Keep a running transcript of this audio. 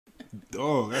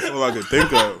Oh, that's all I could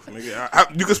think of.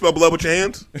 Nigga, you can spell blood with your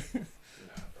hands?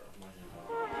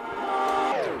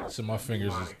 So my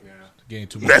fingers is getting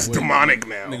too much That's weight. demonic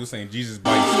now. Nigga saying Jesus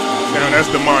bites. Now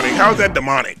that's demonic. How's that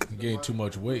demonic? Getting too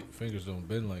much weight. Fingers don't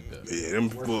bend like that. Yeah,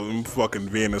 them fucking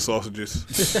Vienna sausages.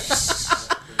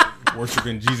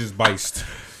 Worshiping Jesus bites.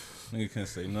 Nigga can't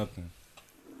say nothing.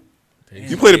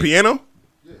 You play the piano?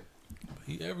 Yeah.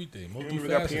 He everything. You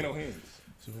got piano hands.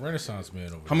 He's a Renaissance man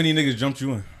over there. How many niggas jumped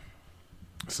you in?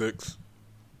 6.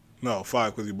 No,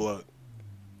 5 because he blood.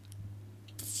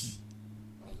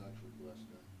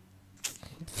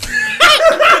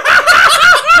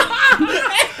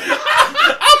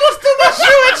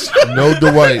 No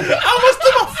Dwight.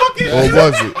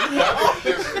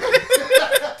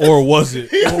 Or was it?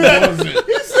 He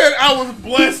said I was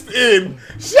blessed in.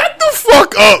 Shut the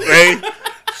fuck up, man.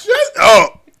 Shut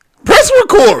up. Press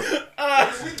record.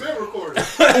 We've been recording.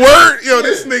 Word? Yo,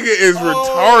 this nigga is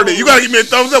retarded. You gotta give me a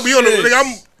thumbs up. We on the nigga,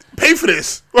 I'm pay for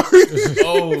this. We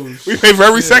pay for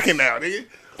every second now, nigga.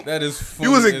 That is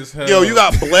funny as hell. Yo, you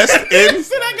got blessed in? He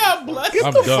said I got blessed.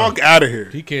 Get the fuck out of here.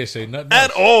 He can't say nothing At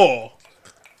else. all.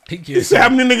 He can't He said, how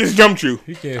many niggas jumped you?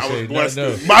 He can't I say was blessed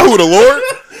nothing else. in. By who, the Lord?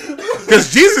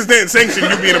 Because Jesus didn't sanction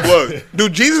you being a blood. Do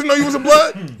Jesus know you was a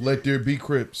blood? Let there be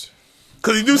Crips.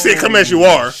 Because he do say come as you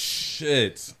are.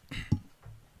 Shit.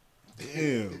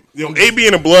 Damn. Yo, A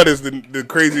being a blood is the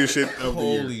craziest shit of the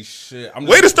year. Holy shit.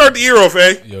 Way to start the year off,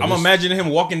 eh? I'm imagining him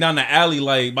walking down the alley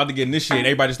like about to get initiated.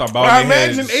 Everybody start bowing I their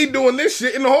imagine heads. A doing this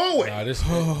shit in the hallway. Nah,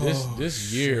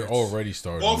 this year already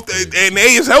started. And A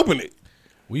is helping it.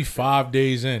 We 5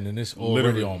 days in, and it's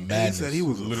already on madness. He said he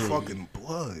was a fucking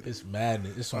blood. It's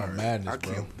madness. It's on madness,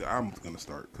 bro. I'm gonna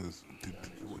start because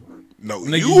no,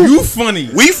 Nigga, you funny.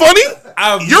 We funny?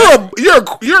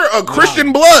 You're a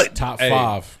Christian blood. Top Hey,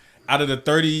 5. Out of the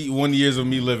 31 years of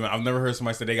me living, I've never heard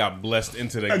somebody say they got blessed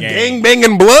into the A gang. gang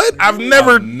banging blood? I've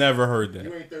never heard that.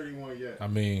 You ain't 31 yet. I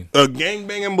mean, a gang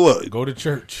banging blood. go to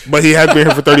church. But he has been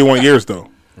here for 31 years though.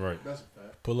 Right. That's a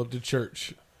fact. Pull up to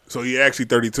church. So he actually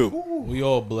 32. We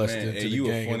all blessed Man, into hey, the you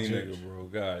gang. a funny in church. nigga, bro.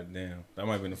 God damn. That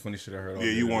might have been the funniest shit I heard all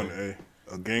Yeah, you day, won, man.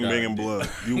 A gang banging blood.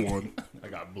 You won. I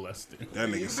got blessed. That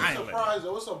nigga I'm said. surprised.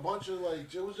 It was a bunch of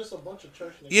it was just a bunch of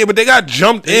church niggas. Yeah, but they got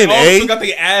jumped They in, also eh? got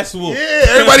their ass whooped. Yeah,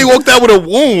 everybody walked out with a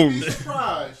wound.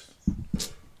 Surprised.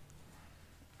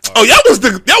 Oh,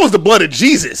 that was the blood of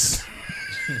Jesus.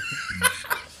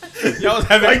 Y'all was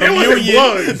having Like, it wasn't communion.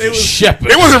 blood. They was Shepherd.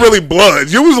 It wasn't really blood.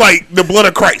 You was like the blood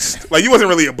of Christ. Like you wasn't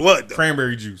really a blood though.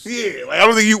 cranberry juice. Yeah, like I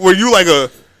don't think you were you like a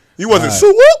you wasn't All so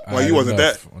right. whoop. All Like right, you wasn't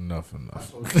enough, that. Enough.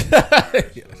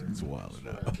 It's wild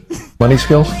enough. Money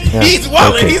skills? Yeah. He's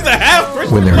wild. Okay. He's a half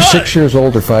Christian When they were blood. 6 years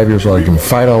old or 5 years old, I give them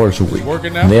 $5 a week.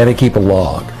 Working now? And they had to keep a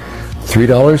log.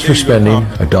 $3 for spending,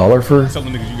 $1 for Tell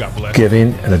them niggas you got blessed.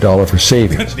 giving, and $1 for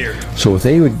saving. There you go. So if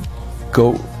they would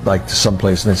go like to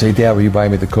someplace and they'd say, Dad, will you buy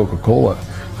me the Coca-Cola?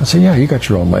 I'd say, yeah, you got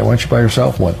your own money. Why don't you buy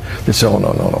yourself one? They'd say, oh,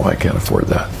 no, I can't afford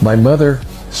that. My mother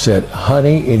said,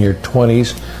 honey, in your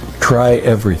 20s, try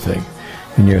everything.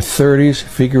 In your 30s,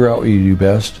 figure out what you do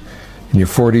best. In your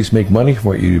 40s, make money from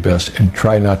what you do best, and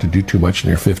try not to do too much in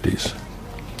your 50s.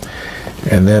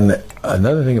 And then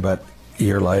another thing about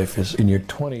your life is in your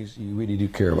 20s, you really do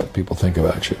care what people think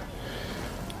about you.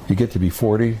 You get to be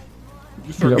 40,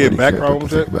 You start getting back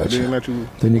problems yet?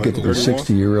 then you get to be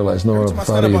 60, you realize no one ever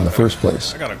thought of you in the first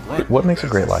place. I got a grunt. What makes a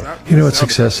great life? You know what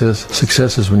success is?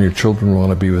 Success is when your children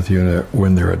want to be with you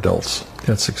when they're adults.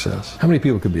 That's success. How many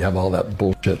people could have all that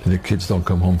bullshit and their kids don't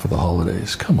come home for the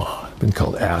holidays? Come on. Been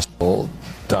called asshole,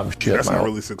 dumb shit. That's not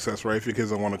really success, right? If your kids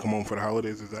don't want to come home for the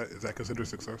holidays, is that considered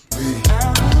success? That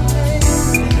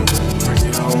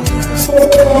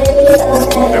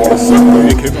would suck, though.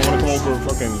 Your kids don't want to come home for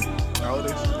fucking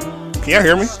holidays. Can y'all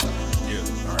hear me?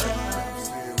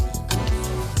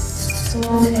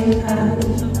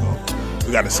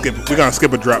 We gotta skip. We're gonna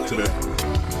skip a drop today.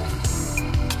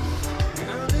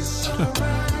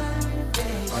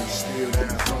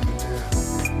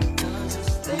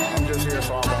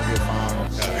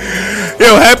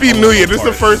 Yo, happy New Year! This is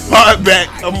the first pod back.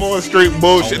 I'm on straight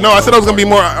bullshit. No, I said I was gonna be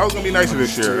more. I was gonna be nicer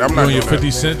this year. I'm not Doing your doing 50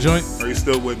 that. Cent joint? Are you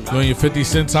still with me? Doing your 50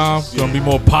 Cent time? Gonna be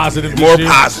more positive More this year?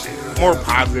 positive. More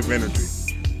positive energy.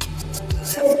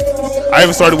 I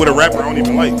even started with a rapper I don't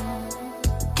even like.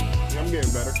 I'm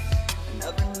getting better.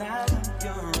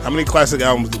 How many classic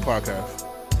albums do Pac have?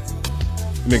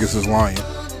 Niggas is lying. Can't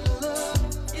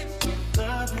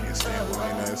stand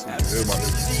lying ass niggas.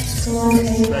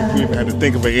 You even had to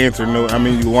think of an answer. No, I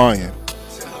mean you lying.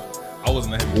 I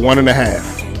wasn't a heavy 1.5.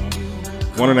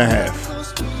 1.5.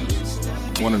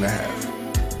 1.5.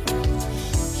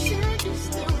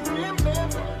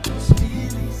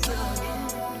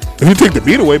 If you take the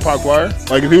beat away, Pac fire.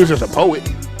 Like if he was just a poet.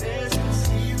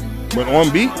 But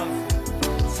on beat,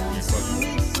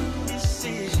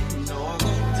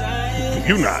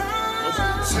 you not.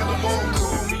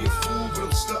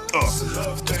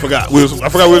 I forgot we was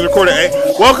recording. Hey,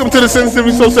 welcome to the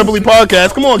Sensitivity So Simply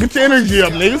podcast. Come on, get your energy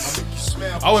up, niggas.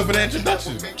 I went for the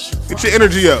introduction. Get your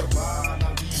energy up.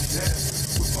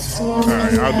 All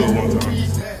right, I'll do it one time.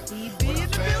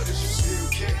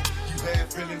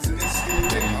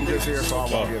 I'm just here so I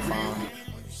won't get fined.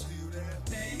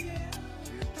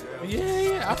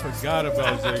 Yeah, I forgot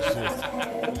about Zay shit.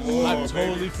 I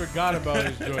totally forgot about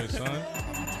his joint, son.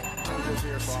 I'm just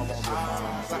here so I won't get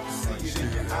fined.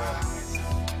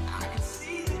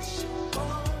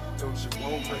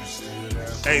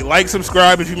 Hey, like,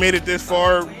 subscribe if you made it this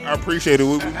far. I appreciate it.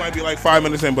 We might be like 5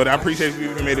 minutes in, but I appreciate if you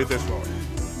even made it this far.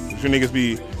 You niggas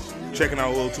be checking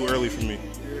out a little too early for me.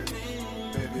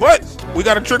 But we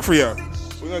got a trick for y'all.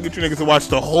 We're gonna get you niggas to watch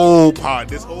the whole pod.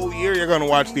 This whole year, you're gonna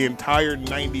watch the entire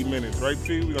 90 minutes, right,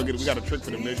 G? We got a trick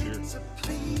for them this year.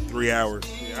 3 hours.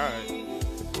 Yeah, all right.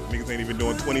 Niggas ain't even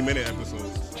doing 20-minute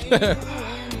episodes. Yeah,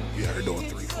 they're doing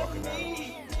 3 fucking hours.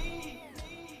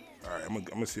 All right, I'm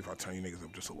gonna see if I turn you niggas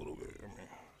up just a little bit. I mean,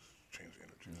 change the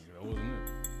energy. That wasn't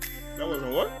it. That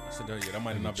wasn't what? I said that, yeah, that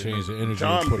might have not been Change the energy.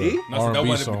 John and put B? a No, I said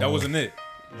R&B song. that wasn't it.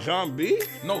 John B?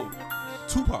 No,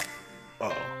 Tupac.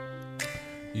 Oh.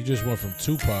 You just went from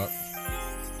Tupac.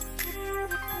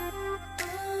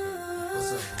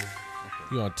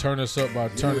 You gonna turn us up by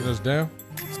turning us down?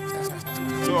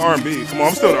 Still R&B. Come on,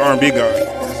 I'm still the R&B guy.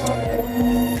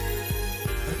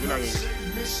 We're not gonna... He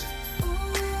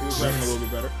was rapping a little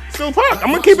bit better. Still Pac. I'm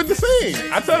gonna keep it the same.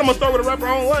 I told him I'm gonna start with a rapper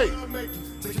I don't like.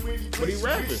 But he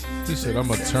rapping. He said, I'm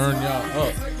gonna turn y'all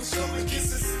up.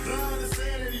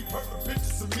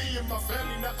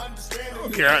 I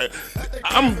don't care.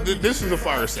 This is a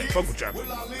fire set. Fuck what y'all doing.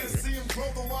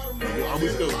 Are we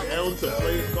still down to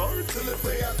play his cards?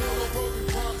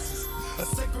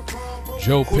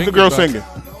 Joe Who's Pinkett the girl singing?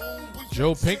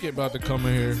 Joe Pinkett about to come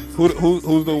in here.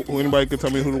 Who anybody can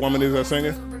tell me who the woman is that's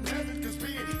singing?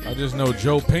 I just know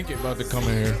Joe Pinkett about to come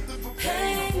in here.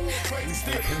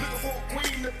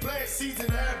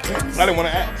 I didn't want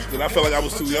to ask because I felt like I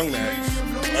was too young to ask.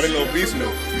 I didn't know if Beast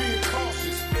knew.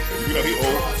 You know he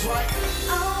old.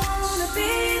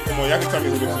 Come on, y'all can tell me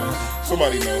who this is.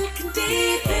 Somebody know.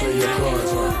 Play your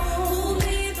cards, huh?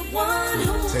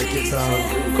 Take your time.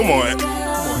 Come on, Ed.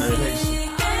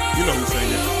 You know who's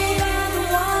singing.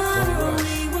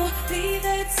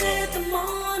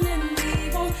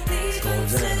 It's going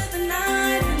down.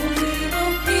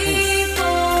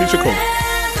 Keisha Cole.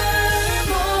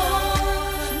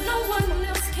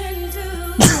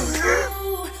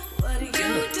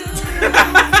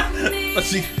 I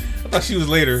thought she was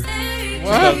later.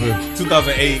 What happened?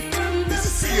 2008.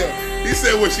 He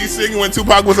said when she singing when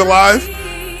Tupac was alive.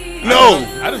 No,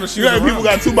 I didn't know she you was got people around.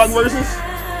 got Tupac verses.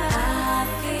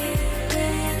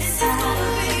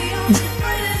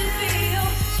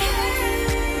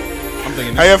 I'm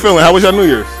thinking. How y'all feeling? How was your New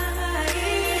Year's?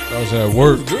 I was at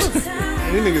work. You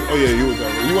niggas, oh yeah, you was at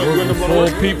work. You went to Four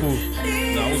people.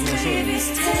 No, I was going to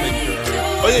take care of her.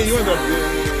 Oh yeah, you went to.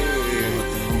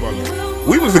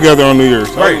 We was together on New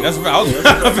Year's. Right, that's right. I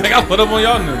put up on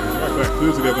y'all niggas. Right. We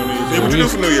was together on New Year's. Hey, what you do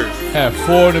for New Year's? Had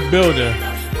 4 in the building.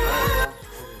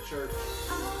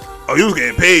 Oh, you was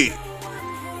getting paid.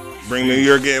 Bring New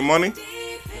Year getting money.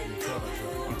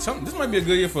 I'm telling, this might be a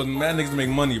good year for mad niggas to make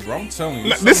money, bro. I'm telling you.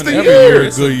 Nah, this the Every year. year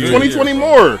is a good year. 2020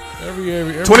 more. Every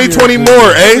 2020 year.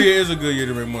 more, Every eh? year is a good year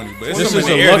to make money, but it's This something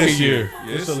is in the a air lucky this year.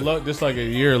 Yeah, It's a luck. This like a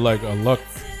year, like a luck.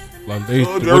 Like they,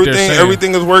 Told you what they're saying.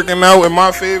 everything is working out in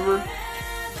my favor.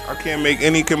 I can't make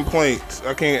any complaints.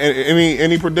 I can't.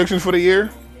 Any predictions for the year?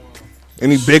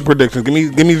 Any big predictions? Give me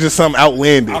just something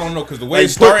outlandish. I don't know because the way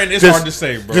it's starting, it's hard to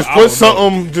say, bro. Just I put don't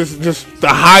something, just the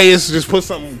highest. Just put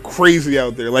something crazy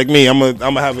out there. Like me, I'm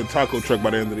gonna have a taco truck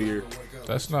by the end of the year.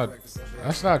 That's not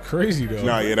crazy though.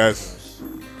 Nah, yeah, that's.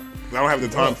 I don't have the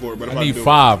time for it, but if I need do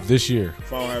 5 this year.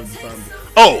 If I don't have the time.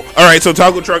 Oh, all right. So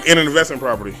taco truck and an investment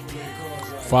property.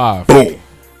 5. Boom.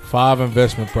 5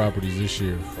 investment properties this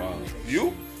year.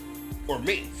 You or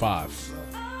me? 5.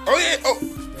 Oh yeah. Oh.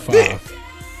 5. Yeah.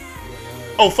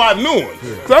 Oh, 5 new ones.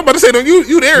 Cause I was about to say,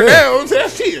 you there now?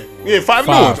 That's cheating. Yeah, 5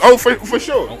 new ones. Oh, for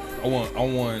sure. I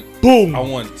want Boom. I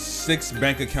want 6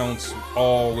 bank accounts,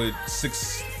 all with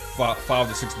 5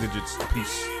 to 6 digits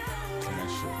apiece. And that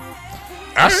shit.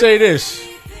 I say this: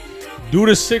 do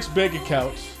the 6 bank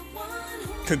accounts.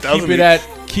 10,000.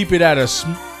 Keep it at a.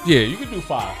 Yeah, you can do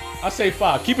 5. I say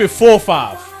 5. Keep it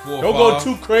 4-5. Don't go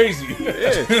too crazy.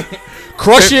 Yeah.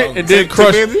 Crush it and then 10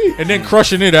 crush bands each. and then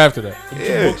crushing it after that.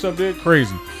 Yeah. 2 books up there,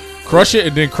 crazy. Crush it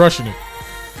and then crushing it.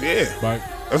 Yeah, Like,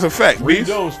 that's a fact. read Beast,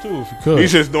 those too if you could.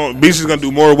 Beast just gonna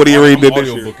do more of what he already did this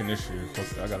year. Audiobooking this year.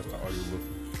 I gotta start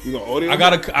audiobooking. You gonna audio? I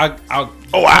gotta. I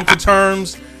come to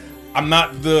terms. I'm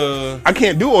not the. I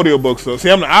can't do audiobooks though. See,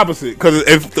 I'm the opposite. Because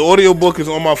if the audiobook is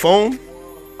on my phone,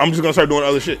 I'm just gonna start doing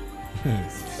other shit.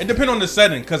 It depends on the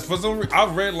setting. Because for some reason,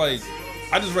 I've read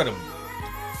I just read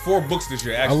 4 books this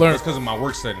year. Actually, learned- that's because of my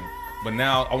work setting. But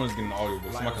now I want to get into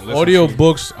audiobooks. So I can listen Audio to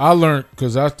books, I learned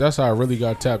because that's how I really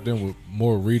got tapped in with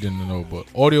more reading than though. But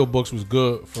audio books was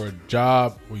good for a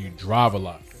job where you drive a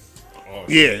lot.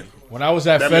 Yeah. When I was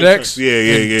at That makes FedEx sense. Yeah,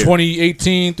 in yeah.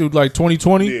 2018 through like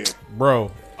 2020, Yeah. bro,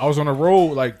 I was on the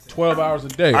road like 12 hours a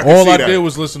day. I can All see I that. did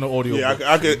was listen to audio Yeah, books.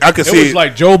 I can It see was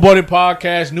like Joe Budden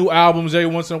podcast, new albums every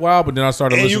once in a while, but then I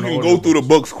started and you listening can to go through the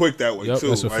books quick that way Yep, too.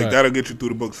 that's a Like fact. that'll get you through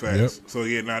the books fast. Yep. So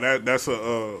yeah, nah, that's a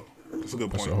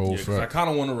good That's point. a whole Yeah, 'cause I fact. kind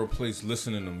of want to replace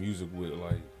listening to music with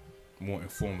like more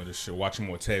informative shit, watching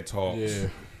more TED Talks, Yeah.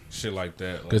 shit like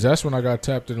that. Like, Because that's when I got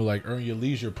tapped into like Earn Your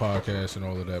Leisure podcast and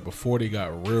all of that before they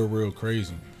got real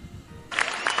crazy.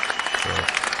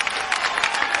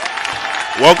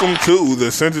 Welcome to the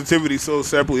Sensitivity So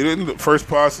Separately. This is the first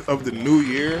part of the new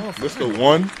year. This the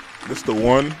one.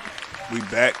 We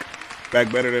back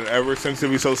better than ever.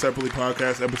 Sensitivity So Separately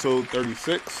podcast, episode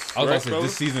 36. I was Right, about to say, fellas?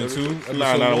 this season 2?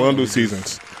 Nah, we don't do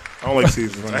seasons. I don't like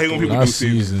seasons. I hate when people Not do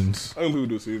seasons. seasons. I hate when people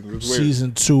do seasons. It's weird.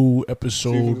 Season 2,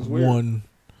 episode Season is weird. 1.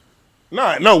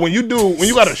 Nah, no. When you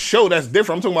got a show, that's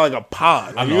different. I'm talking about like a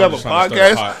pod. When know, you have I'm a just trying to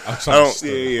start podcast, a pod. I'm I trying to don't.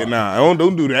 start a Yeah, pod. nah. I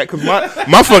don't do that because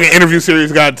my fucking interview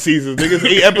series got seasons. Niggas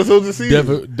 8 episodes a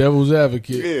season. Devil's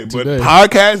Advocate. Yeah, but today.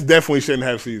 podcasts definitely shouldn't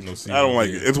have seasons. I don't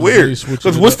like it. It's weird. They switching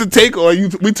Because it what's up. the take on you?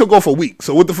 We took off a week.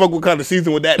 So what the fuck? What kind of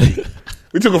season would that be?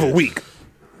 We took off a week.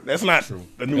 That's not a new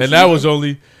season. And that was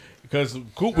only because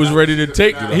Coop was ready to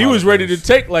take. He was ready to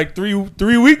take like three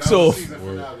weeks off.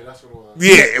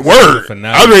 yeah, word.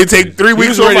 finale. I was ready to take 3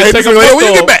 weeks was off. ready I to hit take this a like, month when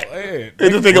you get off. back? Yeah. They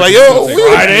just thinking like, yo, we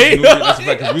Friday. That's a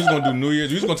fact, 'cause we was gonna do New Year's.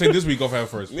 We was gonna take this week off at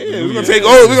first. Yeah, we're gonna take.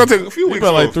 Oh, we're gonna take a few We weeks.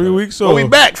 got like off. 3 weeks Oh, off. we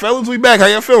back, fellas. We back. How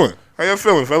y'all feeling?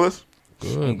 Fellas?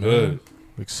 Good, Good. man.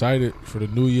 Excited for the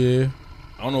new year.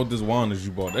 I don't know what this wine is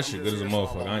you bought. That shit good as a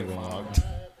motherfucker. I ain't gonna lie.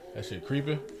 That shit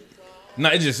creeping. Nah,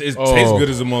 it tastes Oh. good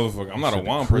as a motherfucker. I'm not a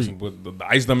wine person, but the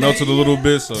ice done melted a little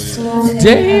bit, so yeah.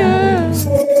 Damn. Nah, we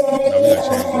gotta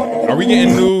change that. Are we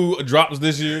getting new drops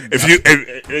this year?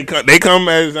 If they come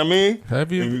as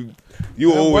Have you?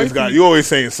 you always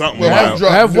saying something. Well, about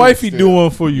drop Have new wifey still. do one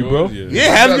for you, bro.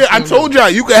 Yeah, I told y'all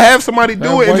you can have somebody do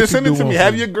Have it and wifey just send it do to me. one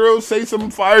Have for your girl say some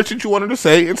fire shit you wanted to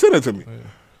say and send it to me.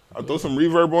 I'll throw some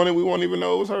reverb on it. We won't even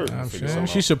know it was her. I'm saying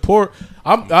she support.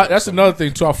 That's another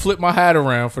thing too. I flip my hat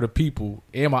around for the people,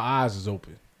 and my eyes is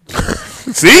open.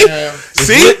 See, It's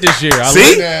lit this year.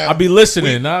 See? I be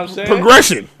listening. Know what I'm saying?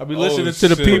 progression, I be listening to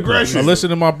the shit. people. Progression. I listen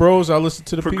to my bros. I listen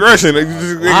to the progression. They people.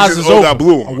 just Eyes is all open. got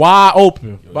blue on. Wide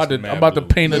open. I'm mad about to blue.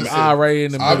 paint an Listen, eye right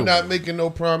in the middle. I'm not making no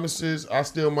promises. I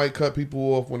still might cut people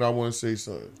off when I want to say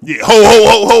something. Yeah,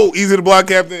 ho, easy to block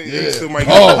captain. Yeah, Yeah. still might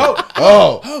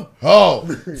Oh. I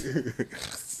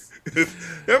mean,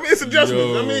 it's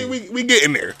adjustments. I mean, we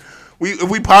getting there. If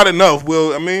we pot enough,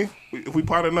 if we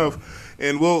pot enough,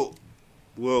 and we'll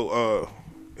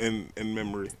in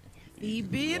memory.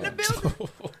 EB in the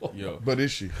building. Yo, But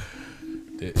is she?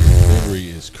 That memory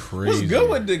is crazy. what's good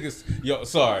with niggas? Yo,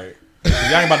 sorry. Y'all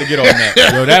ain't about to get on that.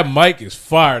 Yo, that mic is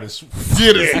fire. Get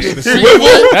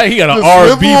That, he got an The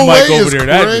R&B swivel mic away over is there.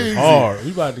 That is crazy. hard.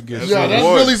 We about to get Yeah, that's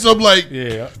boy. really some like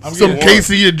yeah. I'm some getting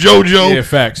Casey and JoJo. yeah,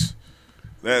 facts.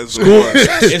 That's the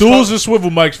one. Stools and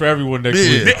swivel mics for everyone next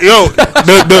Yeah. week. Yo,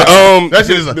 That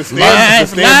shit is the a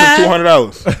stands is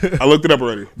 $200. I looked it up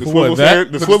already. The For swivel what, that?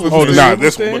 stand, the swivel. Oh, the Nah, swivel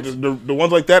this one. stands? But the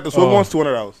ones like that, the swivel Oh. ones,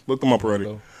 $200. Looked them up already.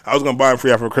 I was gonna buy them for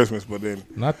y'all for Christmas, but then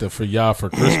Not the for y'all for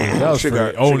Christmas. That was Shit for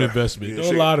got- your own shit got- investment. yeah, Don't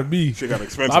shit- lie to me. shit got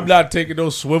expensive. I'm not taking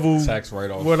those swivel Tax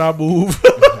write-off. when I move.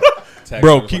 Tax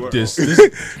Bro, write-off. keep this.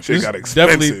 Shit This got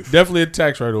expensive. definitely a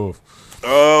tax write-off.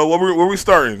 Where we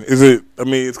starting? Is it? I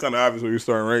mean, it's kind of obvious where you're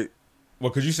starting, right? Well,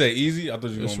 could you say Eazy? I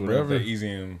thought you were It's gonna bring up whatever. that Eazy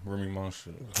and Remy Ma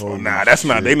shit. Oh, nah, that's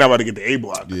not. They not about to get the A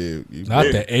block. Yeah, Not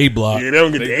the A block. Yeah, they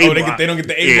don't get the A block. They don't get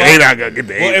the A Yeah, block. they not gonna get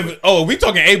the A Well, block. if we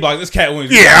talking A block, this Cat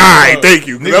Williams. Yeah, all right, thank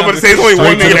you. 'Cause I'm about to say it's only one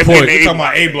Straight to nigga the that's point. getting the We A talking block.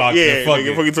 about A block. Yeah, Yeah, fuck nigga,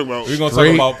 it. fuck you talking about. We're gonna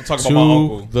Straight talk about to my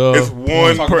uncle. the It's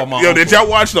one talk per. about my Yo, did uncle. y'all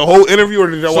watch the whole interview or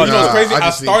did y'all So watch? you know what's Nah, crazy? I I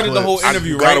just seen started the clips. whole I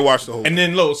interview, gotta right? watch the whole And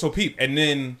then look, so peep, and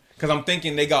then because I'm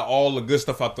thinking they got all the good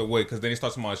stuff out the way, because then he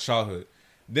starts talking about his childhood.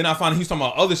 Then I found he was talking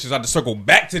about other shit. So I had to circle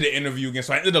back to the interview again.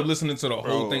 So I ended up listening to the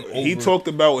whole thing over. He talked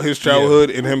about his childhood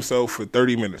and himself for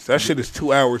 30 minutes. That shit is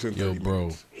 2 hours and 30 bro.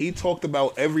 minutes. He talked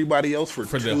about everybody else for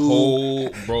the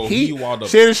whole, bro. He walled up.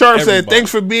 Shannon Sharp said, everybody.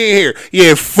 "Thanks for being here."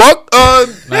 Yeah, fuck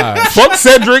fuck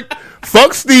Cedric,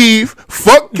 fuck Steve,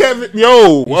 fuck Kevin.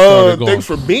 Yo, thanks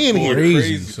for being here.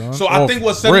 Crazy, son. So I think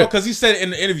what set him up, because he said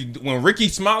in the interview when Ricky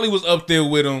Smiley was up there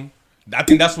with him. I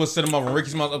think that's what set him off when Ricky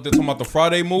Smiley was up there talking about the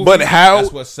Friday movie. But how?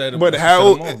 That's what set him. But that's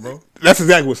how? what set him off, bro. That's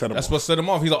exactly what set him off. That's what set him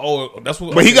off. He's like, oh, that's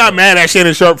what. But he got mad at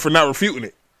Shannon Sharp for not refuting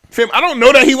it. Fam, I don't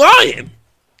know that he lying.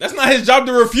 That's not his job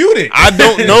to refute it. I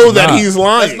don't know that he's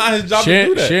lying. That's not his job to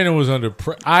do that. Shannon was under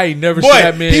I ain't never Boy, seen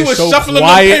that man he was so shuffling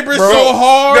quiet, the papers bro. so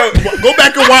hard. No, go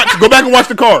back and watch. Go back and watch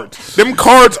the cards. Them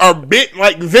cards are bit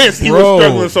like this. He was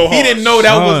struggling so hard. He didn't know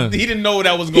that was. He didn't know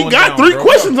that was going. He got down, 3 bro.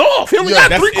 questions off. He only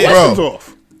got 3 questions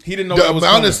off. He didn't know The that was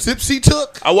amount coming. of sips he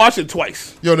took. I watched it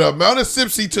twice. Yo, the amount of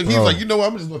sips he took. He Bro. was like, you know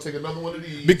what? I'm just gonna take another one of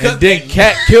these. Because And then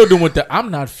Katt killed him with the "I'm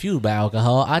not fueled by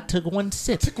alcohol. I took 1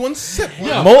 sip. one sip.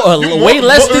 Way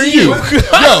less than you." Yo,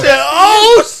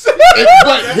 Oh shit!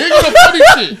 but here go the funny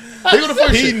shit. Here go the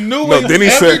funny He shit. knew No, it. then he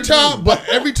Every said, time, but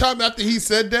every time after he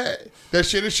said that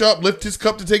Shannon Sharp lifted his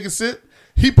cup to take a sip,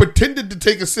 he pretended to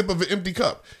take a sip of an empty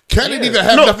cup. Can't even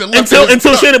have no, nothing left until in his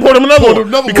cup. Shannon poured him another Poured one.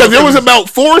 another Because one. there was about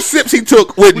 4 sips he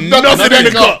took with nothing in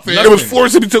the cup. fam. There was 4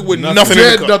 sips he took with nothing in He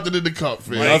had the cup. nothing in the cup,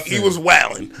 fam. Like, he was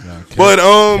wilding. But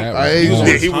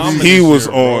he was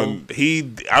on.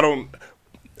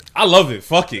 I love it.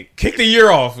 Fuck it. Kick the year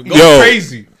off. Go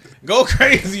crazy. Go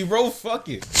crazy, bro. Fuck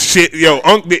it. Shit, yo,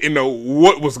 Unc didn't know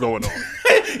what was going on.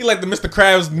 He like the Mr.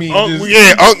 Krabs meme.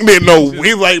 Unc didn't know.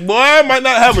 He's like, boy, I might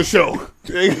not have a show. Woo,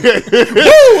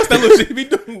 what's that little shit he be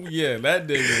doing? Yeah, that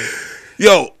nigga.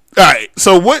 Yo, all right.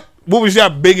 So what was your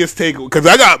biggest takeaway? Because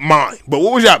I got mine, but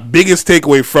what was your biggest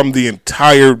takeaway from the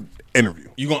entire interview?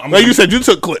 Like you said, you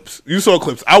took clips. You saw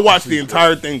clips. I watched the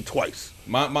entire thing twice.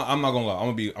 I'm not gonna lie.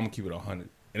 I'm gonna keep it 100.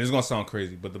 And it's gonna sound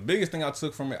crazy, but the biggest thing I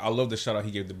took from it, I love the shout out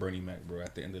he gave to Bernie Mac, bro.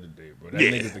 At the end of the day, bro, that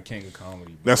nigga's the king of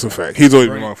comedy. Bro. That's a fact. He's always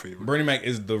been my favorite. Bernie Mac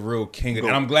is the real king, and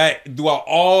I'm glad throughout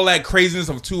all that craziness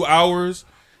of 2 hours,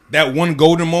 that one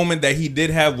golden moment that he did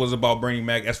have was about Bernie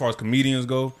Mac as far as comedians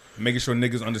go, making sure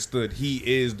niggas understood he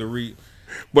is the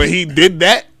But he did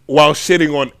that while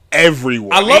shitting on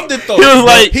everyone. I loved it though. He was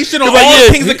like, he shit on all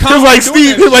the kings of comedy.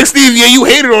 He was like, Steve, yeah, you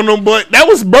hated on them, but that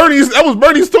was Bernie's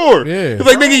tour. Yeah. He's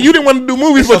like, nigga, you didn't want to do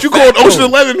movies, but you called Ocean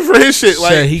 11 for his shit.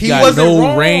 Like, Said he got wasn't no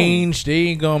wrong. range. They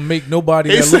ain't gonna make nobody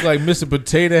They that said- look like Mr.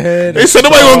 Potato Head. they said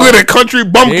nobody gonna get a country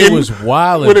bumpkin. It was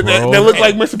wild, with bro. that looked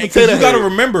like Mr. Because Potato you got to Head.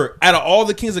 remember, out of all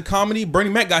the kings of comedy, Bernie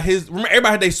Mac got his. Remember,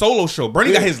 everybody had their solo show.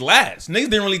 Bernie got his last. Niggas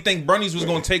didn't really think Bernie's was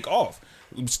going to take off.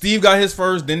 Steve got his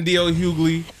first, then D.L.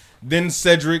 Hughley, then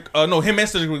Cedric. Him and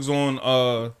Cedric was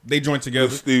on. They joined together.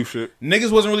 Steve shit.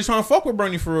 Niggas wasn't really trying to fuck with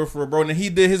Bernie for real, bro. And then he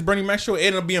did his Bernie Mac show. It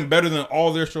ended up being better than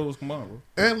all their shows combined, bro.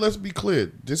 And let's be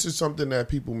clear, this is something that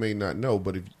people may not know,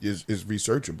 but it is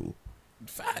researchable.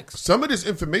 Facts. Some of this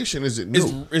information isn't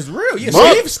new. It's real. Yeah,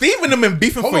 Mark- Steve and them been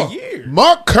beefing Hold for on. years.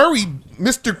 Mark Curry,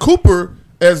 Mr. Cooper,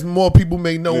 as more people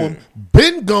may know him,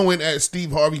 been going at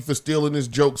Steve Harvey for stealing his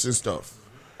jokes and stuff.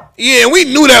 Yeah, we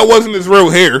knew that wasn't his real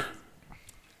hair.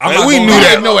 Like, we knew I that.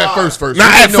 didn't know at first. Not We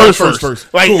at didn't know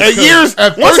first. Like, Cool, at years,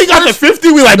 at once he first, got to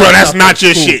 50, we like, bro, that's not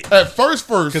your cool. shit. At first.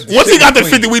 Once he got to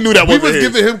 50, we knew that We wasn't was his.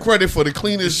 giving him credit for the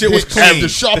cleanest shit was hit, clean. the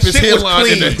sharpest The shit was hairline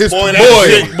in the clean.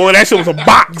 history. Boy, that shit was a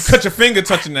box. Cut your finger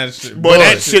touching that shit. Boy,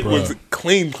 that shit bro. was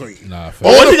clean. Nah, But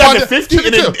once to he got find to out- 50 check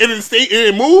and it out. it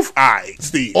didn't move, all right,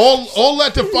 Steve. All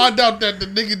that to find out that the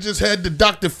nigga just had the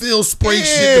Dr. Phil spray Yeah.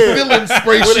 shit, the feeling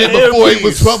spray With shit the before it hairpiece.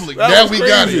 was public. That Now was we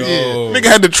got it. crazy. Yeah. Nigga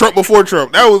had the Trump before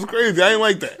Trump. That was crazy. I ain't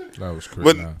like that. That was crazy.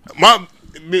 But nah. my,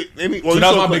 So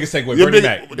that was my biggest takeaway. Your Bernie big-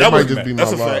 Mac. That That was might just be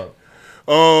that's a my fact.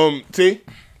 vibe. T.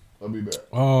 I'll be back.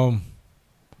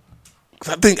 'Cause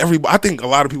I think a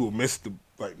lot of people missed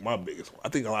my biggest one. I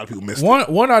think a lot of people missed it.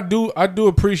 One I do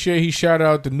appreciate. He shouted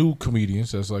out the new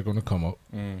comedians that's like on the come up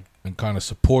and kind of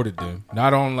supported them.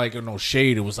 Not on like no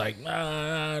shade. It was like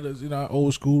that's,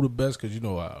 old school the best because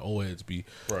old heads be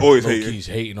Always low hating. keys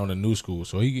hating on the new school.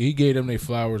 So he gave them their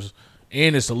flowers,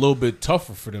 and it's a little bit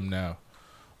tougher for them now.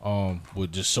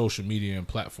 With just social media and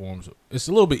platforms, it's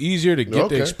a little bit easier to get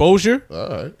the exposure, All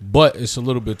right. but it's a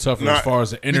little bit tougher as far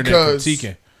as the internet because-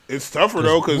 critiquing. It's tougher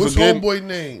though because What's again, homeboy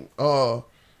name?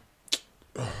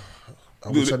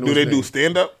 do they do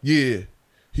stand up? Yeah,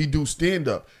 he do stand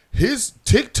up. His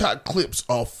TikTok clips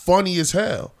are funny as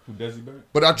hell. Who does he better?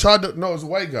 But I tried to. No, it's a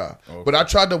white guy. But I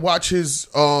tried to watch his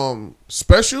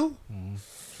special.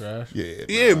 Trash. Yeah,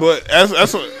 Yeah, but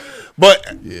that's what.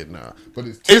 But Yeah, nah. But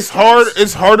it's hard.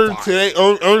 It's harder today.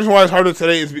 Only reason why it's harder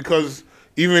today is because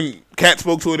even Katt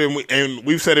spoke to it, and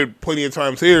we've said it plenty of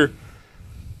times here.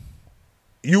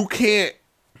 You can't.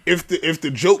 If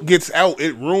the joke gets out,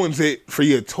 it ruins it for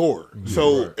your tour.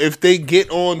 So if they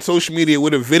get on social media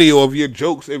with a video of your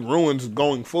jokes, it ruins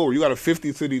going forward. You got a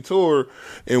 50-city tour,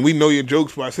 and we know your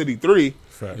jokes by city 3.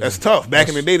 That's tough. Back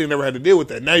in the day, they never had to deal with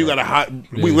that. Now you got to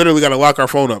we literally got to lock our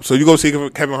phone up. So you go see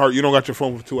Kevin Hart, you don't got your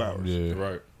phone for 2 hours. Yeah.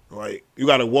 Right. Like you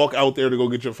got to walk out there to go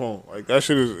get your phone. Like that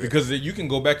shit is Because you can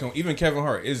go back and even Kevin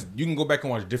Hart you can go back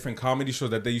and watch different comedy shows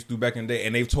that they used to do back in the day,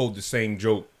 and they've told the same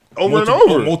joke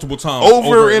multiple times,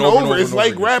 over and over. It's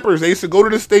like rappers. They used to go to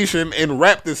the station and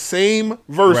rap the same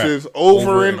verses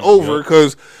over and over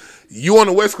because you on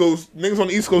the West Coast, niggas on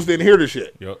the East Coast didn't hear the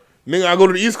shit. Yep. Nigga, I go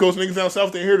to the East Coast, niggas down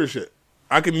South didn't hear the shit.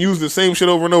 I can use the same shit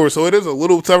over and over, so it is a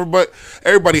little tougher. But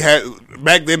everybody had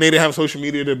back then. They didn't have social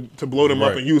media to blow them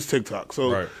up and use TikTok,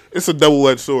 so it's a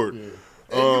double-edged sword. Yeah.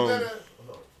 Before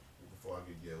I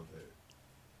get yelled at.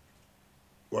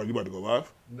 Well, you about to go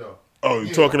live? No. Oh,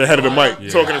 you're talking ahead of the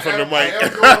mic. Talking in front of the mic.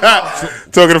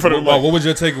 Talking in front of the mic. What was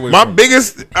your takeaway? My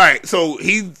biggest. All right, so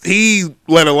he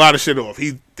let a lot of shit off.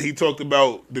 He talked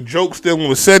about the joke stealing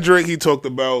with Cedric. He talked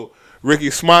about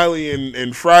Ricky Smiley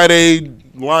and Friday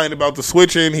lying about the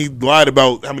switching. He lied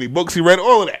about how many books he read.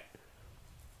 All of that.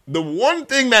 The one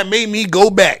thing that made me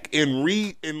go back and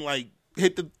read and like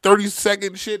hit the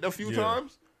 30-second shit a few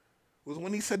times was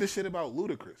when he said this shit about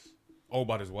Ludacris. Oh,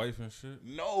 about his wife and shit?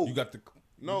 No. You got the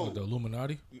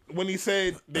Illuminati? When he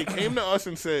said, they came to us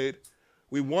and said,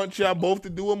 we want y'all both to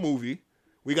do a movie.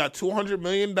 We got $200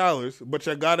 million, but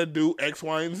y'all got to do X,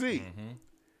 Y, and Z. Mm-hmm.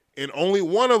 And only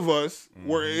one of us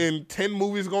were in 10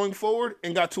 movies going forward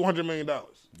and got $200 million.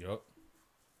 Yup.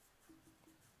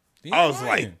 I was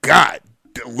like, God,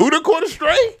 Ludacris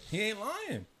straight? He ain't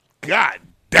lying. God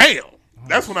damn.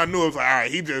 That's when I knew it was like, all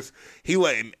right, he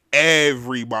letting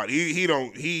everybody. He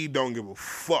don't give a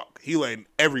fuck. He letting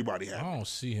everybody have it. I don't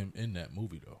see him in that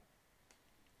movie though.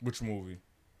 Which movie?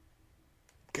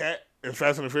 Katt and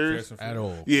Fast and the Furious? At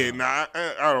all. Yeah, nah,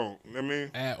 I don't. I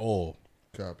mean, at all.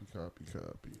 Copy.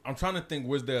 I'm trying to think.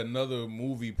 Was there another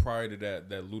movie prior to that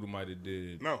Luda might have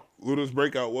did? No, Luda's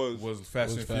breakout was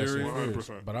Fast and Furious.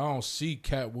 100%. But I don't see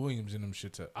Katt Williams in them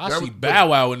shits. I That see was- Bow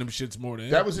Wow in them shits more than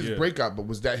That him. was his breakout, but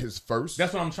was that his first?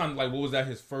 That's what I'm trying to like. What was that?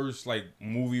 His first like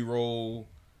movie role?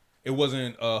 It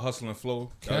wasn't Hustle and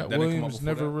Flow. Katt That didn't come out Williams before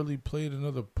never that? really played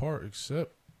another part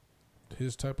except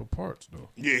his type of parts though.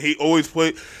 Yeah, he always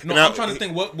played. No, I'm trying to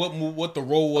think what the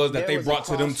role was that they brought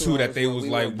to them too. That they was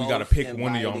like, we got to pick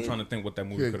one of y'all. I'm trying to think what that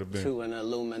movie could have been. To an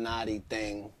Illuminati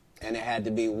thing, and it had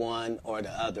to be one or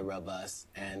the other of us,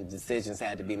 and decisions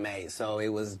had to be made. So it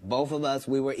was both of us.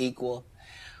 We were equal.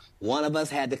 One of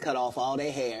us had to cut off all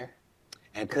their hair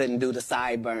and couldn't do the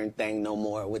sideburn thing no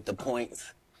more with the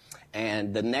points.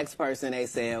 And the next person they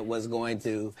said was going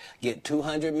to get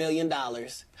 $200 million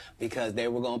because they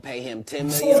were going to pay him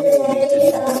 $10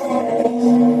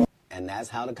 million. And that's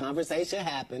how the conversation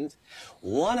happened.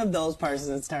 One of those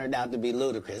persons turned out to be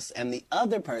Ludacris, and the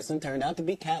other person turned out to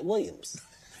be Katt Williams.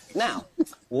 Now,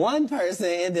 one person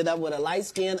ended up with a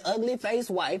light-skinned, ugly-faced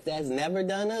wife that's never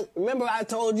done it. Remember I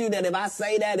told you that if I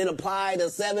say that, it applied to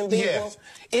 7 people? Yes.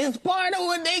 It's part of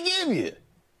what they give you.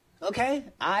 Okay?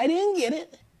 I didn't get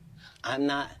it. I'm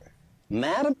not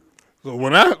mad at So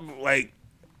when I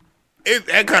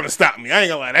that kind of stopped me. I ain't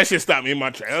gonna lie, that shit stopped me in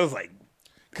my track. I was like,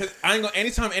 Cause I ain't gonna.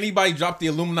 Anytime anybody drop the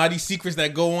Illuminati secrets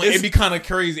that go on, it'd be kind of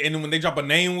crazy. And then when they drop a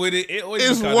name with it, it always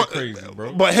be kind of crazy,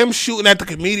 bro. But him shooting at the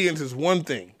comedians is one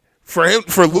thing. For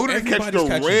Luda to catch the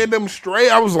catching random stray,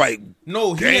 I was like,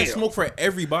 no, he damn. had smoke for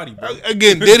everybody, bro.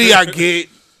 Again, Diddy, I get.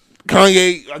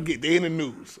 Kanye, I get. They in the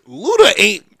news. Luda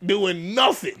ain't doing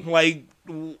nothing. Like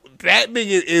that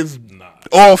nigga is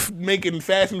off making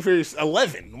Fast and Furious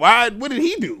 11. Why? What did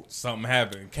he do? Something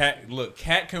happened.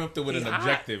 Katt came up there with an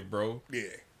objective, bro. Yeah,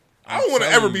 I don't want to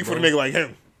ever be for a nigga like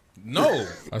him. No,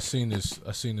 I seen this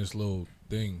little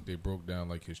thing they broke down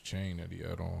like his chain that he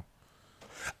had on.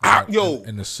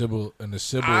 And the symbol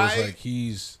is like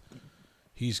he's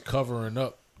covering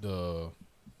up the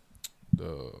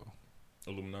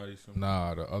Illuminati.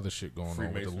 the other shit going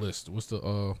on with the list. What's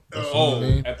the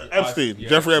Epstein,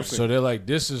 Jeffrey Epstein. So they're like,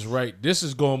 this is right. This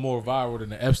is going more viral than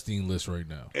the Epstein list right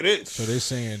now. It is. So they're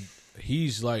saying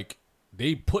he's like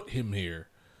they put him here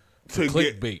to To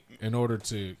clickbait in order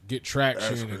to get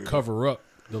traction and cover up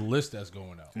the list that's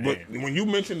going out. But when you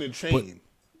mentioned the chain,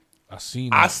 I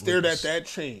seen. I stared at that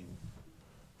chain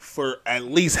for at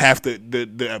least half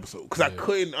the episode because I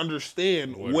couldn't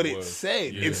understand what it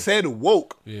said. It said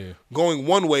woke going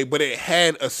one way, but it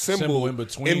had a symbol in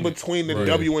between the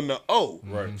W and the O.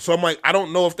 Right. So I'm like, I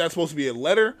don't know if that's supposed to be a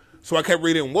letter. So I kept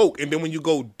reading woke, and then when you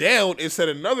go down, it said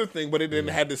another thing, but it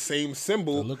didn't have the same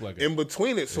symbol in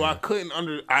between it. So I couldn't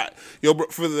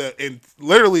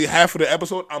literally half of the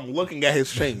episode, I'm looking at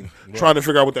his chain, trying to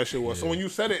figure out what that shit was. So when you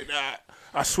said it,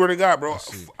 I swear to God, bro,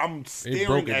 I'm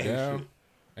staring at his shit.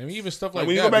 I mean, even stuff like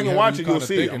when that. you go back and watch it, you'll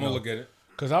see it. I'm gonna look at it.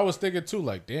 Because I was thinking too,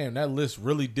 like, damn, that list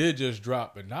really did just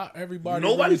drop, but not everybody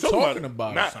Nobody's really talking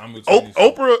about it. it.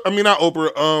 Oprah, I mean not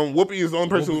Oprah. Whoopi is the only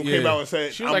person who came out and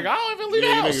said she was like, I don't even leave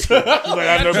the house. She's like,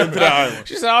 I've never been to the island.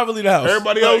 She said, I don't even leave the house.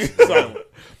 Everybody else is silent.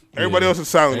 Everybody else is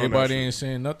silent. Everybody ain't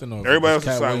saying nothing on it. Everybody else is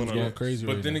Katt silent Williams on going it. crazy.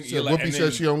 But Right then now. Whoopi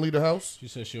said she don't leave the house. She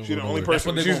said she She's the only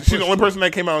person. person. She's the only person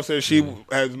that came out and said she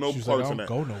has no She's parts like, in I that.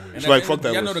 don't go nowhere. She's like, fuck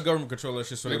that. Y'all know list. the government control that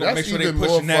shit, so they That's gonna make sure they even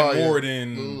pushing more that fire. more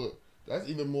than. Look, that's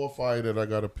even more fire that I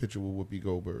got a picture with Whoopi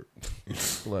Goldberg.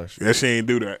 Flash. That she ain't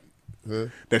do that. Huh?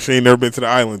 That she ain't never been to the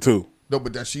island too. No,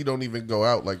 but that she don't even go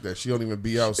out like that. She don't even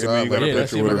be outside. you got a Yeah,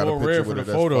 that's picture with even her. more rare for the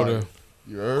photo to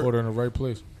You heard? put her in the right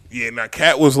place. Yeah, now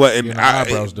Katt was letting Getting her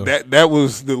eyebrows done. that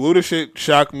was the Luda shit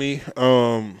shocked me.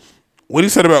 What he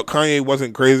said about Kanye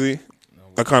wasn't crazy.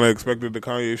 I kind of expected the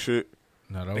Kanye shit.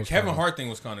 No, that The was Kevin kinda, Hart thing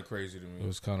was kind of crazy to It me.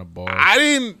 was kind of bald. I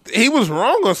didn't. He was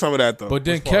wrong on some of that though. But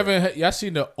then Kevin, y'all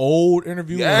seen the old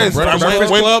interview? Yes, with Breakfast Breakfast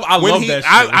Club? Club, I love that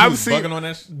shit. I've was seen bugging on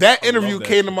that shit. that I interview love that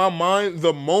came to my mind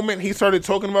the moment he started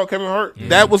talking about Kevin Hart.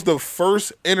 That was the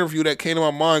first interview that came to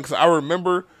my mind because I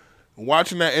remember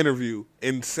watching that interview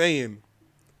and saying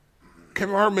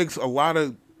Kevin Hart makes a lot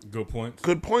of Good point.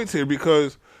 good points here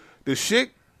because the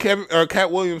shit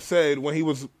Katt Williams said when he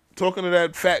was talking to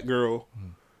that fat girl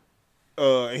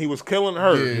and he was killing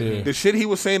her, the shit he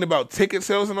was saying about ticket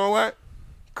sales and all that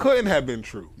couldn't have been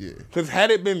true. Yeah. Because had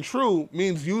it been true,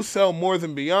 means you sell more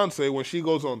than Beyonce when she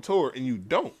goes on tour and you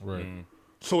don't. Right.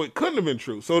 So it couldn't have been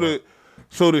true. So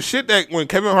the shit that when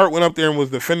Kevin Hart went up there and was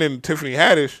defending Tiffany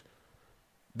Haddish,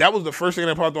 that was the first thing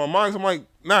that popped in my mind. So I'm like,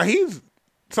 nah,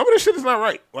 some of this shit is not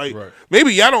right. Like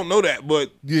maybe y'all don't know that,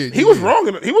 but he was wrong.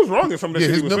 He was wrong in some of the shit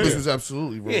his he was numbers saying. was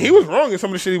absolutely wrong. Yeah, he was wrong in some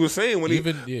of the shit he was saying when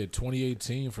Even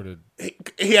 2018 for the.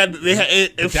 he had.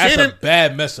 If That's Shannon, a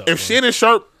bad mess up. if bro. Shannon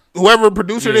Sharp, whoever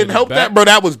producer didn't help that, bro,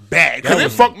 that was bad because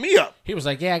it fucked me up. He was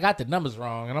like, "Yeah, I got the numbers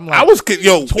wrong," and I'm like, I was 20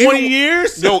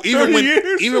 years. Yo, 30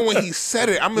 years? even when he said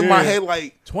it, I'm in my head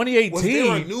like 2018. Was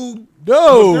there a new?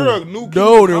 No, was there a new Kings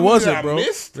no, of there Comedy wasn't, that I bro.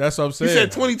 missed? That's what I'm He saying.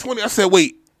 said 2020. I said,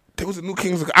 wait, there was a new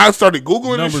Kings of. I started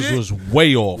googling numbers this shit. was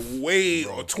way off. Way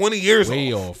 20 years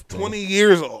Way off. off, bro. 20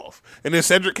 years off. And then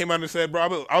Cedric came out and said, bro,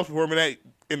 I was performing that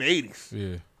in the 80s.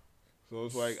 Yeah. So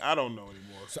it's like, I don't know anymore.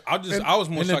 So I was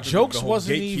more And the shocked at jokes whole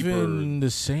wasn't gatekeeper. even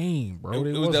the same, bro. It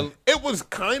They was wasn't. It was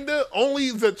kind of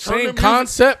only the turn Same the music-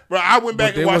 concept, Bro, I went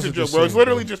back but and they watched the wasn't the joke, bro. It's same,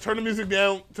 literally bro. just turn the music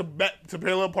down to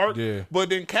Parallel Park. Yeah. But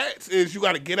then Cats is you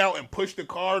got to get out and push the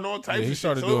car and all types Yeah, he of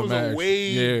started shit. So it doing was a mad. way.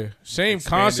 Yeah, same expanded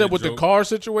concept with the joke. car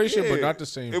situation, but Yeah. not the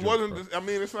same. It joke, wasn't. bro. I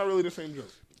mean, it's not really the same joke.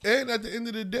 And at the end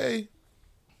of the day,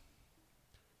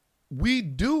 we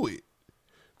do it.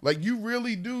 Like you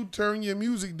really do turn your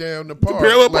music down to park.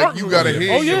 Parallel Like Park you was- gotta Oh,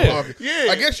 hear your yeah. park. Yeah.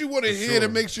 I guess you want to hear to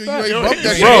make sure you ain't Yo, bump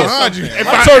that shit bro, behind you.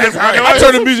 I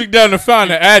turned the music down to find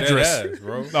the address. Dead ass,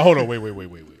 bro. Now hold on, wait.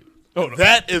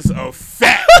 That is a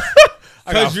fact.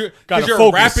 Because you're gotta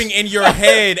focus. rapping in your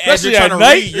head as Especially you're at trying to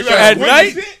night. read. You're At like, night, what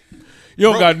is it? you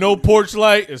don't Bro, got no porch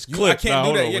light. It's I clipped. can't Nah, do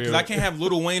hold that on, yet because wait. I can't have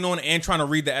Lil Wayne on and trying to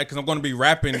read the because I'm going to be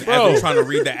rapping as Bro. I'm trying to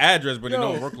read the address, but it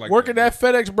don't work like Working that. at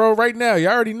FedEx, bro, right now. You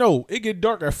already know it get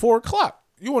dark at 4:00.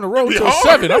 You on the road be till hard.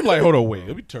 7. I'm like, hold on, wait.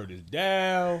 Let me turn this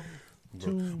down.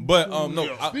 But no,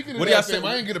 Speaking what of do y'all that, say? fam,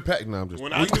 I ain't get a pack. No, I'm just.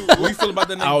 When I knew, What do you feel about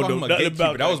that nigga I don't calling him know a nothing gatekeeper?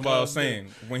 about That was that what I was concept. saying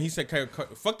when he said,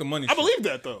 "Fuck the money." I shit." believe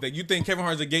that though. That you think Kevin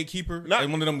Hart's a gatekeeper? Not- Like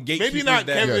one of them gatekeepers. Maybe not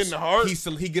that Kevin Yes. Hart.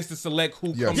 He gets to select who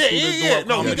Yes. comes Yeah, through the door. yeah. of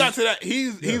No, he comedy. got to that.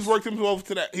 He's worked himself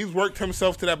to that. He's worked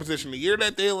himself to that position. The year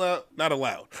that they not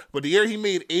allowed, but the year he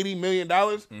made $80 million,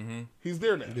 he's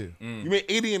there now. You made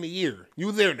 80 in a year.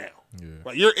 You there now.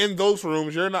 Like you're in those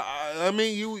rooms. You're not. I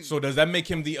mean, you. So does that make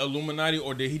him the Illuminati,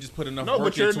 or did he just put enough No, but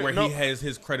work you're- into where no. he has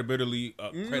his credibility?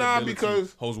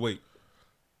 Because- holds weight.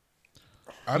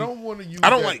 I don't want to use. I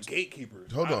don't that- like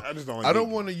gatekeepers. Hold on. I just don't. Like I don't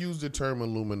gatekeepers. want to use the term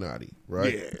Illuminati,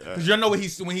 right? Yeah. Because you know what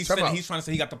when he Time said out. he's trying to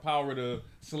say he got the power to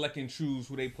select and choose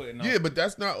who they put in. Yeah, but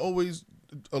that's not always.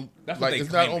 That's what Like they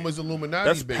it's not claim it. almost Illuminati.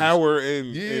 That's based. power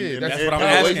and Yeah, and- that's That's and what I'm power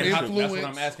asking. and That's what influence.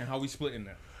 I'm asking. How we splitting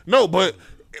that? No, but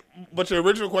your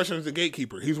original question is the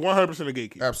gatekeeper. He's 100% a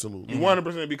gatekeeper. Absolutely. He's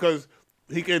 100% because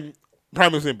he can.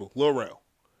 Prime example, Lil Rel.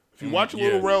 If you watch a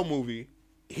Lil Rel movie,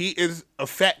 he is a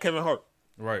fat Kevin Hart.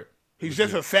 Right. He's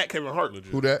just a fat Kevin Hart.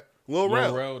 Who that? Lil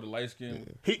Rel. Rel, the light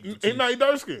skin. He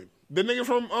dark skin. The nigga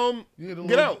from Yeah, the Get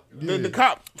little- Out. The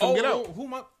cop from Get Out. Who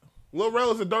am I? Lil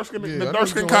Rel is the dark skin. Yeah, I the know dark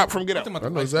skin you're cop talking from Get Out. I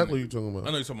know exactly what you're talking I about.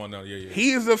 know you're talking about now. Yeah.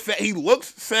 He is a fat. He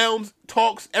looks, sounds,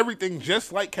 talks, everything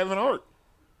just like Kevin Hart,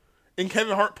 and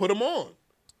Kevin Hart put him on.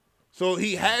 So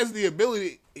he has the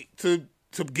ability to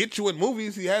get you in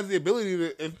movies. He has the ability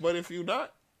to. But if you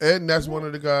not, And that's one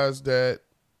of the guys that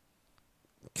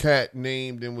Katt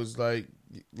named and was like,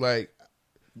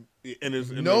 and it's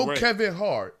no right. Kevin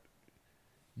Hart,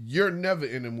 you're never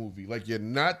in a movie. Like, you're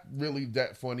not really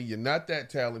that funny. You're not that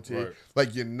talented. Right.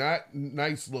 Like, you're not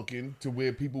nice looking to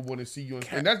where people want to see you.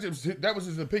 And that was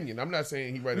his opinion. I'm not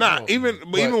saying he right or Nah, wrong.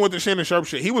 even with the Shannon Sharp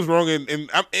shit, he was wrong. And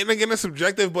again, it's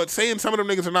subjective. But saying some of them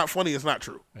niggas are not funny is not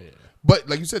true. But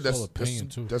like you said, all opinion,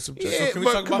 too. that's subjective. Yeah, can we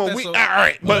but talk come about on, that? all So-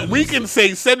 right. But we can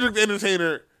say Cedric the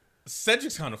Entertainer,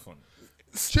 Cedric's kind of funny.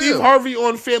 Steve Chill. Harvey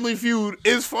on Family Feud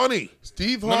is funny.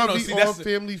 Steve no, Harvey see, on that's the-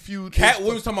 Family Feud. Katt is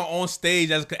Williams talking about on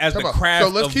stage as the Talk about- craft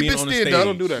so let's of keep being it on the stand stage. up. They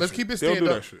don't do that. Let's shit. keep it They don't stand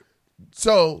do up. that shit.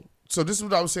 So this is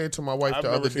what I was saying to my wife I've the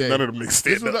never other seen day. none of them niggas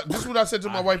stand up. This is what I said to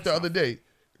my wife the other day.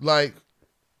 Like,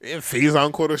 And Phase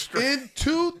on quarter straight. in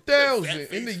 2000,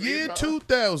 in the year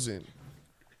 2000,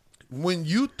 when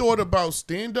you thought about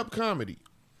stand-up comedy,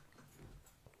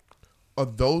 are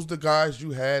those the guys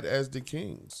you had as the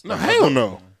kings? No, hell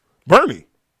no. Bernie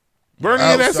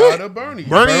and that's it. Outside of Bernie.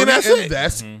 Bernie and that's it.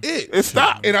 That's it. It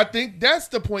stopped. And I think that's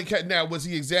the point. Now, was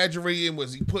he exaggerating?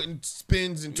 Was he putting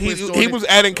spins and twists on He it? was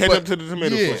adding ketchup But- to the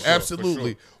tomato Yeah, sauce.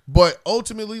 absolutely. But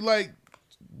ultimately, like,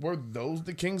 were those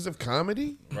the kings of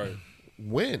comedy? Right.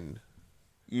 When?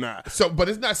 Nah. So, but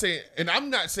it's not saying, and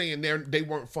I'm not saying they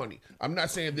weren't funny. I'm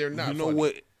not saying they're not. You know funny.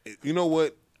 what? You know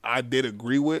what I did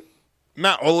agree with?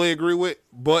 Not all the way agree with,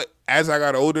 but as I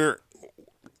got older,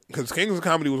 because Kings of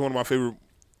Comedy was one of my favorite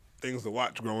things to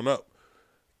watch growing up.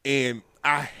 And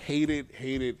I hated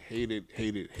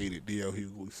D.L.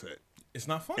 Hughley's set It's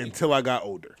not funny. until I got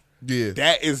older. Yeah.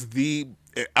 That is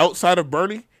outside of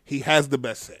Bernie, he has the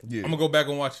best set. Yeah. I'm gonna go back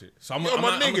and watch it. So I'm Yo,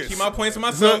 my gonna niggas. keep my points to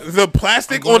myself. The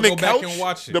plastic I'm on gonna the go back couch, and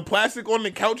watch it. the plastic on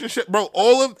the couch and shit, bro.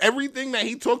 All of everything that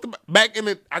he talked about back in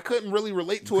it, I couldn't really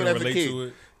relate to it Couldn't as a relate kid. to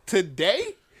it.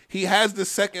 Today, he has the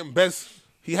second best.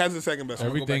 He has the second best.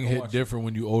 Everything and hit watch it. different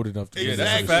when you old enough to Yeah, really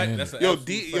that's a fact. understand That's it. a- Yo,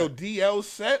 absolute fact. DL's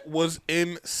set was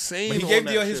insane. But he on gave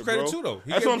that DL his shit, credit bro. too, though.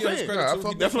 He That's gave what I'm DL his saying. credit Nah, I too.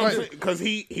 fuck That's what I'm Right. saying. Because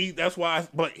he that's why.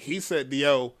 But he said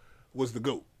DL was the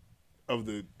GOAT of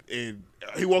the. And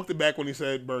he walked it back when he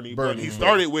said Bernie. But he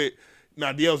started with.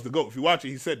 Nah, DL's the GOAT. If you watch it,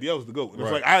 he said DL's the GOAT. And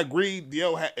it's Right. like I agree.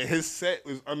 His set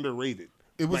was underrated.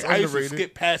 It was like, I used to underrated.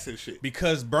 skip past his shit.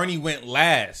 Because Bernie went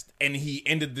last and he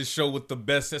ended the show with the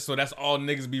best set, so that's all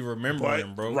niggas be remembering,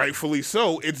 But bro. rightfully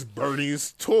so, it's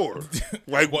Bernie's tour.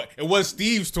 Like What? It was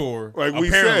Steve's tour. Like we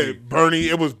apparently. said, Bernie.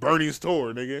 It was Bernie's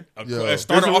tour, nigga. Yo. It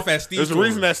started There's a- off as Steve's There's tour. a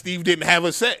reason that Steve didn't have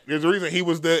a set. There's a reason he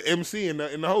was the MC and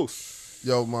the host.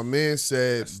 Yo, my man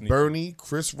said sneaky. Bernie,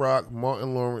 Chris Rock,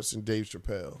 Martin Lawrence, and Dave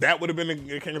Chappelle. That would have been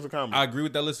the Kings of Comedy. I agree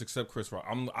with that list except Chris Rock.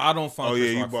 I don't find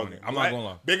Chris Rock funny. I'm not gonna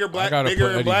lie. Bigger, I gotta bigger put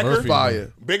and Eddie blacker. Murphy in Fire.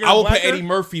 there. Bigger I and would put blacker. Eddie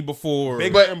Murphy before.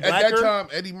 Big- But and at that Blacker? time,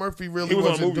 Eddie Murphy really He was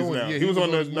on wasn't movies doing now. it. Yeah, He was on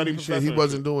the Nutty shit. Professor He and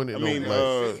wasn't shit. doing it. I no, mean,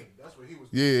 like,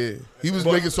 yeah, he was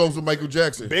making songs with Michael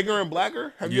Jackson. Bigger and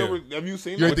blacker. Have Yeah. you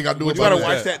seen You that? ain't think I knew You about gotta that.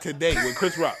 watch that today with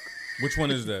Chris Rock. Which one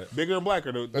is that? Bigger and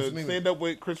blacker. The the name. stand up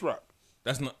with Chris Rock.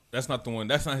 That's not the one.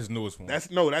 That's not his newest one.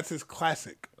 That's his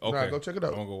classic. okay. Nah, go check it out.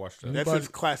 I'm gonna go watch that. That's his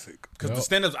classic. Because the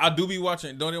stand-ups I do be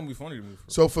watching don't even be funny to me.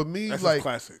 So for me, That's his like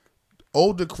classic.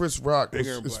 older Chris Rock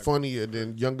Bigger and is blacker. funnier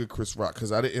than younger Chris Rock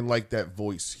because I didn't like that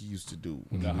voice he used to do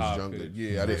when he was high younger. pitch.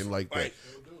 Yeah, I didn't like that. Like,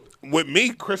 with me,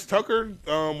 Chris Tucker,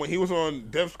 when he was on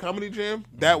Def's Comedy Jam,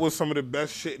 that was some of the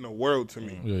best shit in the world to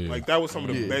me. Yeah, yeah. Like that was some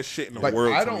of the Yeah. best shit in the Like,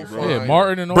 world I to don't me, bro. find- Yeah,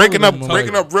 Martin and all Breaking of up, them,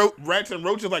 breaking like, up rats and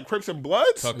roaches like Crips and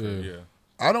Bloods. Tucker, yeah.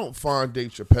 I don't find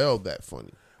Dave Chappelle that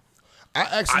funny. I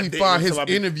actually didn't find his until I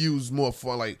be- interviews more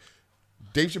fun. Like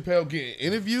Dave Chappelle getting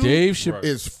interviewed Dave Chappelle.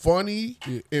 is funny,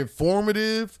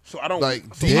 informative. So I don't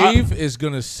like. so Dave is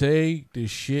gonna say the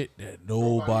shit that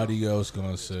nobody else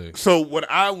gonna say. So what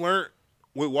I learned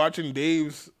with watching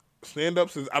Dave's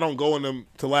stand-ups is I don't go in them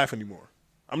to laugh anymore.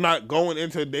 I'm not going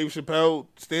into Dave Chappelle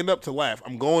stand-up to laugh.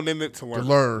 I'm going in it to learn. To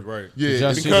learn, Right. Yeah, Did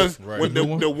y'all see Because the- when the new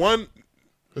one? the one,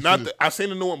 I've seen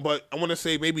the new one, but I want to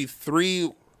say maybe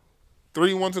three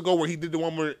months ago where he did the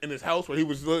one where in his house where he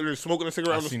was literally smoking a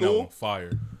cigarette I on the seen that one. stool.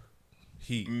 Fire.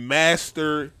 Heat.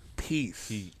 Masterpiece.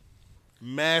 Heat.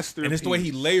 masterpiece. And it's the way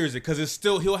he layers it, because it's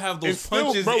still he'll have those It's still-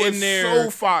 punches bro, in it's there. so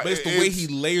fire. But it's the way It's- he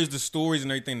layers the stories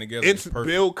and everything together. It's perfect.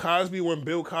 Bill Cosby when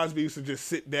Bill Cosby used to just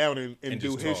sit down and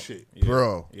do just his talk. shit. Yeah.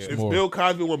 Bro. Yeah. It's more- Bill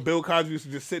Cosby when Bill Cosby used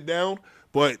to just sit down,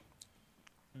 but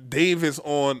Dave is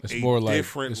on It's a more like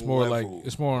different it's more level. like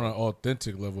it's more on an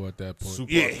authentic level at that point.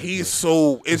 Super Yeah, authentic. he's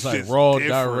so it's like just raw,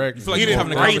 different. direct. You feel like He you're didn't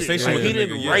having a write conversation it. with He the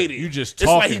didn't nigga, write yeah. it. You just It's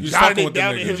like talking. he You jotted talking it with the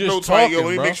down nigga. in You his just notes. Like, yo, talking,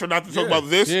 let me bro. make sure not to talk Yeah. about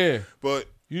this. Yeah. But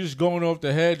You just going off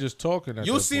the head, just talking. At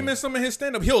You'll that see him point. in some of his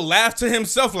stand up. He'll laugh to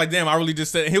himself like, damn, I really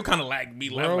just said it. He'll kind of like be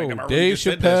laughing like, damn, I really Dave just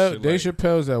said that shit. Dave Like,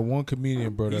 Chappelle's that one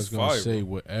comedian, bro, that's He's gonna fire, say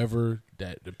bro. whatever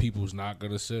that the people's not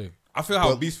gonna say. I feel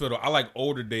how Beast feel though. I like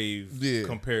older Dave Yeah.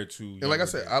 compared to And like I younger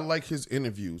said, Dave. I like his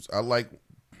interviews. I like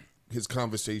his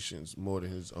conversations more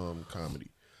than his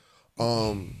comedy.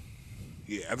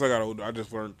 yeah, as I got older, I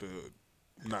just learned to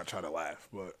not try to laugh.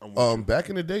 But I'm with you. Back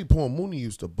in the day, Paul Mooney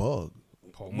used to bug.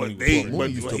 Paul Mooney But was they, fucking- but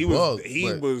Mooney used to he bug, was, he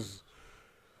but- was.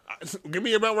 Give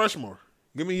me your Mount Rushmore.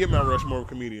 Give me your Mount Rushmore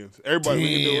comedians. Everybody, we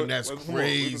can do Damn, it. that's Let's come on, we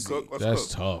can crazy. cook. Let's That's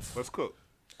cook. tough. Let's cook.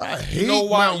 I hate know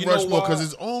why- Mount you know Rushmore why? because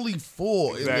it's only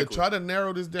 4. And Exactly. to try to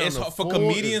narrow this down It's to hard, for 4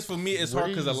 comedians. is For me, it's hard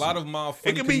because a lot of my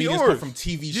funny can be comedians yours. come from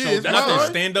TV Yeah, shows. it's Not their fine.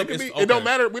 stand up. It don't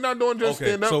matter. We're not doing just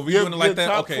Okay, stand up. so we doing it like that?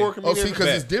 Top Okay. 4 Oh, comedians. see, because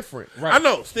Bet. it's different. Right. I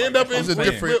know stand up It's is a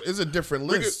Different. It's a different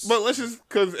We could- list. But let's just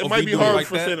because it Oh, might we be do it hard like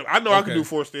for that? stand up. I know I can Okay. do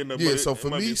 4 stand up. Yeah, but so it for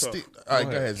might me, be tough. all right, Go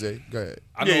go ahead. ahead, Zay. Go ahead.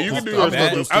 I Yeah, know you off can do the yours. I'm bat-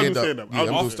 gonna do I'll do stand stand up. up. Yeah, I'll I'm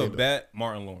do gonna off do the stand up. bat,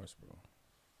 Martin Lawrence, bro.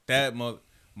 That mother,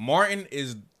 Martin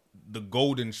is the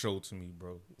golden show to me,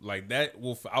 bro. Like that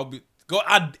will. I'll be go.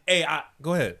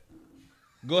 Go ahead.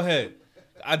 Go ahead.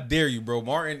 I dare you, bro.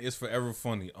 Martin is forever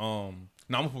funny. No,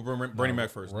 I'm gonna put Bernie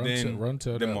Mac first. Run then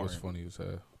Tell then that Martin. was funny as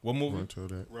hell. What movie? Run to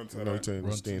that. Run to No, that. it's in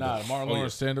Run stand nah, up. Martin Oh,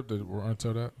 Lawrence yeah. stand up. The Run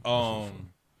Tell that.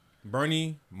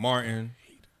 Bernie, Martin.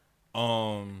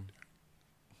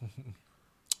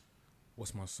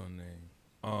 What's my son name?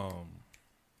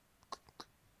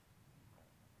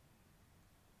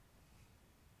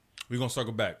 We gonna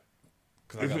circle back.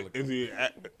 'Cause I gotta look.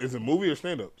 Is it movie or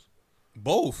stand ups?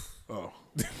 Both. Oh,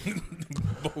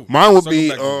 Both. mine would Circle be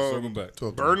back, circle back.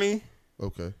 Talk about it. Bernie.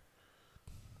 Okay.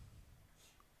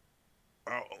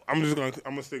 I'm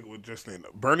gonna stick with just stand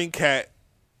up. Bernie, Katt,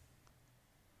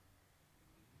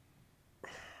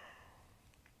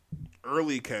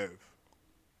 early Kev,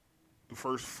 the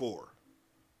first four,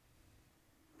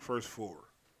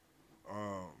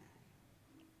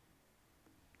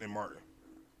 and Martin,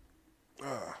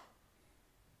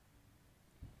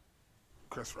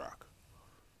 Chris Rock.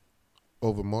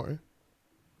 Over Martin.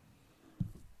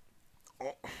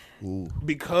 Ooh.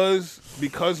 Because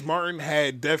Martin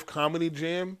had Def Comedy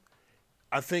Jam,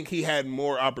 I think he had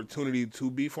more opportunity to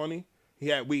be funny.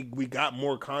 We got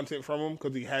more content from him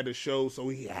because he had the show, so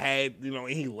he had and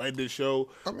he led the show.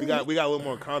 We got a little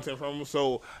more content from him.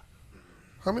 So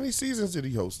How many seasons did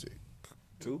he host it?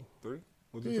 2, 3.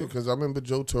 Was it Yeah, 2? because I remember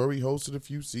Joe Torre hosted a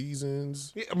few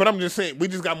seasons. Yeah, but I'm just saying we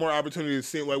just got more opportunity to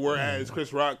see whereas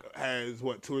Chris Rock has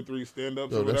 2 or 3 stand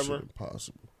ups Yo, or that whatever. shit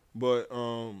impossible. But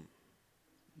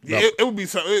yeah, it would be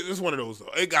something. It's one of those though.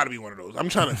 It got to be one of those. I'm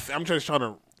just trying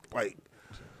to like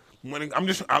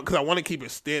because I want to keep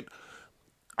it stand.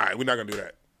 All right, we're not gonna do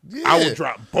that. Yeah. I would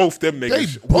drop both them niggas. They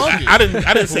bugging. I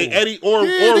didn't say Eddie or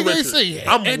they Richard. say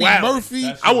I'm Eddie wilding.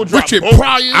 Murphy, I would drop Richard both.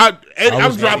 Pryor.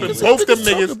 I'm dropping Eddie. both them What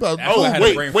you niggas. talking about? Oh That's why I had a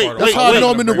wait, brain wait, fart. wait, That's how I wait, know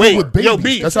I'm in the room wait. with Yo, babies.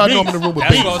 Beats, That's how I know I'm in the room with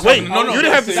That's what I babies. was Wait, talking- no, you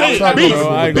didn't have to say That's how I it. know Beats, I'm in the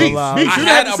room with Beats, babies. Beats, you I didn't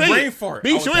had have to a say brain it. fart. Beats, I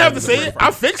you was didn't have to having say a it. brain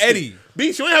I fart. fixed it. Eddie.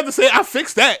 Beats, you didn't have to say it. I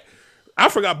fixed that. I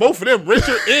forgot both of them,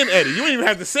 Richard and Eddie. You didn't even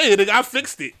have to say it. Nigga. I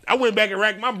fixed it. I went back and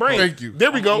racked my brain. Thank you.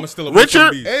 There we go. I'ma steal a bunch of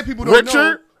Richard, these. And people don't know.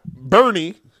 Richard,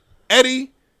 Bernie,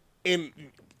 Eddie, and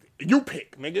you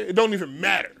pick, nigga. It don't even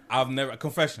matter. I've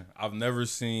never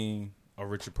seen a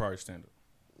Richard Pryor stand up.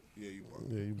 Yeah, you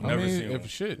I Never mean, seen if one.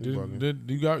 shit, bugging. then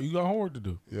you got homework to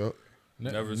do. Yep.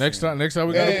 Never Next seen time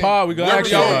we got Hey, a pod, we got never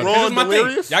action saw about it. Raw This is my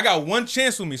Delirious? thing. Y'all got one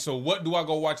chance with me, so what do I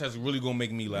go watch that's really gonna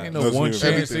make me laugh? Ain't no Doesn't one even-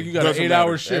 chance. everything. Nigga, you got an Doesn't 8-hour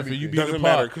matter. shift and you be in the Doesn't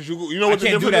matter pod. because you know what the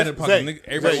can't do difference that in is? a podcast, Zay, nigga.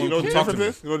 Everybody Zay, you know what the wanna talk to difference me.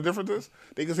 is? You know what the difference is?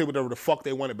 They can say whatever the fuck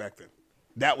they wanted back then.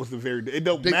 That was the very. It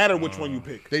don't matter which one you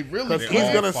pick. They really because They he's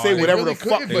all gonna fire. say They whatever really the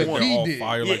fuck couldn't, they but want. he all did.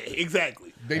 fire Yeah, like that.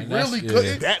 exactly. They And that's- really yeah.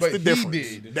 couldn't, That's but the he difference.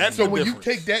 did. That's so the when difference.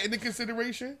 you take that into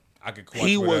consideration, I could watch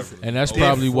He whatever. was, And that's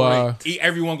probably why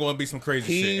Everyone gonna be some crazy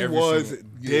shit. he every was single-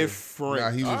 different.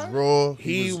 nah, he was raw.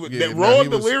 He was- yeah, that nah, Raw he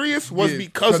was- Delirious was yeah,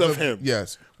 because of him.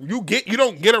 Yes. You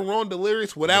don't get a Raw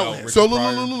Delirious without Without him. Richard So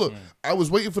Pryor. look. I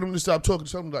was waiting for them to stop talking.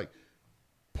 Something like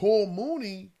Paul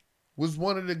Mooney was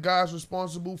one of the guys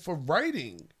responsible for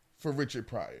writing for Richard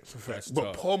Pryor, That's But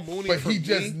tough. Paul Mooney, but for he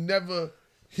just me, never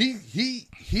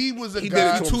he was a He did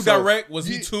guy. it to Too himself. direct? Was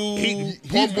he too?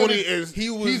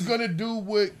 He's gonna do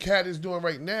what Katt is doing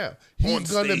right now. He's On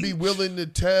gonna be stage. willing to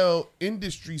tell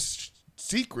industry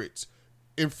secrets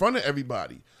in front of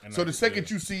everybody. So the second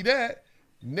you see that,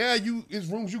 now it's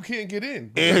rooms you can't get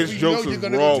in. And his We jokes know is you're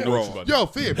gonna raw, go tell- bro. Yo,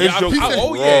 Fib. His jokes he is said-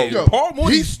 raw, bro. Paul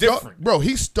Morty's different. Bro,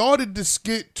 he started the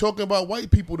skit talking about white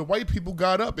people. The white people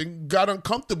got up and got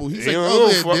uncomfortable. He said, Yeah, "Oh,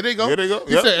 fuck. there they go." There they go.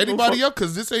 He Yep. said, "Anybody Fuck. else?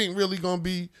 Because this ain't really gonna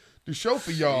be the show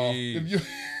for y'all." If you,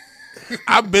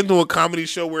 I've been to a comedy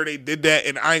show where they did that,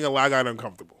 and I ain't gonna lie, I got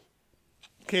uncomfortable.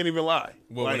 Can't even lie.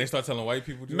 Well, when they start telling white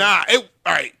people, jokes? Nah, all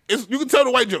right. You can tell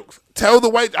the white jokes. Tell the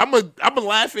white. I'm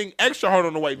laughing extra hard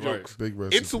on the white Right. jokes. Big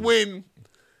rest It's in peace. when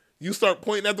you start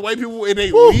pointing at the white people and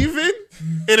they leaving,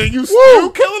 and then you still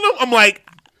killing them. I'm like,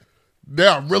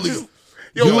 now really,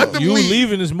 let them You leave.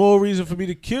 leaving is more reason for me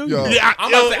to kill you. Yo. Yeah, I'm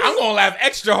about to say I'm gonna laugh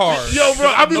extra hard. Yo, bro,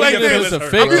 I'll be Know like your this. feelings a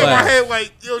hurt. fake I'll be in my laugh. head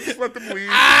like, yo, just let them leave.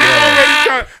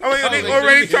 They like,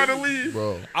 already you- trying to leave.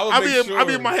 bro. I I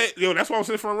be in my head, yo. That's why I'm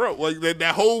sitting front row. Like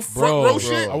that whole front Bro, row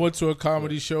shit. I went to a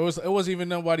comedy show. It wasn't even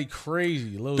nobody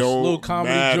crazy. Don't Little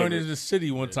comedy matter. joint in the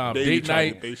city one time. They be Date trying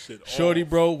to night. get they shit Shorty, off.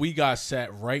 bro, we got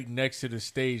sat right next to the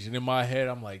stage. And in my head,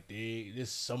 I'm like,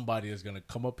 this somebody is going to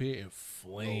come up here and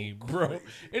flame, bro.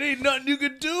 It ain't nothing you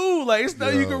can do. Like, it's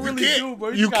nothing you can really do, bro.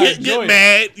 You just gotta can't enjoy get it.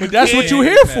 mad. You But that's what can't- you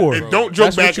here for. And don't joke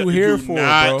That's back. what you here do for,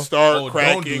 not bro. start Oh, don't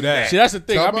cracking. do that. See, that's the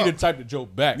thing. Talk I'll be the about- type to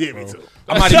joke back, Yeah, bro. me too.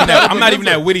 I'm not even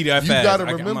that witty that You fast. gotta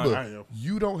I'm remember, not- I know.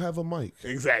 you don't have a mic.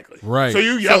 Exactly. Right. So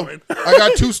you yelling. I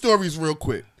got two stories real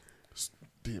quick.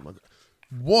 Damn, I got,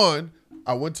 one,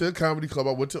 I went to a comedy club.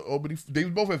 I went to Albany. They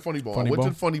was both at Funny Bone. Funny I went Bone?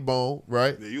 to the Funny Bone,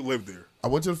 right? Yeah, you live there. I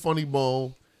went to the Funny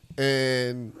Bone,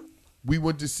 and we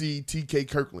went to see TK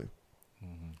Kirkland.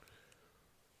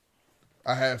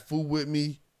 I had food with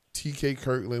me. TK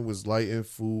Kirkland was lighting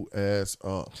food ass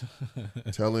up,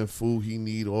 telling food he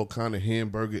need all kind of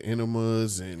hamburger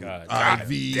enemas and God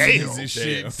IVs damn. and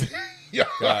shit. Yo,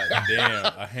 God damn,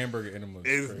 a hamburger enema.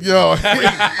 is It's- crazy. yo.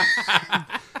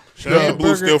 Shout out to Boo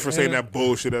burger still for saying and- that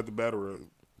bullshit at the battle road.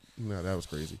 No, that was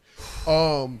crazy.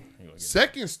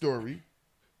 Second story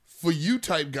for you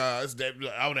type guys that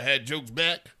I would have had jokes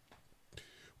back.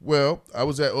 Well, I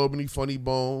was at Albany Funny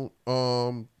Bone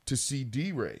to see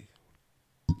D-Ray.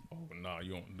 Oh, nah,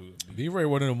 you don't do it. D-Ray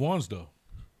one of them ones, though.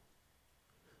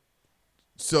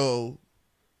 So,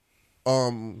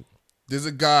 there's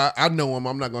a guy, I know him,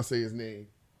 I'm not gonna say his name.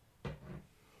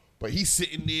 But he's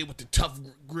sitting there with the tough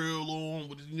grill on,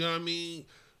 with, you know what I mean?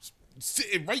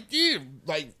 Sitting right there,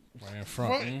 like Right in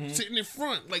front. sitting in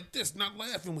front, like this, not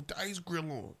laughing with the ice grill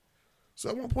on. So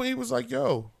at one point he was like,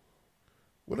 yo,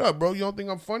 what up, bro? You don't think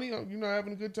I'm funny? You not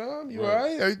having a good time? You all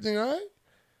right? Everything all right?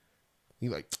 He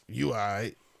like, you all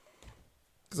right?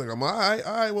 He's like, I'm all right.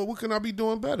 All right, well, what can I be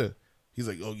doing better? He's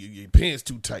like, oh, your pants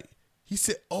too tight. He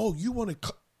said, oh, you want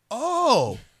to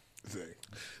oh.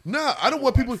 Nah, I don't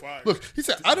want people. Look, he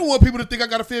said, I don't want people to think I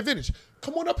got a fair advantage.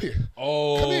 Come on up here.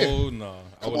 Oh, Come here. no.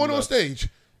 Come on stage.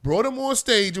 Brought him on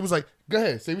stage. It was like, go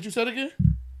ahead. Say what you said again.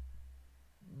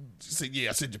 She said, yeah,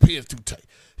 I said your pants too tight.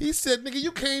 He said, nigga,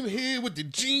 you came here with the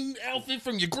jean outfit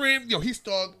from your grandma. Yo, he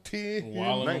started tearing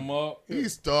Wilding him up. He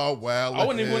started wilding. I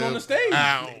wouldn't even went on the stage.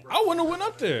 Out. I wouldn't have went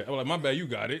up there. I was like, my bad, you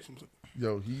got it.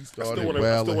 Yo, he still started wanna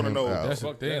wilding him know. out. That's the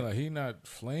fuck thing. that. Like, he not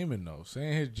flaming, though.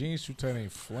 Saying his jeans too tight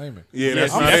ain't flaming. Yeah,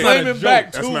 that's I'm not it. flaming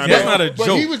back, That's too. not That's it. not a But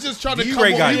joke. he was just trying to D-Ray come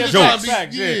on. got He was jokes. trying to be-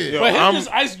 Facts, yeah. yeah. But him I'm- just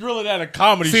ice grilling at a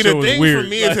comedy See, show the is thing weird. for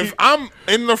me is if I'm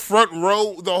in the front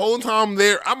row the whole time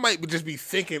there, I might just be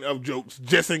thinking of jokes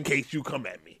just in case you come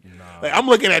at me. Like I'm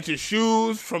looking at your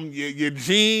shoes, from your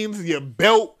jeans, your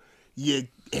belt, your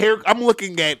hair. I'm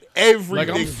looking at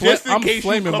everything like, just in I'm case you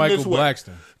flaming come Michael this way.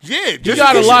 Blackston. Yeah, just You in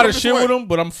got a case lot come of this shit way. with him,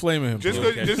 but I'm flaming him. Just bro.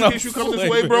 in case you come this way,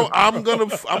 Flaming bro, him. I'm gonna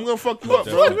fuck you up,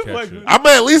 bro. That's okay, shit. I'm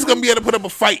at least gonna be able to put up a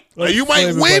fight. Like, you might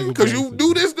Flaming win Michael because you Blackston.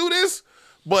 do this,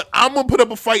 but I'm gonna put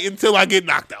up a fight until I get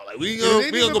knocked out. Like we It gonna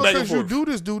ain't we even gonna go back and because you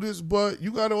forth. do this, but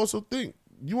you got to also think.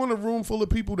 You in a room full of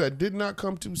people that did not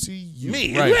come to see you.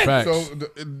 Me, Right, exactly. facts.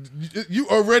 So you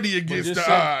already against Just the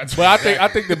say- odds. But I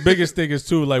think the biggest thing is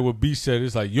too, like what B said,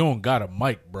 it's like you don't got a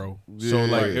mic, bro. So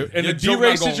Yeah. like Right. in Your a joke D-Ray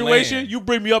not gonna situation, land. you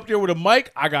bring me up there with a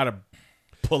mic, I gotta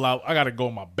pull out. I gotta go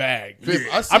in my bag. Fib,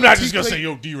 I seen I'm not just gonna TK say,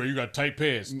 yo, D-Ray, you got tight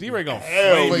pants. D-Ray gonna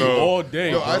Hell flame you no. all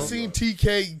day. Yo, bro. I seen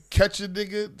TK catch a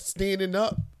nigga standing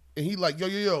up, and he like,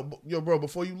 yo, bro,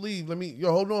 before you leave,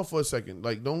 hold on for a second,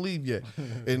 like, don't leave yet.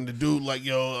 And the dude like,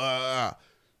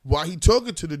 while he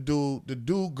talking to the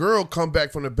dude girl come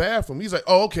back from the bathroom. He's like,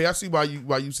 oh, okay, I see why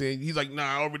you saying. He's like, nah,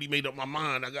 I already made up my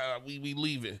mind. We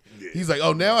leaving. Yeah. He's like,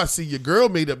 oh, now I see your girl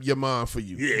made up your mind for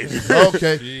you. Yeah.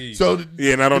 Okay. Jeez. So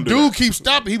and I don't the dude keeps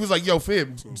stopping. He was like, yo,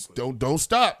 fam, don't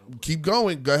stop. Keep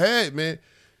going. Go ahead, man.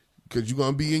 Cause you're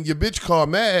gonna be in your bitch car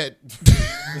mad.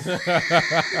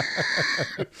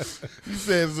 He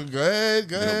says, "Go ahead,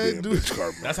 dude."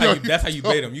 That's how you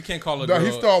bait him. You can't call a girl.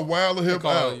 He start wilding him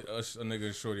call out. a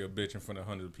nigga shorty a bitch in front of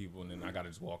 100 people, and then I gotta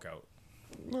just walk out.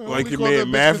 No, like your man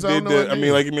Math did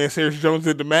like your man Serius Jones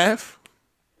did the Math.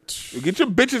 Get your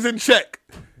bitches in check.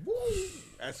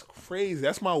 That's crazy.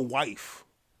 That's my wife.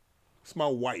 It's my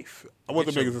wife. I want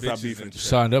the niggas to stop beefing.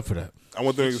 Signed up for that. I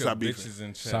want the niggas to stop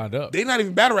beefing. Signed up. They not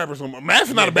even battle rappers no more. Math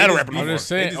is not a battle rapper no I'm more. just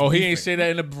saying. Oh, he ain't say that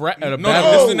in the battle. No, they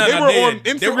were on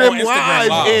They Instagram, were on Instagram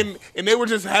Live, and they were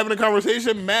just having a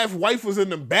conversation. Math's wife was in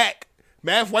the back.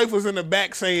 Math's wife was in the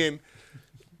back saying,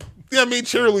 you know what I mean,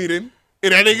 cheerleading.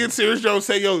 And that nigga Serius Jones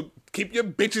say, yo, keep your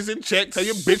bitches in check. Tell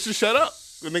your bitch to shut up.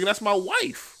 The nigga, that's my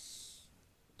wife.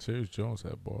 Serius Jones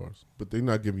had bars. But they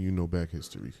not giving you no back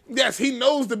history. Yes, he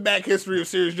knows the back history of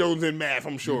Serius Jones and Math,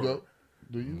 I'm sure.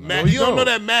 Do you? Math, you don't know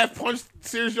that Math punched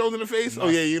Serius Jones in the face? No. Oh,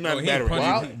 yeah, you're not a battle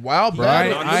rapper. Wild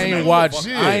battle. I ain't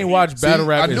watched battle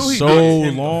rap in so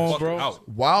long, bro.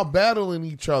 While battling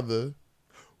each other,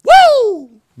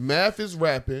 woo! Math is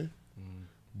rapping.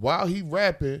 While he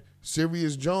rapping,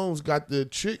 Serius Jones got the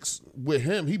chicks with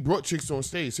him. He brought chicks on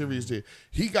stage. Serius did.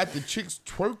 He got the chicks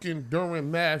twerking during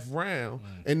Math round,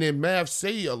 and then Math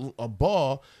say a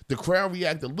bar. The crowd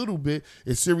react a little bit,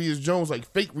 and Serius Jones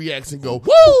like fake reacts and go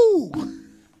woo.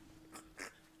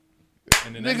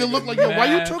 And nigga look like, yo, why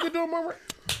you twerking during my rap?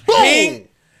 Boom.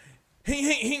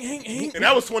 And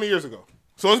that was 20 years ago.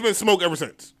 So it's been smoke ever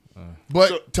since.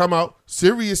 But time out.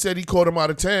 Serius said he caught him out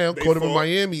of town, caught him in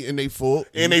Miami, and they fought.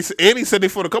 And he said they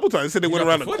fought a couple times. He said they went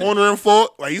around the corner and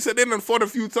fought. Like he said they done fought a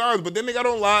few times, but then they got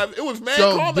on live. It was mad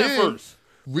calm at first.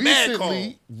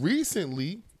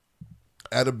 Recently,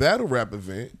 at a battle rap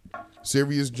event,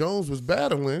 Serius Jones was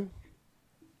battling.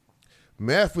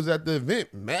 Math was at the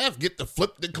event. Math get to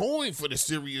flip the coin for the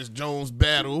Serius Jones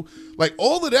battle. Like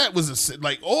all of that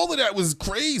was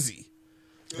crazy.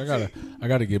 I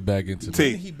gotta get back into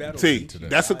that.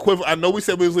 That's equivalent. I know we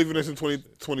said we was leaving this in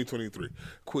 2023.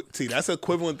 T, that's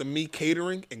equivalent to me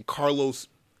catering and Carlos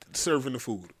serving the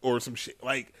food or some shit.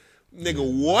 Like, nigga,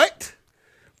 what?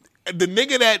 The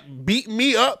nigga that beat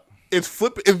me up is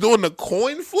doing the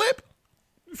coin flip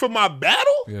for my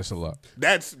battle? Yeah, that's a lot.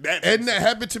 And that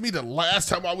happened to me the last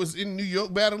time I was in New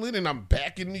York battling, and I'm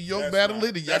back in New York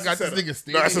battling, and y'all got this nigga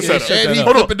standing that's a setup. and he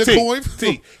flipping the coin.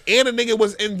 And the nigga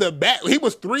was in the back. He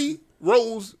was 3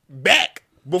 rows back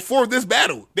before this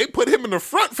battle. They put him in the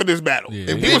front for this battle.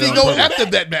 Yeah, and he was going after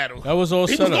that battle. That was all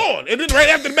set up. He was gone. And then right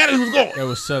after the battle, he was gone. That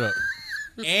was set up.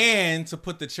 And to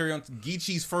put the cherry on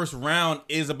Geechee's first round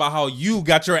is about how you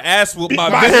got your ass whooped by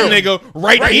this nigga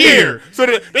right here. So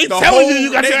they telling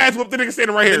you got your ass whooped. The nigga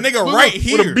standing right here. The nigga right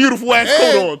here with a beautiful ass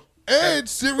coat on. And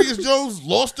Serius Jones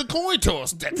lost the coin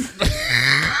toss.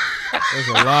 There's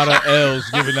a lot of L's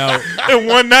given out in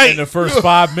one night in the first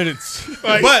 5 minutes.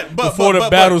 But before the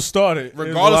battle started,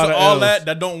 regardless of all that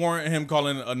don't warrant him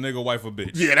calling a nigga wife a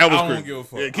bitch. Yeah, that was I crazy. don't give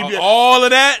a fuck. All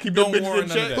of that don't warrant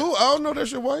none of that. Who? I don't know.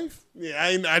 That's your wife. Yeah,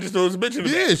 I just know it's a bitch in the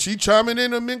back. Yeah, she chiming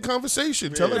in them in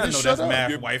conversation. Tell her to shut up.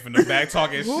 Math wife in the back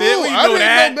talking shit. We I know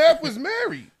didn't know Math was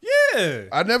married. Yeah,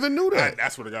 I never knew that.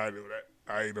 That's what the guy knew that.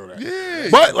 I didn't know that. Yeah,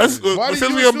 but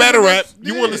since we on battle rap,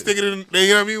 you want to stick it in. You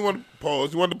know what I mean? You want to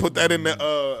pause. You want to put that in the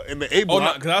A block. Oh,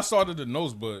 no, because I started the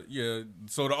notes, but yeah.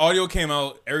 So the audio came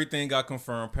out. Everything got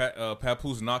confirmed.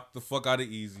 Papoose knocked the fuck out of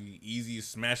Eazy. Eazy is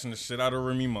smashing the shit out of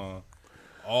Remy Ma.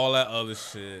 All that other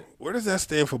shit. Where does that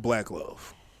stand for Black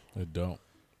Love? It don't.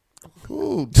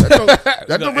 Ooh,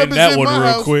 that don't represent that one my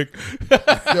real house. Quick.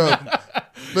 Yo,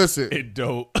 listen. It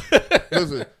don't.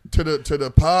 Listen to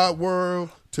the pod world,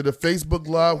 to the Facebook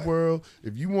Live world.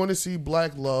 If you want to see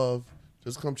Black Love,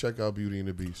 just come check out Beauty and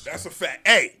the Beast. That's a fact.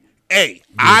 Hey,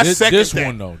 I second this that.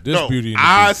 one though. This Beauty and the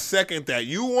I Beast. second that.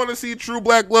 You want to see true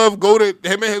Black Love? Go to him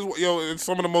and his. It's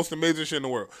some of the most amazing shit in the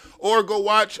world. Or go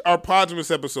watch our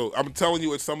Podmas episode. I'm telling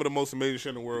you, it's some of the most amazing shit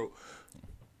in the world.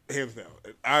 Hands down.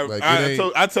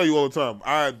 I tell you all the time.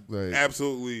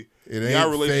 Absolutely. It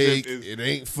ain't fake. It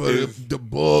ain't for the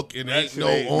book. It ain't no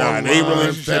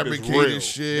online fabricated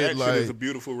shit. That shit is a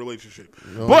beautiful relationship.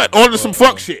 But on to some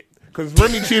fuck shit. Because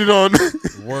Remy cheated on.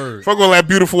 Word. Fuck all that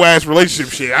beautiful ass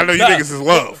relationship shit. I know you niggas is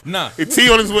love. Nah. And T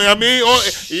on his way. I mean,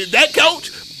 that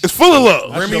couch is full of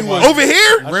love. Remy was over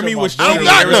here. Remy was I don't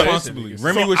got nothing.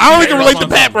 Remy was. I only can relate to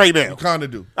Pap right now. You kind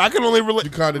of do. I can only relate.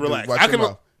 You kind of do. Relax. Watch your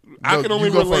mouth. I can only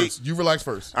you go relate. first. You relax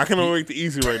first. I can only relate to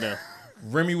Eazy right now.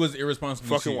 Remy was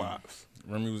irresponsible. Fucking wives.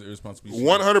 Remy was irresponsible.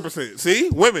 100%. See,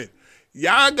 women,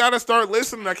 y'all gotta start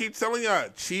listening. I keep telling y'all,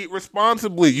 cheat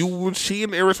responsibly. You will cheat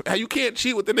you can't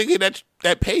cheat with the nigga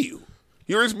that pay you.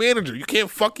 You're his manager. You can't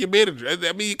fuck your manager.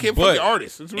 I mean, you can't fuck your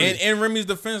artist. In Remy's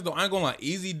defense, though, I ain't gonna lie.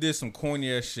 Eazy did some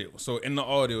corny ass shit. So in the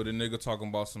audio, the nigga talking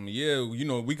about some,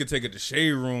 we could take it to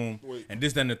Shade Room and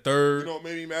this, that, and the third. You know what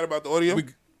made me mad about the audio?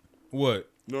 What?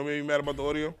 You know what made me mad about the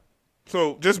audio?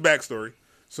 So, just backstory.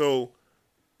 So,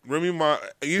 Remy Ma,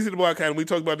 Eazy the Black Captain, we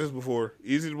talked about this before.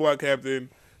 Eazy the Black Captain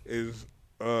is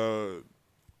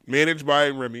managed by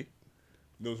Remy.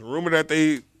 There was a rumor that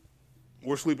they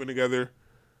were sleeping together.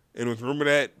 And it was a rumor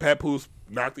that Papoose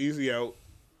knocked Eazy out.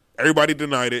 Everybody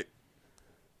denied it.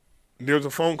 There was a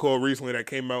phone call recently that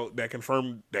came out that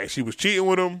confirmed that she was cheating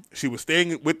with him. She was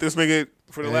staying with this nigga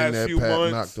for the last few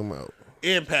months. Knocked him out.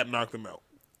 And Pap knocked him out.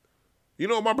 You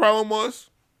know what my problem was?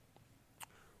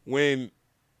 When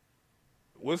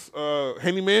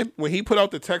Henny Man, when he put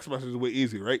out the text messages with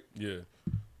Eazy, right? Yeah.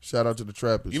 Shout out to the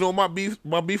trappers. You know what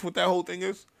my beef with that whole thing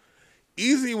is?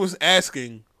 Eazy was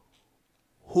asking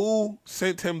who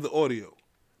sent him the audio.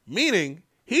 Meaning,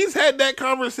 he's had that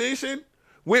conversation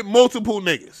with multiple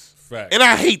niggas. Facts. And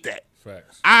I hate that.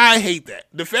 Facts. I hate that.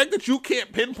 The fact that you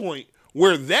can't pinpoint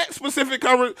where that specific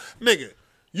nigga,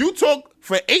 you talk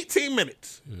for 18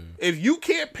 minutes. Yeah. If you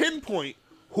can't pinpoint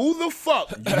who the fuck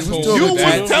you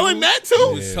was telling that to,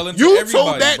 you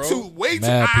told that to way too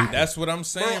high. That's what I'm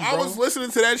saying, bro. I was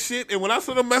listening to that shit, and when I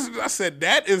saw the message, I said,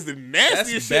 that is the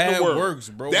nastiest shit in the world. Works,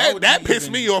 bro. That pissed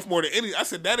me off more than any. I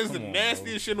said, that is the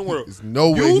nastiest shit in the world. There's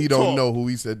no way he don't know who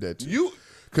he said that to.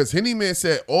 Because Henny Man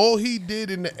said all he did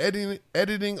in the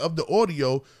editing of the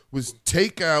audio was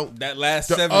take out that last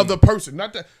the 7. other person,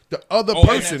 not the other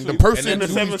person, the person who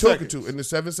he's talking to in the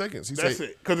 7 seconds. That's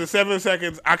it. Because in 7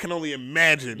 seconds, I can only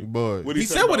imagine what he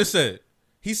said. What it said.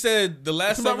 He said the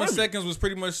last 7 seconds was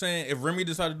pretty much saying, if Remy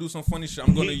decided to do some funny shit,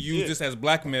 I'm going to use this as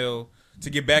blackmail to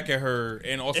get back at her,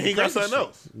 and also and he got something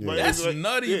else. Yeah. That's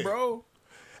nutty, bro.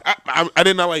 I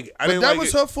did not like it. But that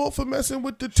was her fault for messing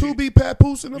with the Tubi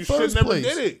Papoose in the first place.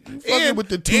 Did it. You fucking with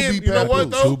the Tubi Papoose. You know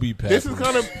what though?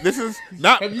 This is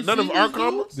not none of our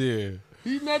comments. Yeah.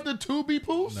 He's not the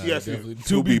Tubi-Poose? Nah, yes,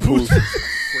 Tubi-Poose.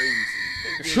 Crazy.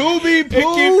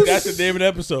 Tubi-Poose. That's the name of the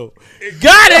episode.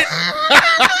 Got it.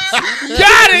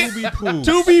 Got it.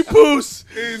 Tubi-Poose.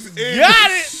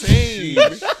 Got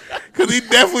it. Because he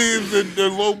definitely is the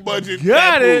low budget.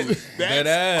 Got it.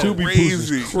 That's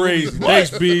Tubi-Poose is crazy.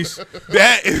 Thanks, Beast.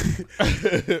 That is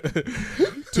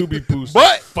Tubi-Poose.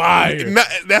 But fire.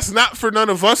 That's not for none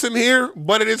of us in here,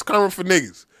 but it is coming for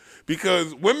niggas.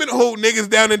 Because women hold niggas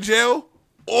down in jail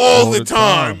all the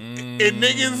time. And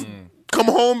niggas come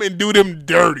home and do them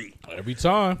dirty. Every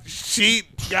time. She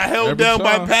got held down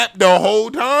by Pap the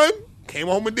whole time. Came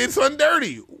home and did something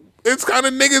dirty. It's kind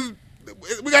of niggas.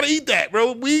 We gotta eat that,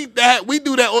 bro. We do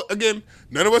that again.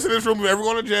 None of us in this room have ever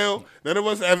gone to jail. None of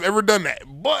us have ever done that.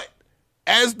 But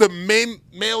as the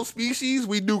male species,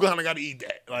 we do kind of gotta eat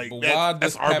that. Like, but why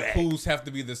does Papoose have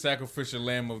to be the sacrificial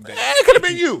lamb of that? It could have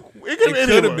been you. It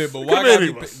could have been, but why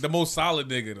gotta be the most solid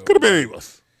nigga though? Could have been any of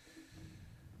us.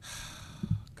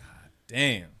 God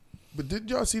damn. But did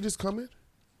y'all see this coming?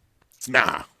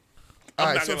 Nah. All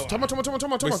right, so talk about.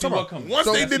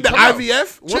 Once they did the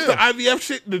IVF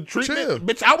shit, the treatment,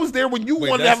 bitch, I was there when you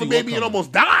wanted to have a baby and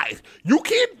almost died. You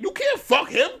can't fuck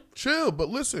him. Chill, but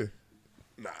listen.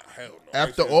 Nah, hell no.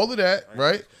 After all of that,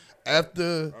 right?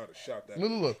 After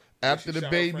look, after the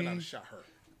baby,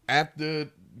 after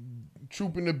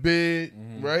trooping the bed,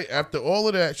 right? After all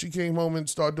of that, she came home and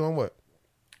started doing what?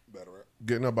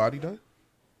 Getting her body done.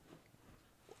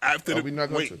 After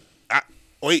the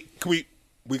wait, can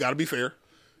we gotta be fair.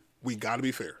 We gotta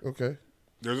be fair. Okay.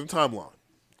 There's a timeline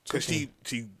because she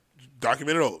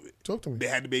documented all of it. Talk to me. They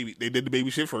had the baby. They did the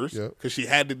baby shit first because she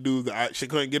had to do she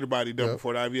couldn't get her body done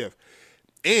before the IVF,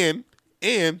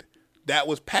 and that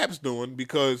was Pap's doing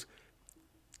because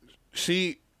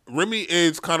Remy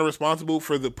is kind of responsible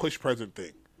for the push present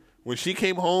thing. When she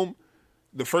came home,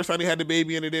 the first time he had the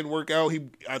baby and it didn't work out,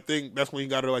 I think that's when he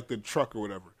got her like the truck or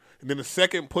whatever. And then the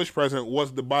second push present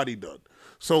was the body done.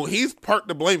 So he's part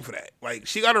to blame for that. Like,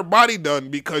 she got her body done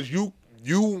because you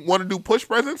want to do push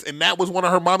presents, and that was one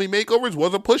of her mommy makeovers,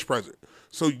 was a push present.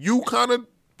 So you kind of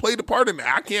played a part in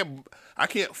that. I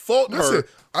can't fault her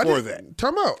for that.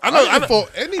 Time out. I know. I didn't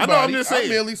fault anybody. I know. I'm just saying. I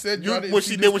merely said what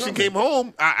she did when she came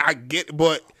home. I get,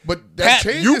 but that Pat,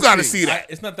 changes you got to things. see that.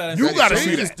 It's not that You got to see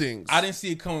changes that. things. I didn't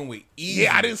see it coming with Eazy.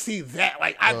 Yeah, I didn't see that.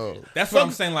 Like, That's what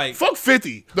I'm saying. Like, fuck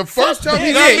 50. The first time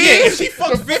yeah, if she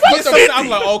fucked 50 or something, I'm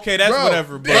like, okay, that's Bro,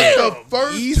 whatever. But But the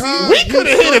first time We could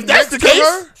have hit if that's the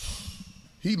case.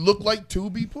 He looked like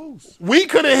Tubi-Poose. We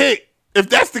could have hit if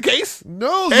that's the case.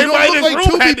 No, you Everybody don't in look this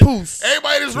like room had Tubi-Poose.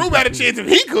 Everybody in this room had a chance if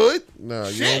he could. Nah,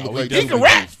 you Shit. don't look like He can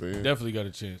rap. Tubi-Poose, man. Definitely got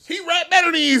a chance. He rap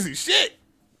better than Eazy. Shit.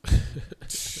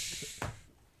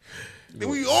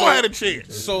 We all had a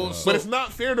chance. so But it's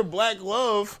not fair to Black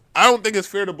Love. I don't think it's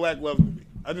fair to Black Love to me.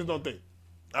 I just don't think.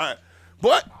 All right.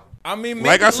 But I mean, maybe,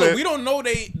 like I said, we don't know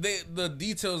the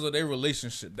details of their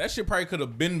relationship. That shit probably could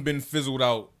have been fizzled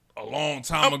out a long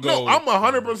time ago. no, I'm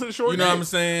 100% sure. You know what I'm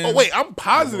saying? Oh wait, I'm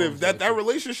positive that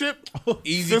relationship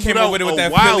Eazy fizzled came out over there with a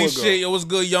that while Philly ago. shit. It was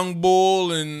good, young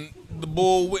bull, and the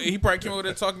bull. He probably came over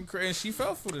there talking crazy, and she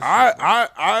fell for this. Shit.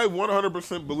 I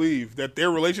 100% believe that their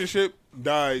relationship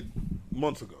died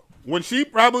months ago. When she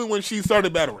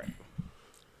started battle rap.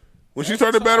 When she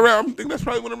started battle rap, I think that's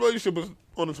probably when the relationship was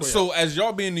on its way out. So, as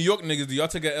y'all being New York niggas, do y'all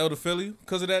take an L to Philly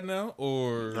because of that now,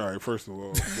 or? All right, first of all,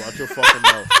 watch your fucking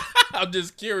mouth. I'm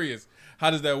just curious.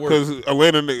 How does that work? Because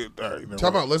Atlanta nigga. All right,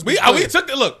 Time out. Let's be We clear. took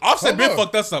the look. Offset Hold been up.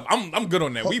 fucked us up. I'm good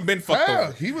on that. We've been fucked Yeah,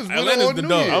 up. he was with her Atlanta's on the New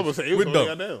dog. Year's. I would say it was We're only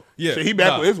done. got down. Yeah, So he back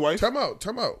nah. with his wife. Time out.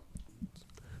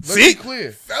 Let's See, be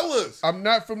clear. fellas. I'm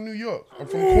not from New York. I'm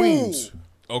from Queens.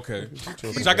 Okay,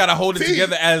 but y'all gotta hold it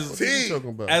together as What you talking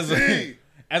about?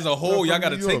 as a whole. Y'all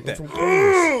gotta New take York. that. I'm from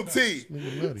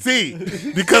Queens.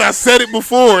 T, because I said it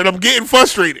before and I'm getting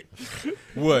frustrated.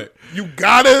 What? You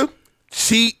gotta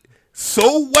cheat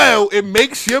so well it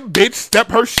makes your bitch step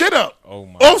her shit up. Oh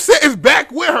my! Offset is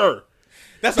back with her.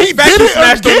 That's a He fact. did You it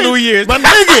smashed on again. New Year's. My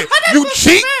nigga, you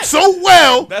cheat so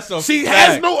well. That's a she fact.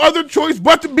 has no other choice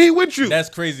but to be with you. That's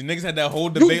crazy. Niggas had that whole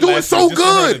You debate do it last so week just for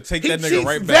her to good. take He that nigga cheats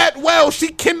right back. that well. She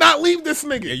cannot leave this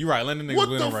nigga. Yeah, you're right. Atlanta niggas What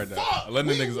winning the right now. fuck? Atlanta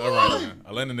We niggas up right won. now.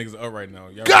 Atlanta niggas up right now.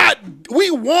 Y'all God, we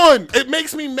won. It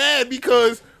makes me mad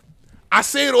because I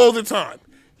say it all the time.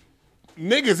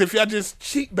 Niggas, if y'all just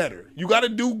cheat better, you got to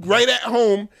do right at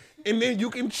home, and then you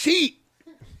can cheat.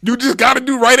 You just got to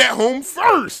do right at home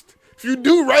first. If you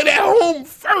do right at home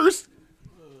first,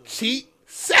 cheat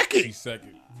second. He's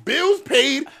second. Bills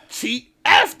paid, cheat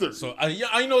after. So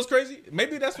you know what's crazy?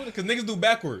 Maybe that's what because niggas do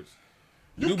backwards.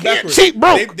 You Do can't backwards. cheat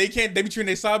broke. They can't. They be treating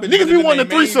their side bitch Niggas better be than wanting a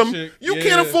their main threesome. chick. You Yeah.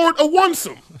 can't afford a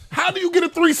one-some. How do you get a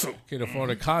threesome? Can't afford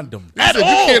a condom. At You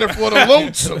all. can't afford a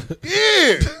lonesome.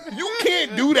 Yeah, you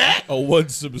can't do that. A one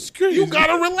subscription. You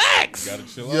gotta relax. Gotta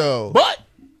chill out. Yo. But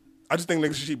I just think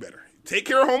niggas should cheat better. Take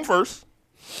care of home first,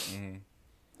 and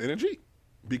then cheat.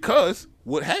 Because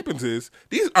what happens is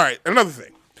these. All right, another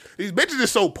thing. These bitches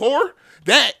is so poor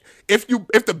that if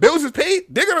the bills is paid,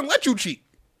 they're gonna let you cheat.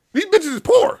 These bitches is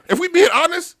poor. If we being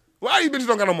honest, a lot of these bitches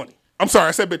don't got no money. I'm sorry,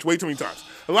 I said bitch way too many times.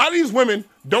 A lot of these women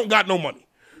don't got no money.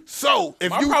 So if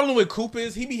My you problem with Coop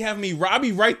is he be having me. I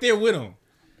be right there with him,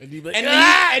 And he like, and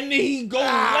then he go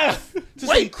left to some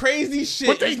Wait. crazy shit.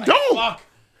 But they It's like, don't. Fuck.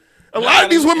 A lot of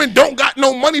these women don't got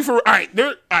no money for. All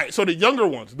right. So the younger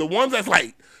ones, the ones that's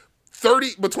like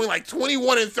 30, between like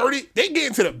 21 and 30, they get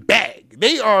into the bag.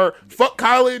 They are fuck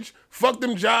college, fuck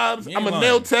them jobs. You I'm ain't a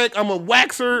nail lying. tech. I'm a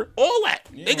waxer. All that.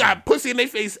 They got pussy in their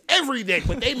face every day,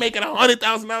 but they making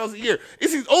 $100,000 a year.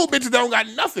 It's these old bitches that don't got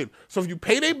nothing. So if you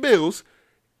pay their bills,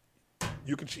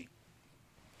 you can cheat.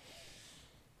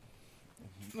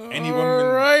 Any woman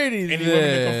Alrighty can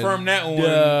then. confirm that one.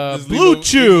 Just Blue leave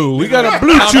Chew. We got a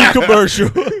Blue Chew commercial.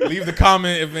 Leave the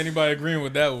comment if anybody agreeing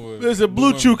with that one. There's a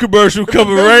Blue Chew commercial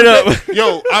coming right up.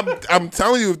 Yo, I'm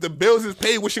telling you, if the bills is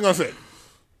paid, what she gonna say?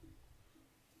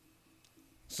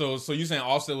 So you saying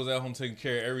Offset was at home taking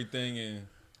care of everything and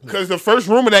Because the first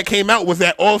rumor that came out was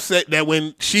that Offset, that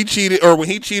when she cheated or when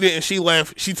he cheated and she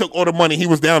left, she took all the money. He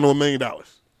was down to $1 million.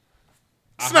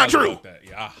 It's not true. That.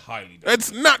 Yeah, I highly doubt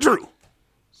That's not true.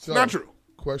 So, Not true.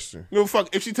 Question. No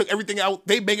fuck. If she took everything out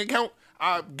they bank account,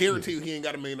 I guarantee you he ain't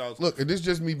got $1 million. Look, and this is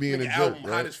just me being a Nigga jerk, album,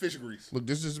 right? hot as fish grease. Look,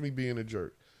 this is me being a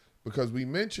jerk because we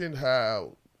mentioned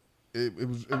how it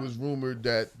was rumored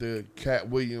that the Katt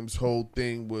Williams whole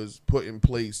thing was put in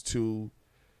place to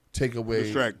take away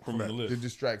Distract from that. the list. to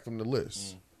distract from the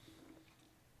list.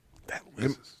 That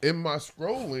In my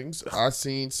scrollings, I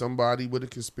seen somebody with a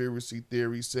conspiracy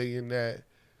theory saying that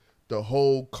the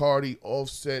whole Cardi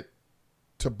Offset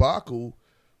tobacco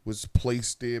was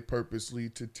placed there purposely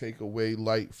to take away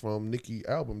light from Nicki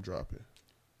album dropping.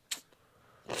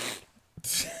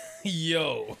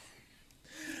 Yo.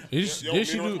 Is- Yo, did me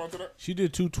she to do? respond to that? She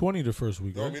did 220 the first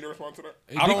week. You want Right? me to respond to that?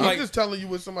 I don't I'm like. just telling you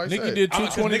what somebody Nikki said. did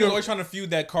Because 220. niggas always trying to feud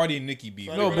that Cardi and Nicki beef.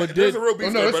 No, but there's did- a real beef.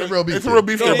 Oh, no, there, it's but a real beef It's a there. real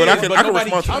beef No, there, it but is, I can but nobody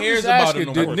respond to I'm that. cares just about asking, it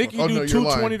no did more. Nikki Oh, do no, you're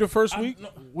 220 lying. the first week?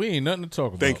 We ain't nothing to talk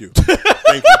about. Thank you.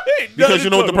 Thank you. Because you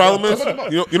know what the problem is?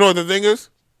 You know what the thing is?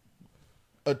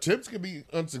 Attempts can be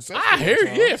unsuccessful. I hear you.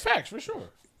 sometimes. Yeah, facts for sure.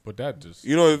 But that just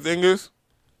You know what the thing is?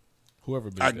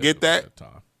 whoever made I that get at that.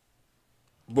 time.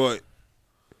 But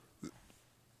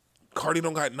Cardi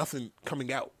don't got nothing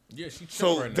coming out. Yeah, she So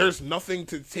chilling right now. there's nothing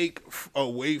to take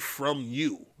away from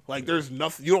you. Like there's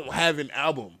nothing. You don't have an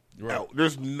album out.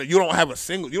 You don't have a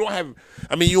single. You don't have.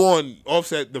 I mean, you on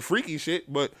Offset the freaky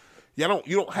shit, but you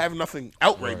don't have nothing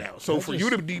out right now. So for you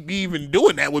to be even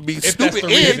doing that would be that's stupid. the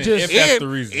reason. If that's the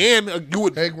reason. And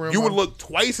Hey, you Grandma. would look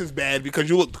twice as bad because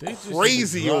you looked They just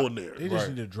crazy need to drop- on there. They just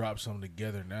need to drop something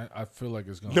together, and that, I feel like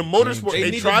it's gonna. The be Motorsport, game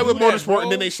they need changer. tried to with do that, Motorsport, bro.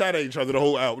 and then they shot at each other the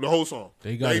whole album, the whole song.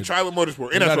 They gotta- tried with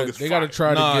Motorsport, They and that gotta, song is they gotta fire.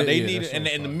 try Nah, to get. they yeah, need that and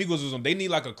song's the fire. Migos was on. They need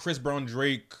like a Chris Brown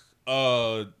Drake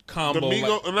The combo.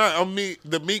 Migo,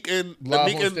 the Meek and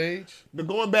Live on stage. the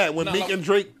going back when Nah, Meek like- and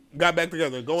Drake got back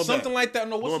together, going something back. like that.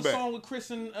 No, what's Going the back. song with Chris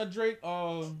and Drake?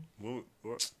 What?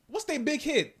 What's their big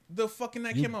hit? The fucking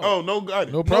that came out. Oh, no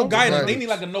guidance. No No problem. guidance. Guidance. They need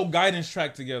like a no guidance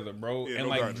track together, bro, Yeah, and No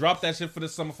like Guidance. drop that shit for the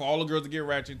summer for all the girls to get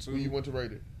ratchet Who you too. want to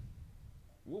rate it?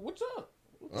 What's up?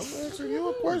 I'm asking you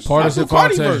a question. Partisan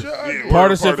Cardi Fonte. version. Yeah, word,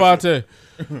 Partisan partisan.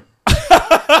 Fonte.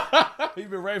 He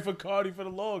been ready for Cardi for the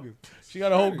longest. She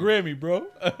got a whole Grammy, bro.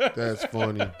 That's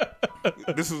funny.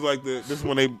 This is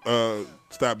when they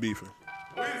stopped beefing.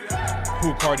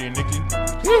 Who? Cardi and Nicki?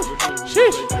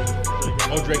 Sheesh.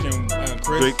 Oh, Drake and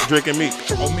Chris. Drake and Meek.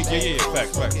 Oh, Meek. Yeah.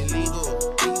 Facts.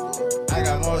 I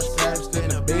got more straps than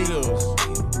the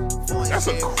Beatles. That's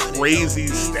a crazy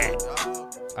stat.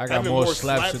 I got Having more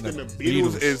slaps than the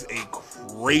Beatles Beatles. is a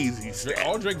crazy stat.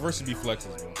 All Drake versus be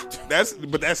flexes,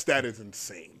 bro. That stat is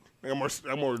insane. I got more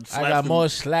slaps I got than- more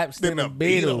slaps than the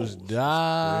Beatles, Beatles.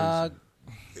 dog.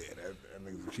 Yeah, that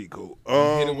nigga's a cheat code.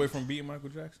 Hit away from beating Michael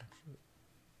Jackson.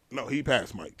 No, he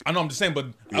passed Mike. I know. I'm just saying, but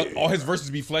all his verses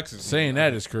be flexes. Saying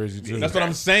that is crazy too. That's what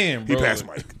I'm saying, He bro. passed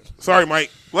Mike. Sorry, Mike.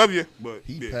 Love you, but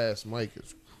He yeah. passed Mike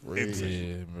is crazy.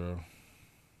 Yeah, bro.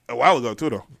 A while ago too,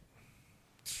 though.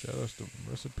 Shout out to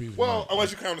recipes. Well,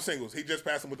 unless you count the singles, he just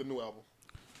passed him with the new album.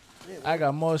 I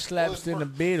got more slaps than the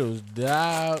Beatles,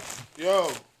 dog. Yo,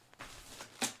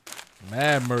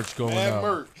 Mad merch going mad out.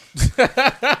 merch.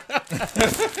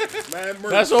 Mad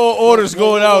merch. That's all orders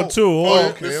going out too. Oh,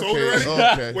 It's okay, sold okay, already?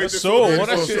 okay. Wait, That's it's sold. sold. What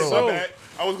that It's shit sold. sold? My bad.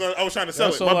 I was trying to sell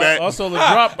That's it. My bad. also the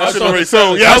drop. That shit already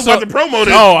sold. Yeah, I was about to promo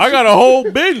this. Oh, I got a whole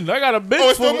bin. I got a bin. Oh,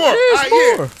 it's full still of- more. Yeah, All it's right,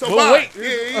 more. yeah. So But buy.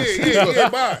 wait, Yeah,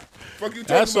 buy. Fuck you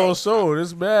talking that's all about? sold.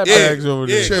 It's mad Yeah, bags over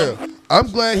there. yeah. Chill. I'm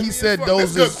glad he said Fuck,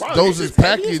 those that's is good quality. those This is shit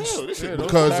heavy as packaged hell. This shit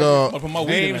because I'll put my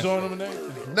weed in Names that on them and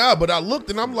everything. nah, but I looked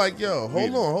and I'm like, yo,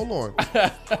 hold on.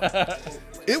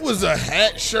 It was a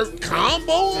hat shirt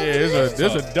combo. Yeah,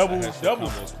 there's a double.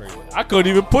 That's crazy. I couldn't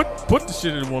even put the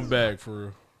shit in one bag for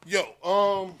real.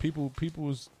 Yo, People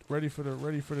was ready for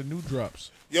the new drops.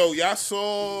 y'all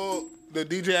saw the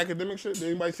DJ Academics shit? Did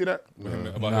anybody see that?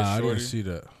 About Nah, I his didn't shorty. see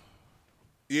that.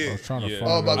 I Yeah. was trying to Yeah.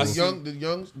 find Oh, it. about I the see- young I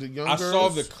girls. saw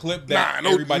the clip that Nah,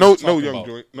 everybody no was talking young about.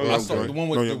 joint. No I young saw joint. the one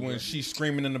No with young when joint. she's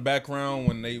screaming in the background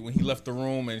when he left the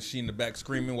room and she in the back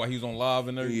screaming while he was on live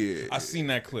and everything. Yeah. I seen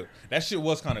that clip. That shit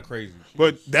was kind of crazy.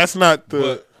 But that's not the.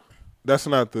 But- That's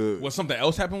not the. Was something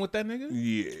else happened with that nigga?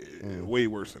 Yeah, way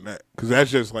worse than that. Because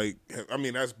that's just like, I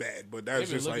mean, that's bad. But that's They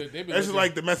been just looking- like they been that's just looking-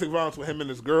 like domestic violence with him and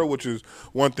his girl, which is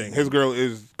one thing. His girl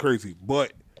is crazy,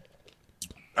 but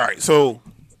all right. So,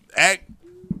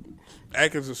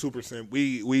 Ack is a super simp.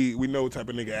 We know what type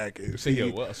of nigga Ack is. Say yo,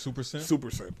 what a super simp? Super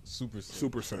simp. Super simp.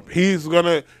 Super simp. He's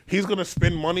gonna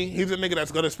spend money. He's a nigga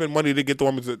that's gonna spend money to get the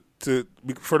woman to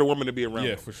for the woman to be around.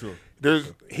 Yeah, him. for sure.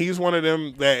 He's one of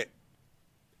them that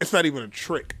it's not even a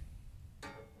trick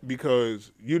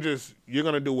because you're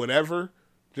gonna do whatever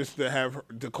just to have her,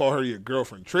 to call her your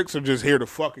girlfriend. Tricks are just here to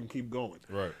fucking keep going.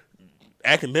 Right.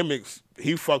 Academics,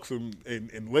 he fucks them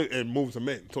and moves them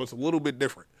in, so it's a little bit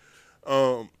different.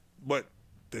 But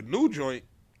the new joint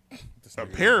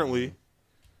apparently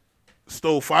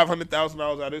stole $500,000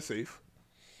 out of his safe.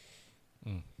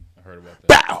 I heard about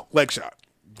that. Bow, leg shot.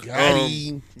 Got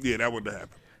him. Yeah, that wouldn't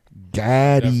happen.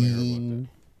 Got Definitely heard him. about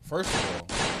that. First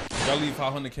of all, y'all leave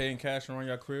 $500K in cash around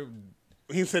your crib.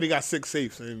 He said he got 6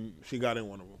 safes and she got in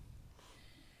one of them.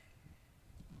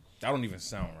 That don't even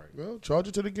sound right. Well, charge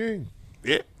it to the gang.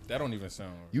 Yeah. That don't even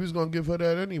sound right. You was gonna give her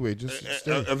that anyway. Just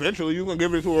stay. Eventually, you're going to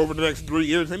give it to her over the next 3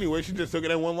 years anyway. She just took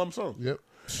it in one lump sum. Yep.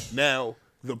 Now,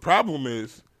 the problem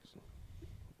is,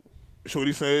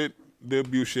 Shorty said the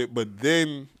abuse shit, but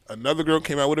then Another girl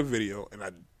came out with a video, and I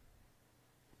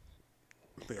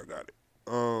think I got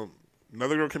it.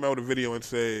 Another girl came out with a video and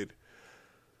said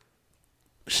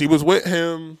she was with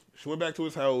him. She went back to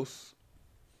his house.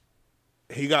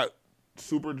 He got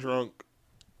super drunk.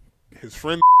 His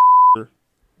friend.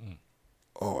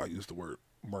 Oh, I used the word.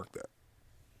 Mark that.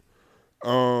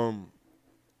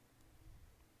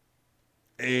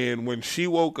 And when she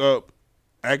woke up,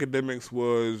 Academiks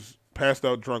was passed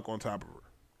out drunk on top of her.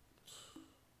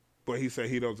 But he said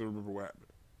he doesn't remember what happened.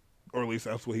 Or at least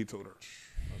that's what he told her.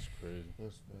 That's crazy.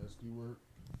 That's nasty work.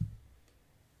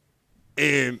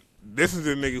 And this is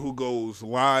a nigga who goes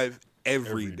live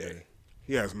every day.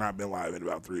 He has not been live in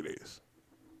about 3 days.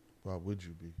 Why would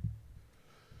you be?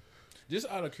 Just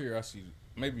out of curiosity,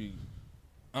 maybe,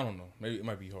 I don't know, maybe it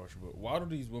might be harsh, but why do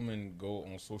these women go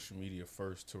on social media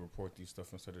first to report these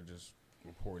stuff instead of just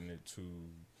reporting it to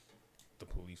the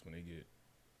police when they get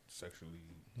sexually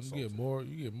assaulted?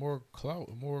 You get more clout,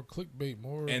 more clickbait,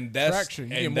 more and that's, traction.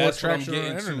 You and get more that's traction what I'm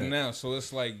on the getting to internet. now. So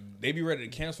it's like they be ready to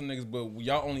cancel niggas, but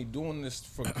y'all only doing this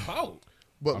for clout.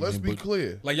 But let's be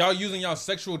clear. Like y'all using y'all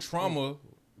sexual trauma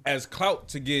as clout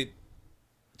to get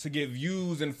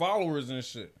views and followers and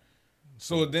shit.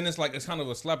 So then it's like it's kind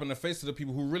of a slap in the face to the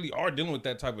people who really are dealing with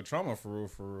that type of trauma for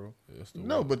real.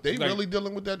 No, but they really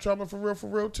dealing with that trauma for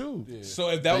real too. Yeah. So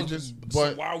if that They was just- so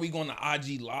but- why are we going to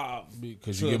IG live?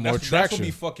 Because So you get more that's traction. what be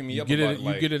fucking me you up get about it, it,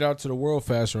 like- you get it out to the world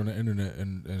faster on the internet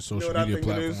and social what I media think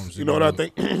it is? platforms. You know what I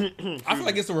think? I feel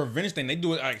like it's a revenge thing. They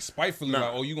do it like spitefully,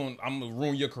 Nah. like, oh, I'm gonna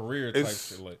ruin your career type It's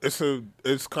shit. Like,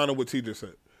 it's kind of what T just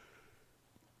said.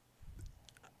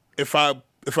 If I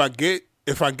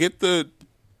get the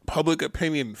public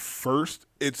opinion first,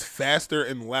 it's faster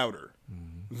and louder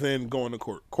than going to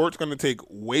court. Court's going to take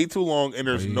way too long, and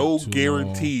there's Way no too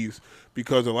guarantees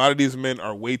because a lot of these men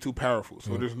are way too powerful.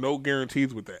 So there's no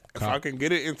guarantees with that. If I can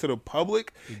get it into the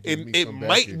public, and it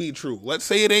might be true. Let's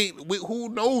say it ain't. Who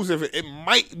knows if it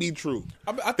might be true?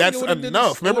 I think That's it would've did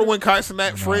enough. this- Remember when Kai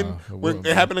Cenat friend, it when wouldn't,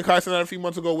 it happened to Kai Cenat a few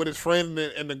months ago with his friend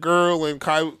and the girl, and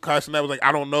Kai Cenat was like,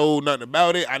 I don't know nothing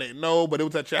about it. I didn't know, but it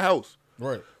was at your house.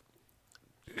 right.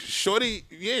 Shorty,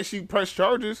 yeah, she pressed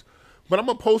charges, but I'm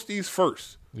gonna post these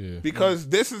first. Yeah. Because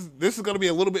this is gonna be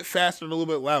a little bit faster and a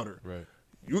little bit louder. Right.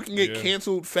 You can get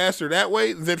canceled faster that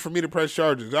way than for me to press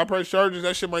charges. I press charges,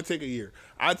 that shit might take a year.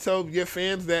 I tell your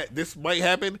fans that this might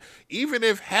happen, even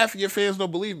if half of your fans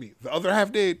don't believe me. The other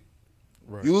half did.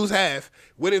 Right. You lose half.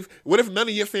 What if none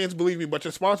of your fans believe me, but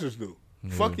your sponsors do?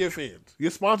 Fuck your fans.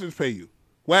 Your sponsors pay you.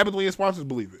 What happens when your sponsors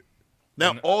believe it?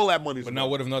 Now all that money's But now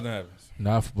what if nothing happens?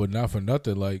 Not for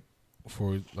nothing. Like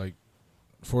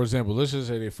for example, let's just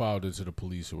say they filed it to the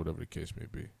police or whatever the case may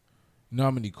be. You know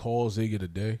how many calls they get a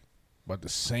day about the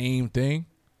same thing?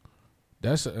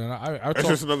 That's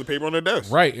just another paper on their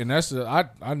desk, right? And that's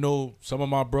I know some of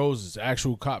my bros is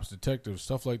actual cops, detectives,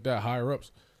 stuff like that, higher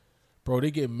ups. Bro,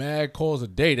 they get mad calls a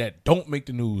day that don't make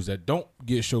the news, that don't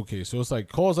get showcased. So it's like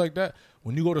calls like that.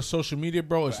 When you go to social media,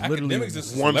 bro, it's literally Academics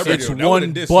is one celebrity. it's That one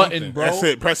would've did button, something. bro. That's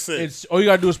it. Press it. It's all you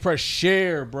gotta do is press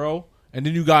share, bro, and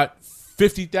then you got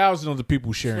 50,000 of the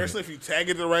people sharing it. Especially if you tag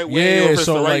it the right way, or Yeah, if it's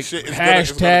so the right like shit, hashtag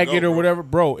it's gonna it go, or bro. whatever,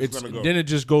 bro. It's gonna go. Then it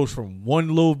just goes from one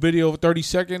little video of 30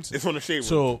 seconds. It's on the shade room.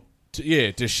 So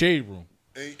to shade room,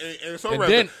 and it's all and right.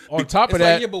 then on top It's of like,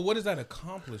 that, yeah, but what does that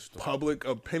accomplish, though? Public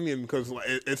opinion, because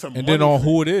it's a and money then on thing.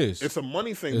 who it is. It's a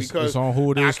money thing It's- because it's on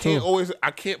who it is,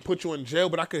 I can't put you in jail,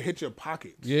 but I could hit your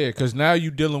pockets. Yeah, because now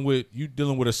you dealing with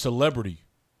a celebrity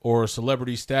or a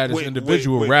celebrity status With-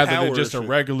 individual with rather power than just a and shit.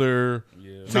 regular.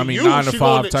 To I mean, you, 9 to she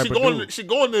 5 going type she of going dude.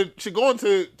 She going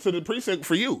to the precinct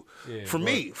for you. For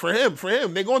me, for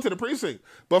him, they going to the precinct.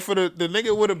 But for the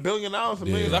nigga with $1 billion, $1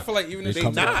 million, Because I feel like even if They they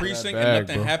come to the back precinct that and bag,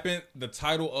 nothing bro. happened, the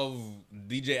title of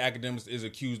DJ Academiks is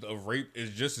accused of rape is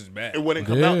just as bad. it wouldn't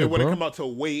come Yeah, out. It wouldn't bro. come out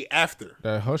till way after.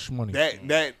 That hush money.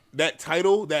 That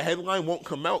title, that headline won't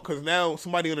come out because now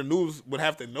somebody in the news would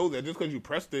have to know that just because you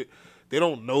pressed it, they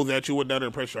don't know that you went down there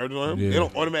and pressed charges on him. Yeah. They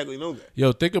don't automatically know that.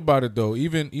 Yo, think about it though.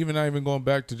 Even not even going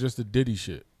back to just the Diddy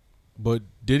shit, but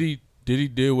Diddy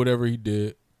did whatever he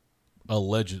did,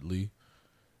 allegedly,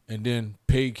 and then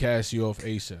paid Cassie off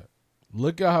ASAP.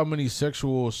 Look at how many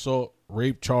sexual assault,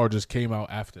 rape charges came out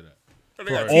after that. They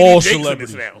got all TD Jakes in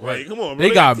celebrities. this now. Like, come on, bro.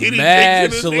 They got TD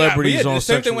mad Jakes in this. But celebrities yeah, on the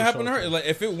same thing sexual would happen to assault. her. Like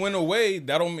if it went away,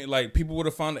 that don't mean like people would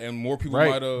have found it and more people Right,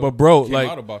 might have. but bro, came like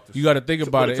out about this. you got to think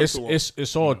about it it. took It's so long.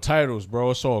 it's all titles, bro.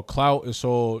 It's all clout. It's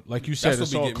all like you said. That's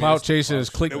It's what be all getting me. clout It's chasing. It's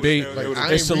It was- clickbait. it was- I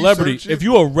It's ain't celebrity. researching. If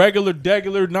you a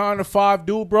regular 9 to 5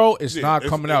 dude, bro, it's Yeah, not it's-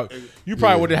 coming out. it- You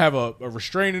probably would have a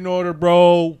restraining order,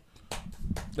 bro.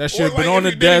 That Or shit been like on if the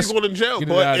he did, desk. he's going to jail. Get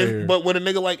it outta here. But with a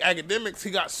nigga like Academiks, he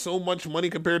got so much money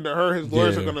compared to her. His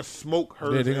lawyers Yeah. are gonna smoke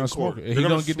her. Yeah, they in gonna court. smoke it. They're He gonna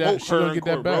gonna get that- smoke she her gonna in get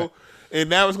that court, back. bro. And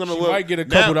now it's gonna She look. might get a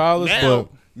couple dollars, but-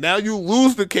 now you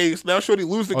lose the case. Now Shorty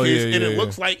lose the Oh, case, yeah, and yeah, it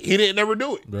looks like he didn't ever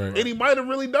do it, Right. and he might have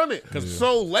really done it.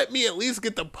 So let me at least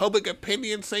get the public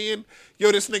opinion saying,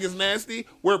 "Yo, this nigga's nasty."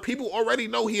 Where people already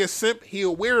know he a simp, he a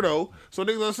weirdo. So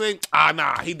niggas gonna say,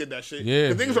 "Nah, he did that shit."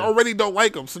 Yeah. the niggas already don't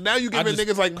like him. So now you giving just-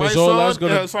 niggas like my 'cause all that's son,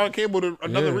 gonna- Son Campbell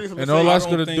another Yeah. reason. And to all say, that's I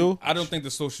gonna don't do- I don't think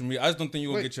the social media. I just don't think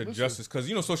you're gonna Wait, get your listen. justice because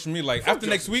you know social media. Like after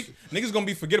next week, niggas gonna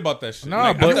be forget about that shit. Nah,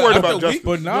 like, but after- worried after about a week- justice.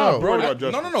 But nah, No, bro. worried about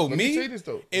No, justice. no. Let me Me, say this,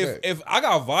 though. if Go ahead. if I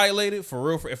got violated for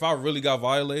real, if I really got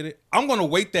violated, I'm gonna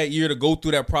wait that year to go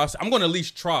through that process. I'm gonna at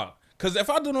least try. Cause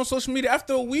if I do it on social media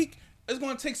after a week, it's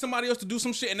gonna take somebody else to do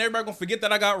some shit, and everybody gonna forget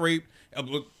that I got raped.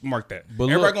 Look, mark that. But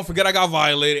Everybody look- gonna forget I got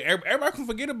violated. Everybody can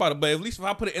forget about it. But at least if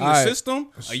I put it in the Alright. system,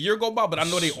 a year go by. But I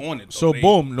know they on it. Though. So They-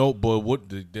 boom, no, but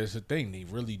there's a thing. They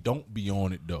really don't be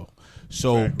on it though.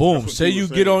 So boom, That's what say he you was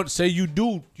get saying. on, say you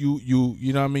do, you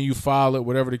know what I mean. You file it,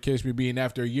 whatever the case may be, and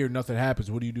after a year, nothing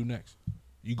happens. What do you do next?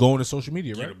 You go into social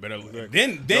media, Get right? a better,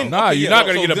 then Nah, okay, you're yeah, not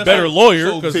gonna so get a then better lawyer,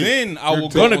 So 'cause then I will gonna go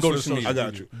go on to social social media. I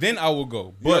got you. Then I will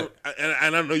go. But But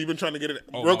and I know you've been trying to get it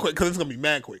Oh, real no. quick because it's gonna be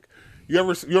mad quick. You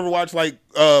ever watch like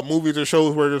movies or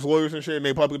shows where there's lawyers and shit and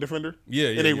they public defender? Yeah,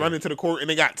 And they yeah. run into the court and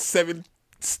they got 7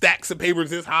 stacks of papers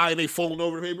this high and they falling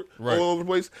over the paper Right. all over the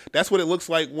place. That's what it looks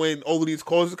like when all of these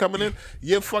calls are coming in.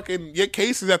 Your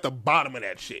case is at the bottom of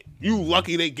that shit. You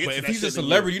lucky they get. but to if that he's a shit in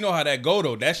celebrity, year. you know how that go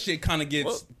though. That shit kind of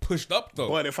gets pushed up though.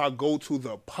 But if I go to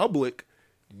the public,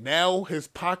 now his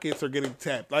pockets are getting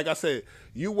tapped. Like I said,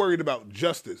 you worried about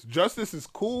justice. Justice is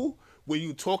cool when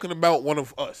you talking about one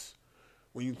of us.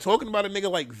 When you talking about a nigga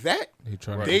like that, They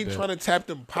tryna they get that- trying to tap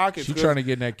them pockets. She 'cause trying to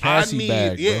get in that I Cassie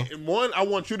bag, yeah. bro. And one, I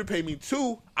want you to pay me.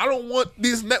 2, I don't want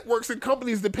these networks and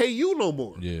companies to pay you no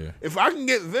more. Yeah. If I can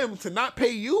get them to not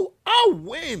pay you, I'll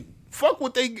win. Fuck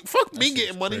me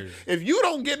getting money. crazy. If you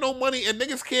don't get no money and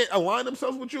niggas can't align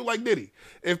themselves with you like Diddy,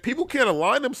 if people can't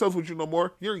align themselves with you no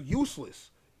more, you're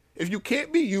useless. If you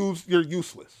can't be used, you're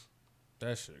useless.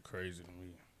 that shit crazy to me.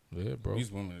 Yeah, bro.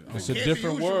 These women. It's a Can't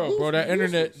different be used, world, bro. That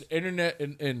you're internet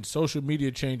and social media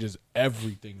changes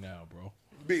everything now, bro.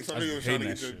 Beats, I know you were just trying to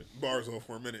hating get your that bars off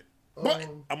for a minute. But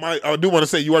I do want to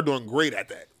say you are doing great at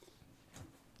that.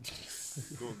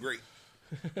 Doing great.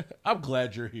 I'm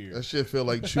glad you're here. That shit feel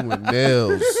like chewing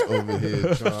nails over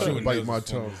here trying to Chewing bite nails my is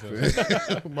funny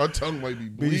tongue. as My tongue might be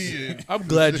bleeding. I'm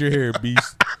glad you're here,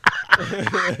 Beast.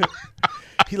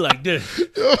 He like this. You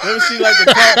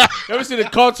ever see the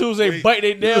cartoons? They bite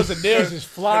their nails and nails just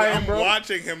flying, I'm bro.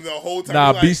 watching him the whole time. Nah,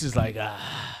 He like, Beast is like,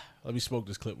 let me smoke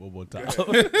this clip one more time.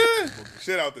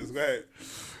 shit out this. Go ahead.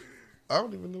 I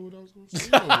don't even know what I was going to say.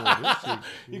 No more. This shit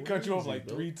He cut you off like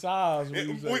 3 times. when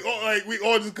he was like- We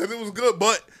all just because it was good,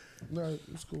 but Nah,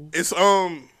 it's cool. it's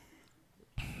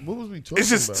What was we talking it's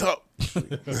just about? tough.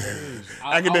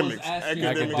 I Academics. was asking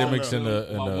Academics about, in the-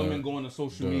 about in the- women going to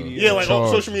social media. Yeah, like on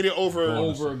Charge. social media over.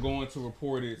 going to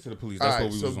report it to the police. All That's right,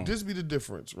 what we so was on. this be the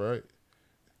difference, right?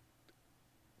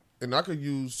 And I could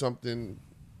use something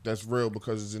that's real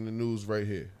because it's in the news right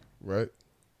here, right?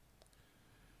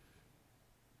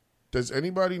 Does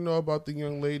anybody know about the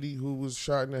young lady who was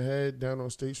shot in the head down on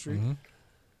State Street? Mm-hmm.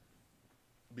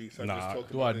 Beats, I Nah, just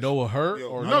talked Do about I this. know her Yo,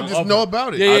 or No, just know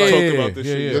about it. Yeah, I yeah, talked yeah, about this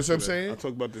yeah, shit. yeah. You know what I'm yesterday. saying? I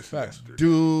talked about this Facts.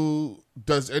 yesterday.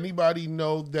 Does anybody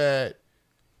know that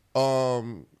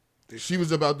she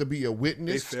was about to be a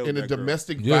witness failed in a that girl.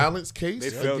 domestic Yeah. violence case They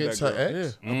failed against that her girl.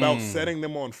 ex? About setting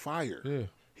them on fire. Yeah.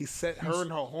 He set her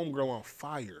and her homegirl on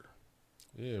fire.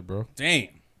 Yeah, bro. Damn.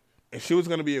 And she was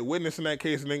going to be a witness in that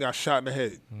case and then got shot in the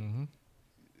head.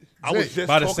 I was just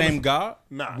By the talking same to- guy?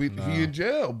 Nah. He in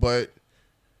jail, but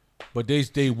But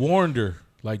they warned her,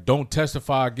 like, don't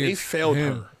testify against failed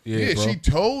him. her. yeah, bro. she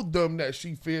told them that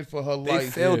she feared for her They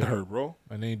life. failed yeah. her, bro.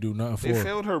 and they ain't do nothing for They her.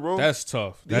 failed her, bro. That's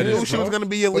tough. They That knew is she was tough. going to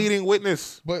be a leading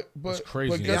witness. But That's crazy.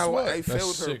 But guess Yeah, what? they That's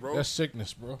failed her, sick. bro. That's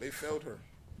sickness, bro. They failed her.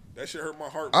 That shit hurt my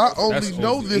heart. I bro. only That's know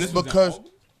Albany. this This was in because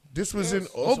Albany? this was in Yes,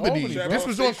 it's Albany. Albany, bro. This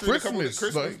was State on Street a couple of Christmas.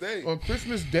 Christmas Like, Day. on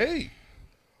Christmas Day.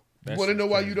 That Want to shit's know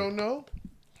why crazy. you don't know?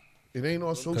 It ain't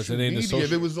on social it ain't the media. If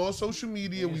social- it was on social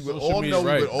media, we would Social all media, know.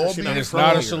 right. We would all She be not And it's from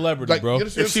not a here. celebrity, like, bro. you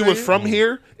understand If she what I'm was saying? from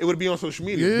here, it would be on social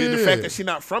media. The Yeah. fact that she's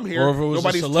not from here, Or if it was a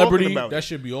nobody's celebrity, talking about that it.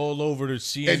 should be all over the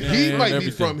CNN. and he might be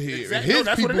everything. from here. Exactly. And No, his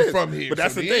that's what people it is. from here. But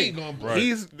that's so the they thing. ain't gonna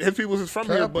His people is from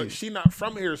here, Copy. but she not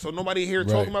from here, so nobody here Right.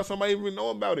 talking about somebody even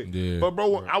know about it. Yeah. But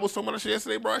bro, I was talking about that shit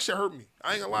yesterday, bro. That shit hurt me.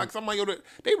 I ain't gonna lie, cause I'm like, yo,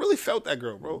 they really felt that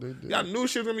girl, bro. Y'all knew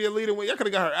she was gonna be a leader. When y'all could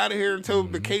have got her out of here until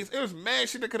the case. It was mad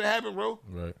shit that could have happened, bro.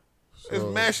 Right. It's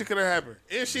mad shit could have happened.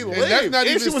 And she that's lived. not And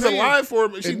even she was saying- alive for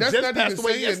him. And she And that's just not passed even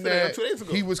away saying yesterday or that 2 days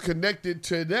ago. he was connected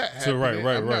to that So, right, happening.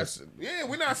 right, I'm right. not- Yeah,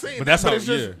 we're not saying But that. that's but how- it's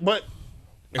just, yeah. but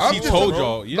If I'm she just- told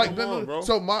y'all, yeah. like, Come on, bro.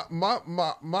 so my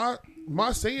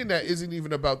saying that isn't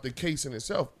even about the case in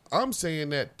itself. I'm saying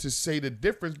that to say the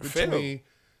difference between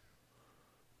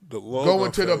the law going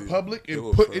gonna to the fail you. public It and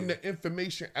will putting fail the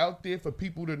information out there for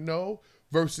people to know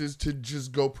versus to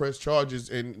just go press charges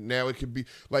and now it could be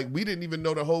like we didn't even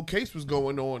know the whole case was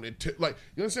going on until like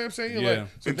you know what I'm saying? Yeah. Like,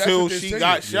 so that's until what they're she saying.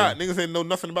 got shot. Niggas didn't know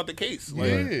nothing about the case. Like,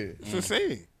 Yeah. it's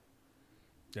insane.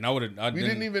 Then I would have. We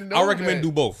didn't even know I recommend that.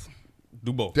 do both.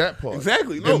 Do both. That part.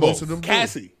 Exactly. And No, most of them do.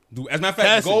 Cassie. Do, as a matter of fact,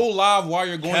 Cassie. go live while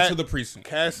you're going Cat- to the precinct.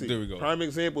 Cassie. There we go. Prime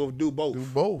example of do both. Do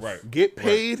both. Right. Get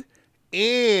paid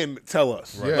and tell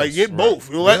us. Right. Like get Yes, both.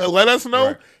 right. Let us know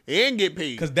Right. and get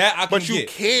paid. 'Cause that I can But you get.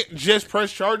 can't just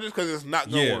press charges because it's not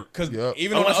gonna Yeah, work. because Yep.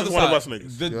 even on the Unless other it's one of side, us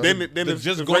niggas. the, Then the it's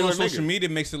just the going on regular social nigga. media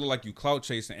makes it look like you clout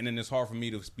chasing, and then it's hard for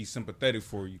me to be sympathetic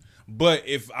for you. But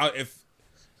if you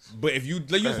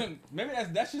like, maybe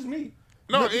that's just me.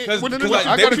 No, Because well, like,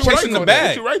 I they got be a question chasing the on bag.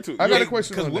 that. You're right to. I got Yeah. a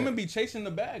question Because on women that. be chasing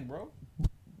the bag, bro.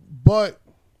 But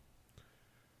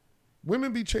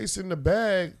women be chasing the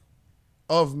bag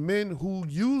of men who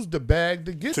use the bag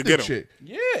to get To the get 'em. chick.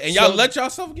 Yeah, and y'all So- let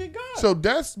yourself get God. So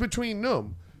that's between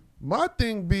them. My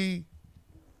thing be,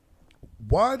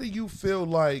 why do you feel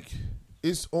like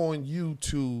it's on you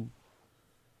to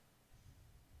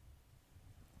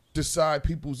decide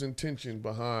people's intention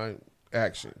behind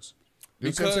actions? You know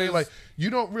what I'm saying? Because- Like,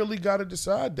 you don't really got to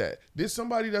decide that. There's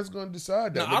somebody that's going to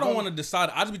decide that. No, I don't want to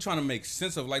decide. I just be trying to make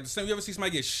sense of like the same. You ever see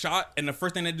somebody get shot and the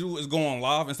first thing they do is go on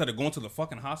live instead of going to the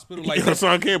fucking hospital? Like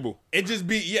Son Campbell. it just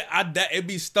be it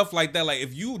be stuff like that. Like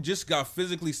if you just got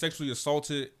physically sexually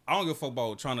assaulted, I don't give a fuck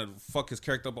about trying to fuck his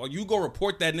character up. You go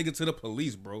report that nigga to the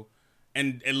police, bro,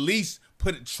 and at least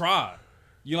try.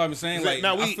 You know what I'm saying? Like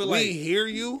now I feel we like hear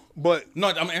you, but no,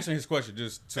 I'm answering his question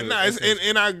just to. nah, it's,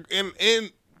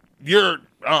 and you're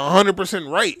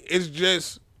 100% right. It's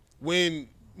just when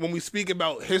we speak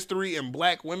about history and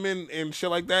black women and shit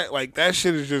like that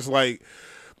shit is just like,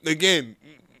 again,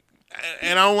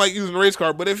 and I don't like using the race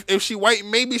card, but if she white,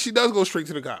 maybe she does go straight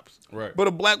to the cops. Right. But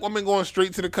a black woman going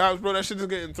straight to the cops, bro, that shit is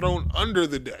getting thrown under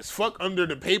the desk. Fuck under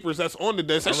the papers that's on the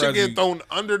desk. That I'd shit rather getting you- thrown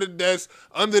under the desk,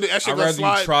 that shit I'd gonna rather you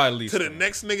slide try at least, to the though.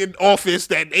 next nigga office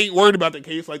that ain't worried about the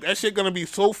case. Like that shit gonna be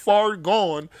so far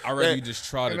gone. I'd rather that- you just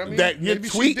try to And I do mean, that. that your maybe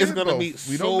she tweet is did gonna both. be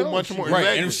We don't so know. much She more. did. Right,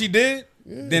 Exactly. and if she did,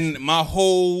 then my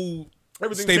whole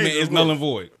Everything statement changes, is of null course. and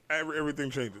void.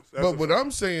 Everything changes. That's But a what fact.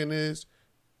 I'm saying is,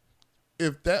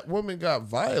 if that woman got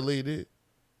violated,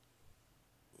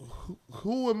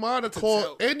 who am I to call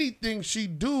tell- anything she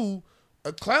do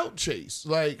a clout chase?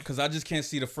 Like, Because I just can't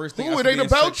see the first thing. who? It after ain't being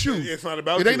about sex- you. It's not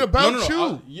about It ain't you. about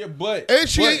you. yeah, but And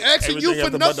she but- ain't asking you everything for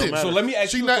after but don't nothing. matter. So let me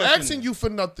ask She you a not question. asking you for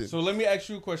nothing. So let me ask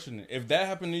you a question. If that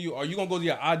happened to you, are you gonna go to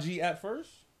your IG at first?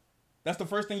 That's the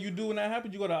first thing you do when that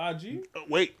happens. You go to IG.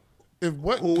 Wait, If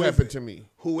what Who is happened it? to me?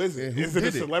 who is it? And who Is it a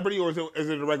did it? celebrity or is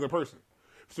it a regular person?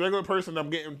 If it's a regular person,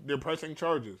 they're pressing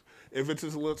charges. If it's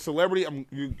a celebrity,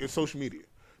 it's social media.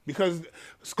 Because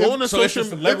going to so it's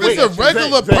social a media. celebrity- If it's a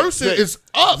regular person, it's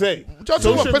up. Zay, What y'all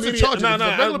talking about pressing charges? Nah, If it's a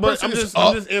nah, regular but person, I'm it's just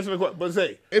up. answering the question. But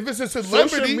Zay, If it's a social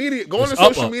celebrity, media, going to It's up,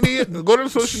 social up. media, go to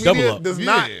social Double media up. does Yeah.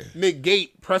 not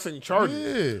negate pressing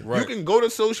charges. Yeah. You can go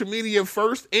to social media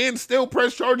first and still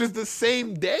press charges the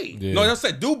same day. Yeah. No, that's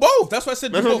said do both. That's why I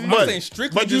said do That's both. what- I'm but- not saying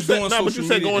strictly but you just said, doing no, social but you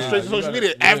said media. going straight to You social gotta- media.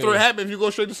 yeah, After yeah. it happens, if you go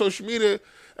straight to social media,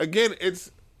 again, it's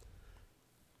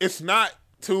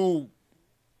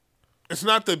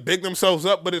not to big themselves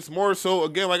up, but it's more so,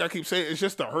 again, like I keep saying, it's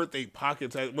just to hurt their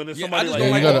pockets. When it's Yeah, I somebody just like don't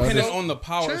you like gotta depending understand- on the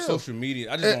power of Chill. social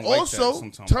media. I just And don't like also, that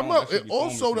sometimes. time I don't- out. that should And be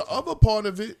also, phony the sometimes. other part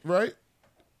of it, right?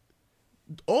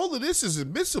 All of this is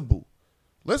admissible.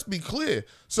 Let's be clear.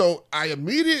 So I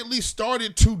immediately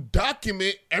started to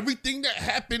document everything that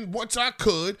happened once I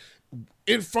could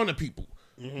in front of people.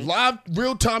 Live,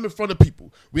 real time in front of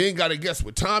people. We ain't got to guess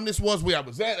what time this was, where I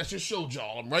was at. I just showed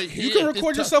y'all. I'm right here. You can at this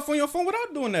record time. yourself on your phone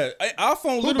without doing that. Our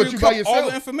phone Who, literally but you by cover all yourself.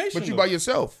 the information. But you though. by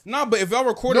yourself. Nah, but if I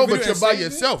record No, a video but you're and by save it-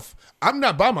 yourself. I'm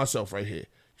not by myself right here.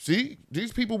 See,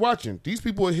 these people watching. These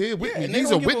people are here with Yeah, me. and they These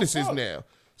don't are give a witnesses fuck. now.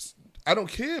 I don't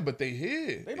care, but they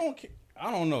here. They don't care. I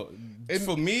don't know. And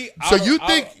For me, So I you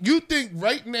don't- think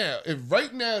right now, if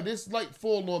right now this light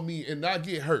fall on me and I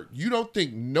get hurt, you don't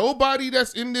think nobody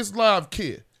that's in this live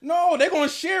care? No, they gonna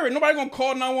share it. Nobody gonna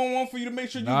call 911 for you to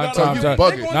make sure you Nine got times it. out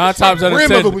bugging. They gonna nine just times share out it. of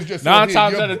Grandmother 10, was just nine on here.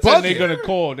 times You're out of 10, they bugging. gonna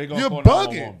call. They gonna You're call bugging.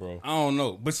 911, bro. I don't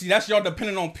know, but see, that's y'all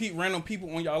depending on random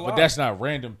people on y'all lives. But that's not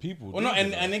random people. Well, no,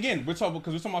 dude. and again, we're talking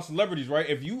about celebrities, right?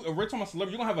 If we're talking about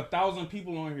celebrities, you're gonna have 1,000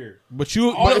 people on here. But you,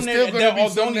 All But them it's still niggas, gonna they're be all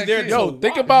some only that there. kid. to yo, watch.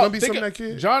 think Gonna about be think, some that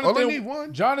kid. Jonathan. All I need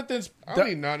one. Jonathan's I don't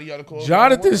need 90 y'all to call.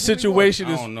 Jonathan's 911. situation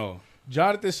I is don't know.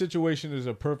 Jonathan's situation is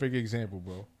a perfect example,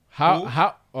 bro.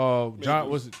 How John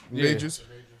was it? Yeah. Majors.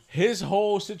 His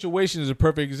whole situation is a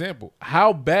perfect example.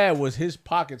 How bad was his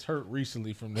pockets hurt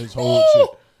recently from this whole shit?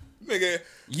 Nigga,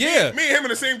 Yeah, me and him in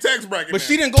the same tax bracket. but now.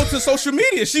 she didn't go to social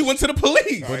media. She went to the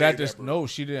police. But that just no,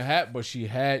 she didn't have. But she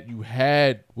had. You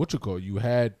had what you call. You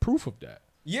had proof of that.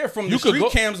 Yeah, from You the could street go-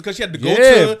 cams because she had to go Yeah.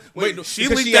 to. Wait, she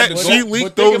because leaked had that- to she go- leaked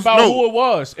But think those- about no. who it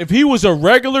was. If he was a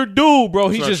regular dude, bro,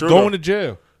 he's not just true, going though. to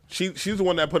jail. She's the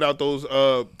one that put out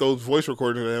those voice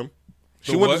recordings of him.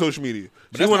 She The went what? to social media. But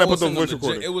She's the that's one that not put those what's in voice the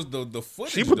recordings. It was the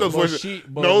footage. She put those though. voice.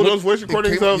 but No, look- those voice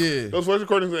recordings came- of yeah. those voice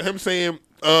recordings of him saying,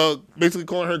 basically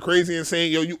calling her crazy and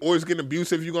saying, "Yo, you always getting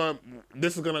abusive.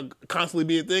 This is gonna constantly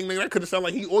be a thing." Nigga, that could have sounded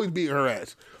like he always beating her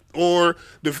ass. Or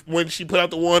when she put out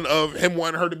the one of him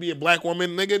wanting her to be a black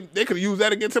woman, nigga, they could have used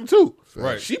that against him too.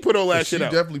 Right. She put all that She shit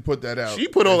out. definitely put that out. She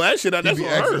put all that shit out. He That's be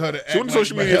on asking her. her to She went act to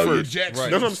social like media Mahalia first. Jackson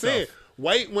That's what I'm and saying. stuff.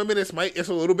 White women, it's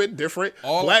a little bit different.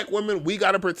 All- Black women, we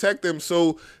gotta protect them.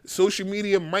 So social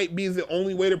media might be the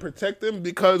only way to protect them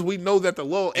because we know that the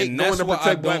law ain't And going that's to what I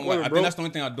protect don't black like. women, I bro. think that's the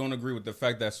only thing I don't agree with, the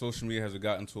fact that social media has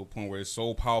gotten to a point where it's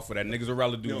so powerful that niggas would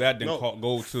rather do that than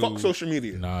go to. Fuck social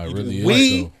media. Nah, it really is.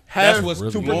 We though. have That's what's to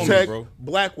really normal, protect bro.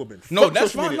 black women. No, Fuck that's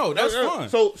social fine. media. No, that's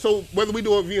fine. So whether we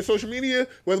do it via social media,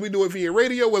 whether we do it via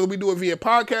radio, whether we do it via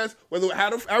podcast,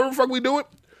 however the fuck we do it,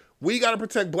 we got to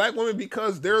protect black women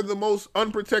because they're the most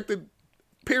unprotected.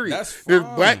 Period. That's There's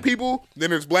fine. black people,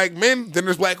 then there's black men, then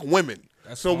there's black women.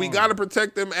 So we fine. got to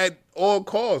protect them at all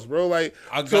costs, bro. Like,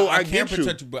 I I can't get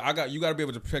protect you, but you got to be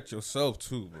able to protect yourself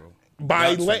too, bro. by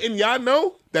Got to. letting y'all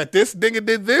know that this nigga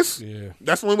did this. Yeah.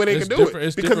 That's the only way they It's can do different- it.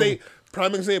 it's Because different.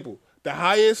 prime example, the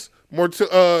highest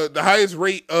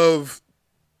rate of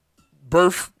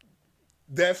birth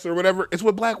deaths or whatever is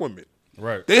with black women.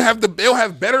 Right. They'll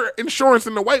have better insurance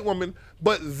than the white woman,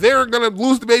 but they're gonna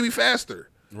lose the baby faster.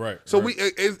 Right. So right.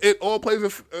 it all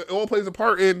plays a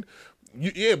part in.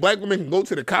 Yeah, black women can go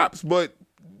to the cops, but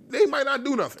they might not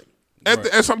do nothing.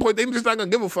 At some point, they just not gonna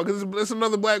give a fuck. It's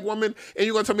another black woman, and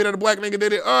you gonna tell me that a black nigga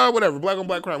did it? Whatever. Black on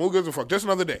black crime. Who gives a fuck? Just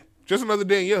another day. Just another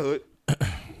day in your hood.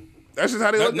 That's just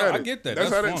how they look at it. I get that. That's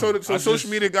how That's they, fine. so I social just-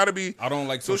 media gotta be. I don't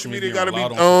like social media gotta be.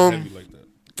 allowed on heavy like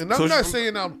that. And I'm not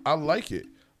saying I like it.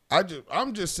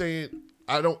 I'm just saying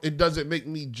I don't. It doesn't make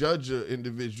me judge an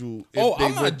individual. If Oh, they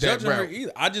I'm not went that judging her route.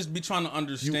 either. I just be trying to You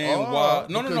understand are, why.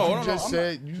 No. because I'm you just not.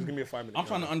 said you. Just give me a 5-minute. I'm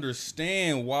trying to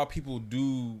understand why people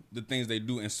do the things they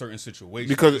do in certain situations.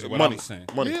 Because is what money, I'm saying.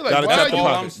 money. Yeah, like, Gotta why tap are the you-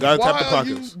 pockets. Gotta tap the why are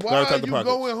you- pockets. Why Gotta are tap the you pockets.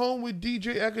 going home with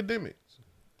DJ Academics?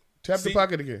 Tap the See?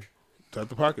 pocket again. Tap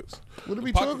the pockets. What are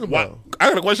we pocket- talking Why? about? I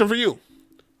got a question for you.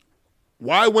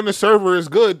 Why, when the server is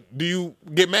good, do you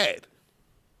get mad?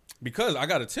 Because I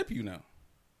gotta tip you now.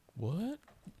 What?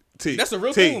 T, That's a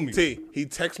real thing with me. He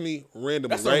texts me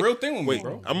randomly. That's a right? real thing with me, Wait,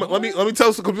 bro. let me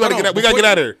tell some because we gotta Hold get on, we gotta before get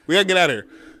out you- of here. We gotta get out of here.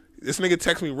 This nigga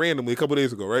texted me randomly a couple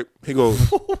days ago, right? He goes,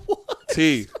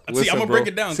 T, listen, I'ma bro. break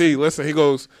it down. T, listen.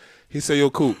 He said, yo,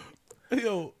 Coop,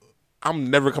 Yo, I'm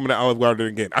never coming to Olive Garden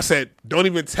again. I said, don't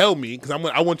even tell me because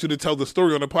I want you to tell the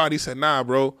story on the pod. He said, nah,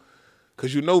 bro,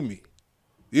 because you know me.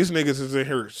 These niggas is in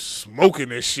here smoking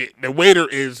this shit. The waiter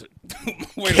is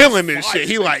killing this shit.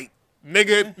 He like,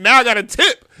 nigga, now I got a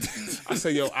tip. I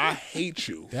said, yo, I hate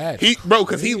you.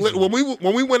 Because when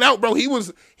we went out, bro, he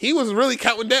was really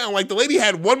counting down. Like the lady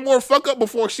had one more fuck up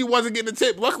before she wasn't getting a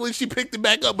tip. Luckily, she picked it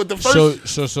back up. But the first,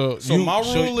 So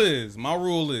my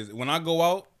rule is when I go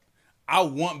out, I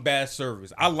want bad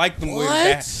service. I like them with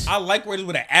that. I like waiters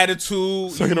with an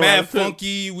attitude. So you you don't mad have to tip?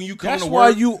 funky when you come that's to why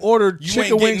work. you order You chicken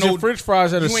ain't getting wings and French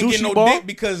fries at a you ain't getting sushi no bar. dick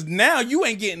because now you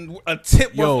ain't getting a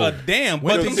tip worth a damn.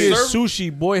 When But he them did serve-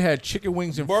 sushi, boy had chicken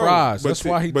wings and Bro, fries. but That's T-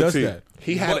 why he but does T, that.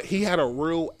 He had a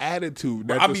real attitude.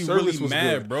 That I the be service really was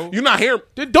mad, good. bro. You not here?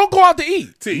 Then don't go out to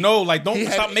eat. T, No, like don't He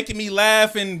had- stop making me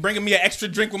laugh and bringing me an extra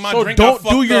drink with my So drink. I don't do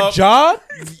fucked your up. job.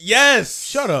 Yes.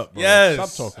 Shut up, bro. Yes.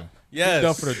 Stop talking. Yes. He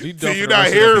done for the, he done See, for you the not rest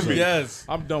of the hearing episode. me. Yes.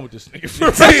 I'm done with this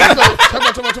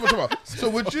nigga. Time out. So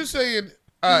what you're saying?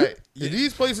 All right, in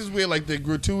these places where like the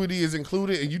gratuity is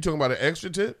included, and you talking about an extra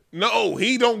tip? No,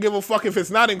 he don't give a fuck if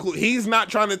it's not included. He's not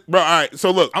trying to, bro. All right,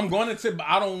 so look, I'm going to tip, but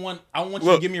I want you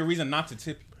Look. to give me a reason not to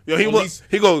tip you. Yo, At least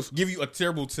he goes, give you a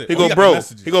terrible tip. he Oh, go, you got the bro.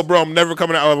 messages. He go, bro. I'm never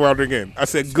coming to Olive Garden again. I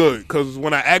said, good, because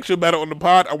when I ask you about it on the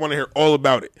pod, I want to hear all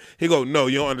about it. He go, no,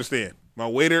 you don't understand. My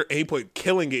waiter, and he put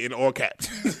killing it in all caps.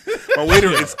 My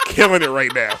waiter is killing it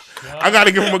right now. I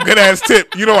gotta give him a good ass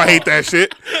tip. You know I hate that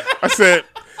shit. I said,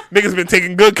 niggas been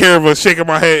taking good care of us. Shaking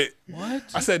my head. What?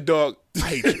 I said, dog, I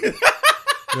hate you.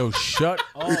 Yo, shut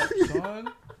up, son.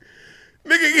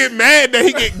 Nigga get mad that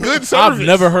he get good service. I've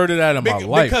never heard of that in my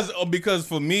life. Because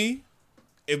for me,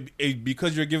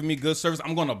 because you're giving me good service,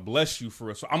 I'm gonna bless you for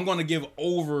it. So I'm gonna give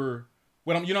over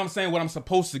what I'm. You know what I'm saying? What I'm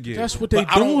supposed to give. That's what they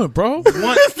But I don't doing, bro.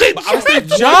 That's their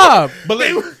job.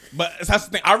 But that's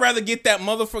the thing. I'd rather get that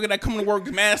motherfucker that come to work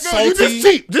mad No, salty. you just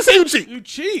cheap. Just say you cheap. You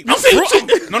cheap. You say you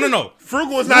cheap. No.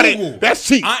 Frugal is not Frugal. it. That's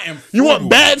cheap. I am You want frugal.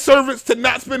 bad service to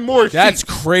not spend more. is That's cheap.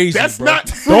 crazy. That's bro. not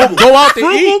frugal. Don't go out to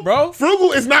Frugal, eat, bro.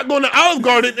 Frugal is not going to Olive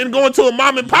Garden and going to a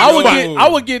mom and pop spot. I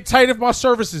would get tight if my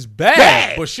service is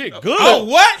bad. But shit, good. Oh,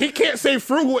 what? He can't say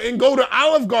frugal and go to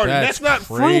Olive Garden. That's That's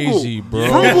not crazy, frugal.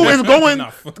 bro. Frugal is going.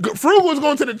 Nah, Frugal is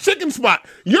going to the chicken spot.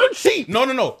 You're cheap. No.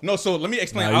 So let me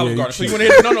explain Nah, Olive yeah, Garden. you So you cheap.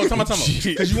 want to hear? No. Tell me.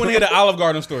 Because you want to hear the Olive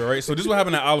Garden story, right? So this is what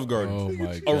happened at Olive Garden. Oh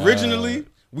my god. Originally,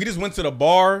 we just went to the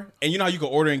bar, and you know how you can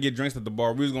order and get drinks at the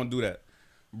bar. We was gonna do that.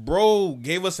 Bro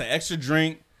gave us an extra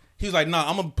drink. He was like, "Nah,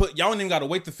 I'm gonna put y'all. Ain't even gotta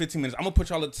wait the 15 minutes. I'm gonna put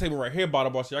y'all at the table right here by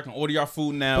the bar, so y'all can order y'all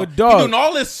food now." But dog, he doing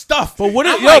all this stuff. But what?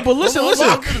 I'm Yo, like, but listen.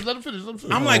 Let him finish.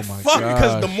 I'm like, my fuck,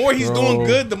 because the gosh, more he's bro. doing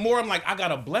good, the more I'm like, I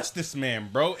gotta bless this man,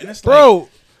 bro. And it's Bro,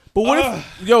 but what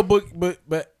if? Yo, but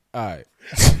all right.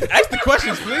 like, ask the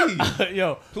questions, please,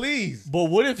 Yo, please. but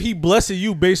what if he blessing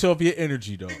you based off your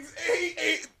energy, though?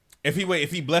 If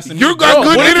he blessing You me, got bro,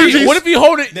 good what energy. What if he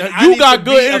hold it? Then I You need got to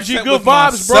good be energy, upset good with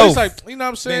vibes, bro. myself. It's like, you know what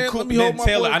I'm saying? then, Let me hold my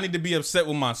Taylor, boy. I need to be upset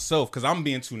with myself because I'm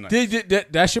being too nice.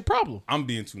 That's your problem. I'm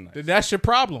being too nice. That's your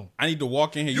problem. I need to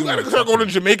walk in here. You know gotta what start I'm going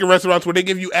to Jamaican restaurants where they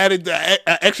give you added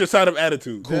extra side of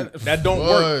attitude. Cool. That don't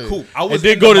work. Cool. I was And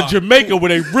then in go the to Jamaica where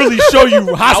they really show you No,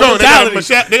 they got a hospitality.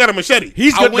 machete. They got a machete.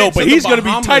 He's I gonna went to he's the gonna be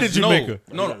Bahamas. tight at Jamaica.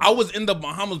 No, I was in the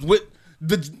Bahamas with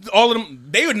all of them.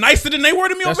 They were nicer than they were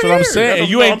to me That's over what I'm here. saying. And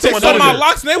you ain't tip Some none of of my them.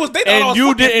 locks, they thought I And was you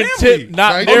fucking didn't family. tip not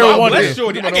Nah, there God one bless Bless day. you.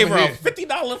 Shorty. I gave her a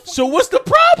 $50. So what's the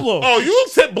problem? Oh, you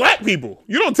tip black people.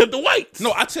 You don't tip the whites.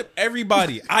 No, I tip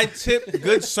everybody. I tip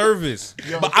good service,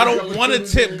 but I don't want to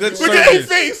tip good Look at his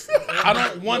service. face. I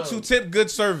don't want to tip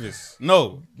good service.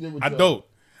 No, I don't.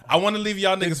 I want to leave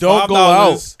y'all niggas Don't go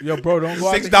out. $5, Yo, bro, don't go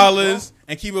out. $6,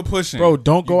 and keep it pushing. Bro,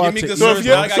 don't go You out give me to good eat. So service,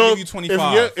 if now I you gotta give you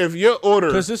 25. if your order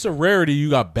Because it's a rarity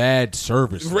you got bad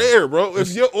service. rare, bro.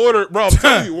 If your order, bro, I'm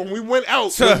telling you, when we went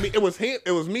out,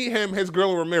 it was me, him, his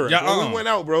girl, and Ramirez. Yeah, When we went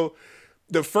out, bro,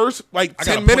 the first like I got a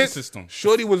 10 point minutes, system.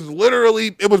 Shorty was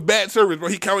literally, it was bad service, bro.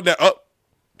 He counted that up.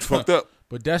 It's fucked up.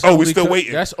 But that's Oh, we only still 'cause-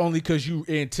 waiting. That's only because you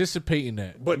anticipating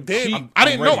that. But then Cheap. I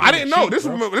didn't know. ready. I didn't know. Cheap, This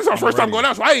bro. is our first time ready. going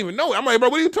out, so I didn't even know. I'm like, bro,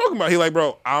 what are you talking about? He like,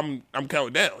 bro, I'm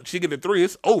counting down. She get the 3,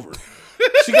 it's over.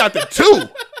 She got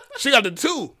the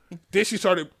 2. Then she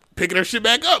started picking her shit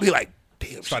back up. He like,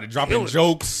 damn. Started dropping killing it.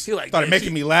 jokes. He like, started damn, making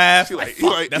she- me laugh. he like- Like, he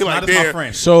fuck, like- that's he not like, that's my damn.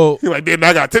 friend. So He like, damn,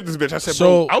 I got to tip this bitch. I said,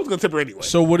 So- bro, I was gonna tip her anyway.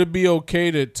 so would it be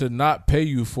okay to not pay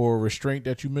you for a restraint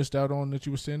that you missed out on that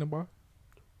you were standing by?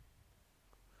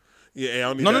 yeah, I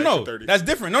don't need No, that no, extra no. 30. That's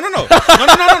different. No.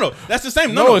 That's the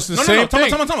same. No, it's the same Tell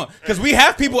thing. me. Because we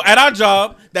have people at our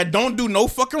job that don't do no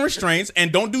fucking restraints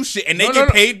and don't do shit, and they No, get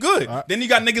no. paid good. Then you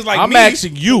got niggas like I'm me.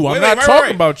 asking you. I'm not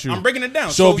talking about you. I'm breaking it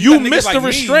down. So if you got niggas missed like the me-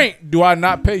 restraint, do I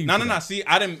not pay you? No, for no, that? no. See,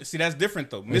 I didn't see. That's different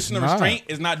though. Missing the not. restraint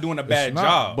is not doing a It's bad not.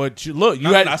 job. But you look, you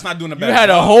No, had no, it's not doing a you bad had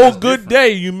a job. whole That's good different. day.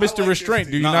 You missed the like this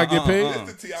restraint. Do you Nah, not get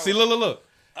paid? See, look.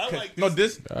 like No,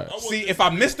 this. this. See, if I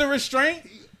miss the restraint,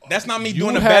 that's not me You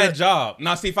doing a had bad a- job.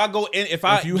 Now, see, if I go in, if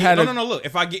you had a- look,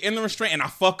 if I get in the restraint and I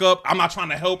fuck up, I'm not trying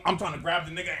to help. I'm trying to grab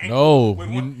the nigga. ankle No, with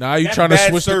one- now you're that's trying to bad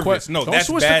switch the service. question. No, Don't that's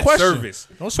switch bad the question. service.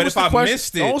 Don't But switch if the I question.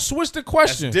 missed it, Don't switch the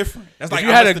question. that's different. That's like if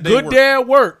you I had a missed the good work. day at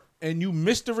work and you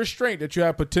missed the restraint that you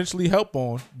had potentially help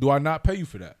on, do I not pay you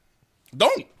for that?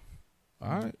 Don't. All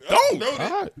right. Don't.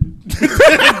 All right.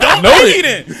 Don't pay me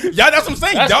then. Y'all, that's what I'm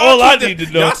saying. That's y'all all I keep need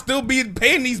to know. Y'all still be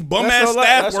paying these bum That's ass all I-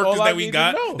 staff that's workers all I that we need to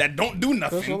got know. that don't do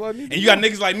nothing. That's all I need to And you got know.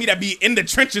 niggas like me that be in the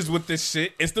trenches with this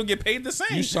shit and still get paid the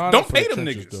same. You signed Don't up for pay the them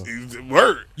trenches, niggas. though.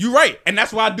 Word. You right. And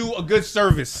that's why I do a good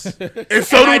service. And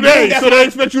so I do do, they. that's So they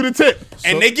expect you to tip.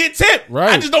 And they get tipped.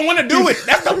 Right. I just don't want to do it.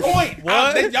 That's the point.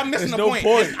 What? Y'all missing There's the no point.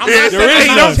 point. I'm Yeah, not it's saying not that he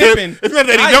I'm don't not tip. tipping. It's not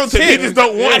that he I don't tip. He tip. just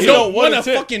don't want I to. don't wanna want to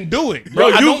tip. fucking do it, Bro,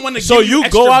 bro. I don't want to so give you you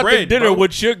extra go out bread, to dinner bro.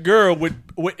 with your girl with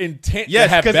intent Yes, to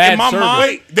have 'cause bad in my service. mind-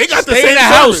 Wait, they got the Stay same in the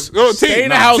house. service. Yo, T, Stay in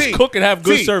the nah, house, T, cook and have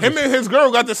good T, service. Him and his girl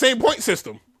got the same point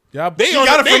system. Y'all, They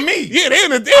got it from me. Yeah,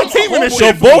 they're a team in this so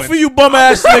shit. both of you bum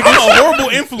ass niggas, I'm a horrible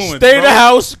influence. stay in bro. the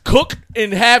house, cook,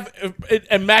 and have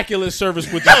immaculate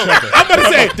service with each other. I'm about to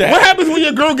say, what happens when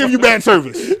your girl give you bad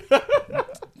service?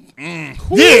 Yeah,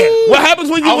 what happens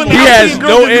when you win the He house and has your girl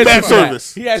no give you answer bad for that.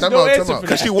 service? He has Time no out, time answer out. for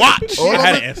Because that. she watched. All I I'm had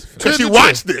gonna- an answer for that. Because she Chill.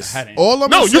 watched this. All I'm No,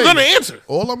 gonna you're say- gonna answer.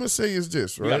 All I'm gonna say is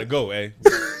this, You gotta right? go, eh?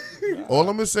 All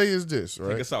I'm gonna say is this, Take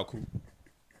right? us out, cool.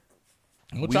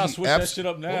 I'm trying to switch that abs- shit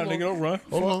up now, Hold on. nigga. Don't run.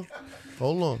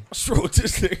 Hold on. What's wrong with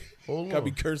this thing? Hold Gotta on.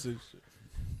 be cursing.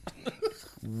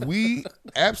 We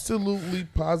absolutely,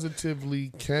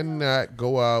 positively cannot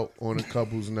go out on a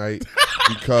couple's night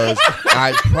because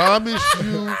I promise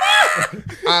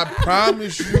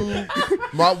you,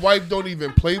 my wife don't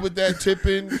even play with that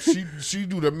tipping. She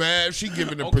do the math. She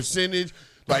giving the percentage.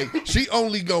 Like she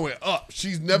only going up.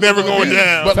 She's never going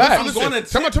down. But Facts. listen, I'm going to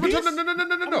tell me, tip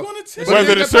no. going to tip. But it Whether ain't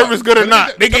the that service part. good or But it not,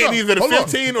 ain't they that- getting hold either the on.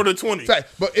 15 or the 20. Fact.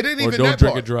 But it ain't Or even don't that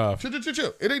drink part. and drive.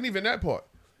 Chill. It ain't even that part.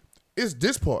 It's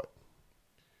this part.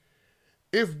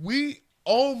 If we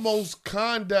almost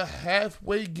kinda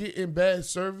halfway getting bad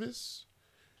service,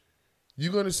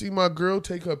 you're gonna see my girl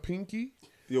take her pinky.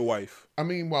 Your wife. I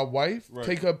mean, my wife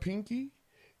take her pinky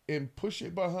and push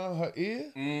it behind her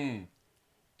ear.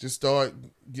 Just start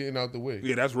getting out the way.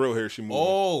 Yeah, that's real hair she moving.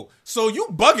 Oh, so you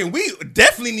bugging? We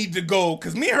definitely need to go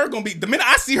because me and her gonna be. The minute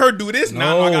I see her do this,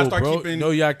 now I gotta start bro. keeping.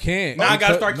 No, y'all can't. Now I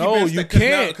gotta start keeping. No, you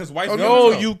can't. Because wife. No,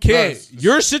 no. you can't. No,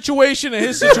 Your situation and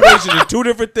his situation are two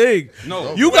different things.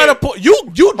 No. You gotta put you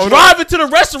drive into the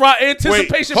restaurant in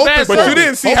anticipation Hope bad it- But service. you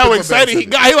didn't see Hope how it for excited he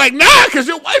bad got. He like, nah, because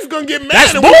your wife's going to get mad.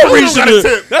 That's and more we don't reason gotta to.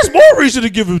 tip. That's more reason to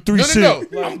give him 3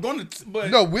 cents. No. I'm gonna.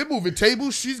 But No, we're moving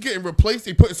tables. She's getting replaced.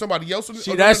 They putting somebody else in.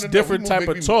 See, that's different type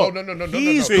of talk. Oh, no.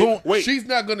 He's going- Wait. She's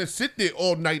not gonna sit there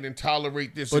all night and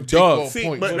tolerate this But and take dog, off See,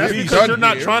 points. but We're that's done because you're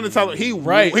not here. trying to tell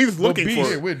Right. He's looking But for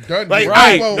Yeah, it. we're done. Like, here.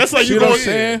 Right. Well, that's like See you what I'm going.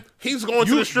 saying? He's going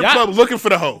to the strip y'all- club looking for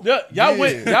the hoe. Y'all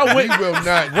went. Y'all we went. will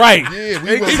not. Right. Yeah, we He's will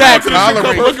going not to the strip club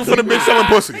tolerate. looking for the bitch selling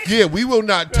pussy. Yeah, we will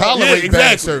not Yeah, tolerate exactly.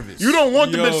 bad service. You don't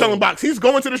want the Yo. bitch selling box. He's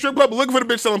going to the strip club looking for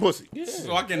the bitch selling pussy.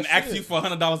 so I can ask you for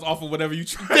 $100 off of whatever you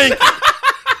try. Thank you.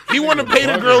 He want to pay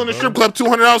the girl in the strip club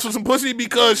 $200 for some pussy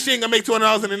because she ain't gonna make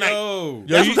 $200 in the night. Yo.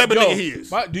 That's what type of nigga he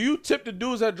is. Do you tip the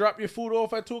dudes that drop your food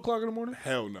off at 2:00 in the morning?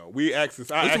 Hell no. We asked this.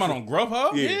 You talking about on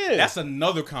Grubhub? Yeah. That's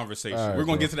another conversation. All right, We're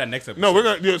gonna bro. get to that next episode. No, we're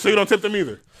gonna. Yeah, so you don't tip them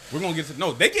either. We're gonna get to.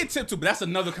 No, they get tipped too, but that's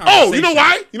another conversation. Oh, you know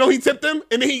why? You know he tipped them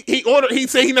and then he ordered. He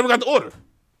said he never got the order.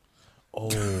 Oh,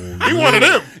 He wanted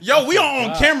them. Yo, we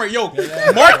on camera. Yo, mark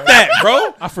that,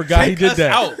 bro. I forgot he Take did us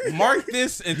that. out. Mark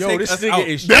this and Yo, take this us nigga out.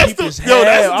 is That's cheap the- as yo, hell.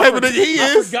 that's the I type of nigga he I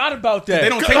is. forgot about that. They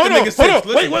don't take Hold the on, niggas hold tips.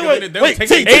 on. Listen, Wait. they don't take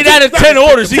T, the- 8 out of 10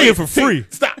 orders he T, get for T, free.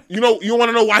 Stop. You know, you want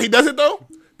to know why he does it though?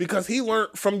 Because he learned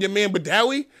from your man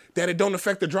Badawi that it don't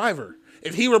affect the driver.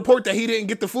 If he report that he didn't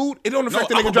get the food, it don't affect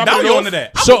the I'm nigga a dropping it medallion off. onto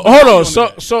that. So I'm a hold on. medallion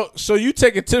onto that. So you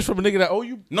taking tips from a nigga that owe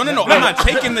you? No. I'm not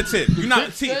taking the tip. You're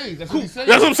not. T, That's what he's saying.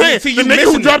 That's what I'm saying. See, The you nigga who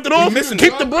missing dropped it. it off, You missing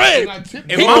keep it. the bread.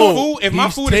 If my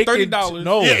He's food is taking $30.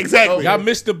 No, Yeah, exactly. Y'all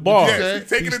missed the bar. Yes, he's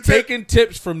taking He's a tip. taking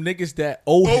tips from niggas that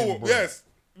owe him. Oh, Bro. yes.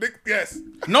 Yes.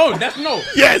 No, that's no.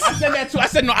 Yes. I said that too. I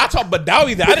said no. I taught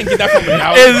Badawi that. I didn't get that from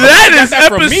Badawi. And that I got is that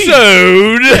from me.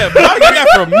 episode. Yeah, Badawi got that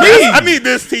from me. I need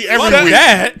this tea every Fuck week.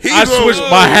 that. He I go- switched.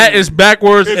 My hat is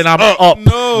backwards and I'm up. up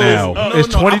No. now. No, It's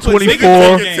no, I put 2024.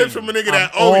 niggas Get tips from a nigga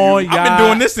that I'm owe on you. y'all. I've been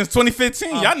doing this since 2015.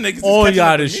 Y'all niggas is On catching y'all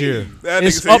up to this me. year. That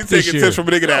It's nigga said up you this taking year. tips from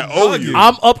a nigga that I'm owe bugging. you.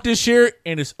 I'm up this year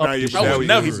and it's up Nah, you this I year. would Badawi,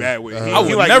 never. he bad with. I would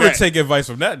He like never that. take advice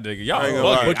from that nigga. Y'all I ain't gonna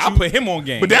lie. bugging. I put him on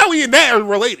game. Badawi and that are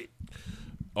related.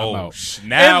 Oh, out.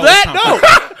 now And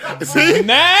that no. See?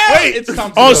 Now Wait. it's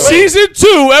time to On go. season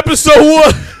 2, episode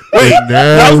 1. Wait.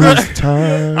 Now was it's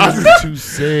time to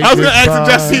say I was gonna ask if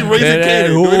y'all see Raising That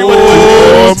Canaan. whole Do anyone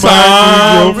know?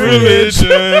 Time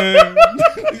religion.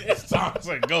 It's time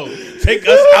to go. Take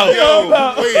us out. Yo,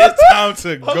 wait. It's time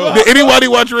to go. Did anybody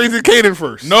watch Raising Canaan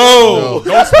first? No,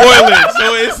 don't spoil it.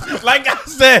 So it's like I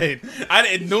said, I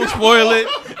didn't. Don't spoil it.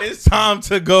 It's time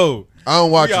to go. I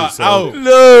don't watch We are it. So. out.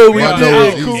 No, We I are know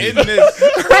out. it's easy. In this.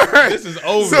 This is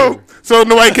over. So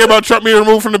nobody care about Trump being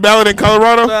removed from the ballot in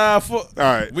Colorado? All All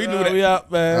right. We knew that. We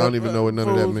out, man. I don't even know what none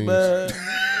of that means.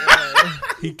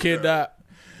 He cannot.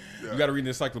 You got to read the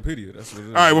encyclopedia. That's what it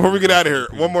is. All right, before we get out of here,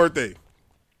 one more thing.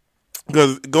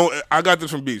 Because I got this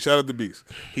from Beast. Shout out to Beast.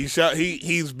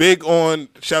 He's big on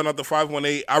shouting out the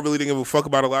 518. I really didn't give a fuck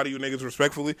about a lot of you niggas,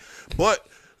 respectfully. But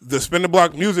the Spin the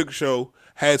Block music show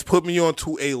has put me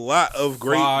onto a lot of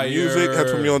great Fire. music,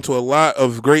 has put me onto a lot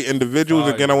of great individuals.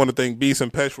 Fire. Again, I want to thank Beast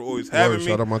and Pesh for always having me.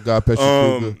 Shout out my guy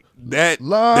Pesci Kruger. That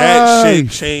Live.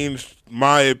 shit changed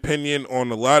my opinion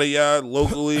on a lot of y'all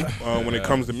locally when it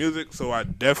comes to music. So I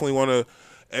definitely want to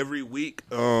every week.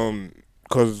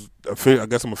 Because I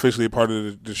guess I'm officially a part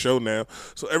of the show now.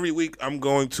 So every week I'm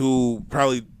going to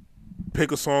probably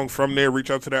pick a song from there, reach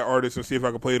out to that artist, and see if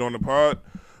I can play it on the pod.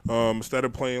 Instead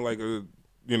of playing like a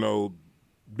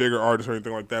bigger artist or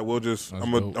anything like that,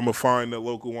 I'm gonna find the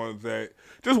local ones that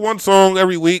just one song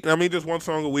every week. I mean, just one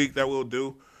song a week that we'll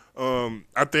do.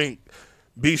 I think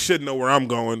B should know where I'm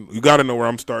going. You got to know where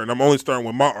I'm starting. I'm only starting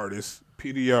with my artist,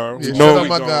 PDR. Yeah, shout out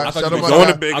my guy. I thought Shout you out was my going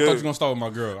guy. to Bigga. I thought you was gonna start with my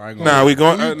girl. I ain't gonna. Nah, we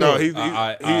going. No, he took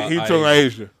I-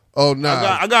 Asia. Oh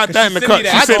nah. I got that in the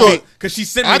cut. Because she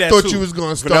sent me I that thought too. you was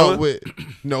gonna Vanilla? start with.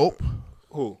 Nope.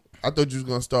 Who? I thought you was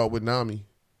gonna start with Nami.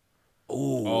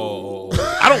 Oh.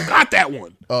 I don't got that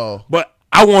one. Oh. But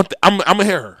I want. I'm gonna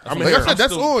hear her. I'm gonna Like hear I said, her.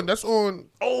 that's on. That's on.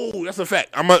 Oh, that's a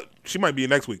fact. She might be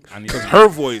next week I need because to- her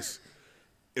voice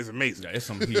is amazing. Yeah, it's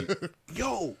some heat.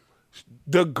 Yo,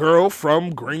 the girl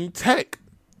from Green Tech.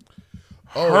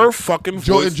 Oh, Her fucking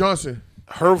Jordan voice. Johnson.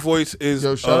 Her voice is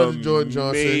Yo, shout out to Jordan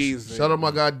Johnson. amazing. Shout out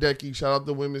my guy Decky. Shout out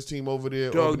the women's team over there.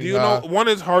 Dog, do you know one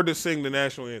is hard to sing the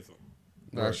national anthem.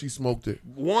 Nah, she smoked it.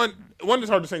 One is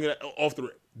hard to sing it off the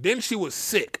rip. Then she was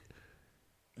sick.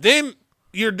 Then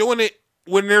you're doing it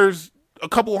when there's a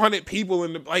couple hundred people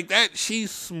in the like that. She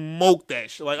smoked that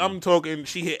shit. Like I'm talking,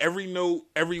 she hit every note,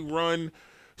 every run.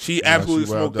 She absolutely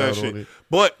she smoked wowed that out on shit. it.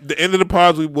 But the end of the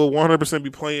pods, we will 100% be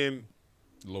playing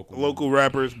Local.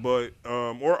 rappers, but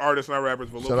or artists, not rappers,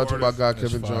 but Shout local out to my artists. guy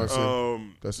Kevin fire.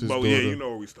 Johnson. That's his but daughter. yeah, you know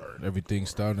where we started. Everything's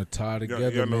starting to tie together,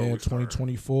 y'all know man. we started.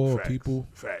 2024, Facts, people.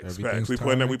 Facts. Everything's We tying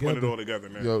putting it together. all together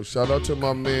now. Yo, shout out to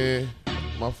my man.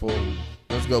 My phone.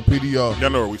 Let's go, PDR. Y'all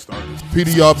know where we started.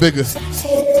 PDR Bigga.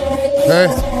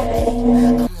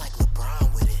 Okay?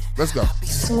 Let's go.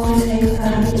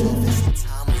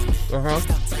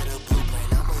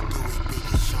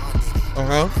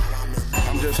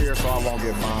 I'm just here so I won't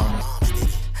get bombed.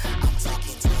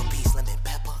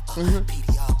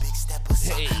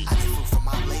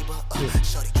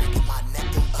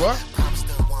 What?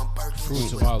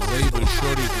 Fruits of my labor,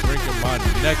 shorty drinking my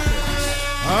nectar.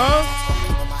 Huh?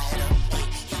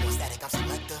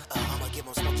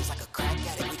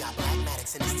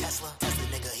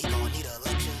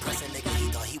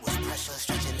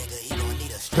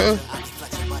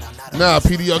 Nah,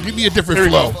 PDR, give me a different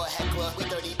flow.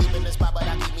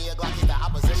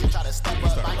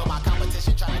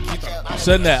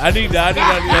 Send that. I need that.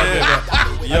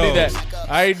 I need that.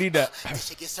 I need that.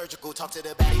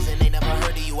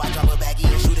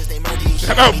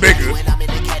 Shout out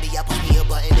Bigga.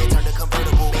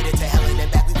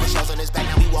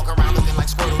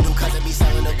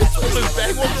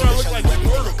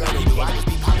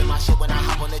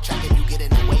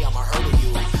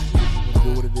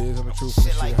 Do what it is. I'm the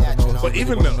truth. But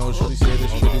even though. though, Shorty said that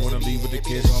she really want to leave with the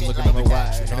kids, so I'm looking at my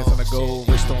watch. And it's on the go,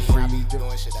 wrist on freely.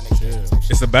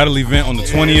 It's a battle event on the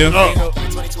 20th.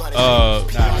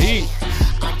 Nah, he.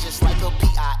 I'm just like a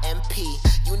PIMP.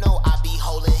 You know I be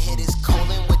holding hitters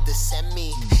colon with the semi.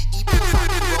 E-pills I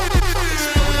be rolling from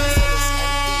exploding till it's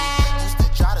empty. Used to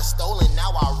try to stolen,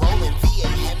 now I roll in VA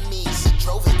Hemis.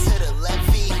 Drove it to the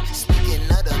levee. Speaking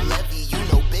of the levee, you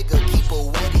know Bigga keep a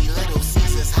wetty. Little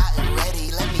Caesars hot and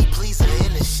ready. Let me please her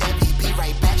in the Chevy. Be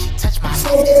right back, she touched my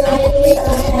head and I'm a beat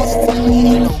in this Philly.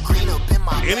 Ain't no green up in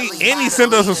my belly. and he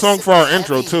sent us a song for our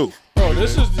intro too. Bro,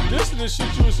 this is the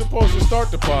shit you were supposed to start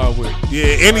the pod with. Yeah,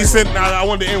 and he sent. I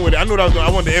wanted to end with it. I knew what I was going.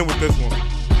 I wanted to end with this one.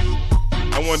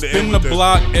 I wanted to Spin end the with this.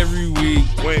 block every week.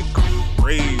 Went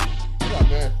crazy.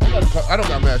 I don't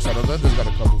got mad shout outs. I just got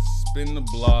a couple. Spin the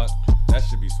block. That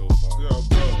should be so fun. Yo, bro. You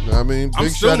know what I mean?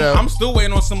 Big shout out. I'm still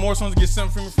waiting on some more songs to get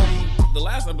sent from the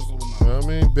last episode. You know what I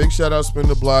mean? Big shout out, Spin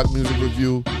the Block Music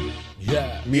Review.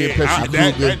 Yeah. Me and Yeah, Pesci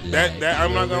Kruger. that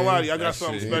I'm not gonna lie to you. I got That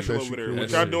something shit- special yeah, over there. Pesci What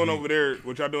Kruger.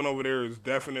 y'all doing over there is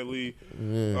definitely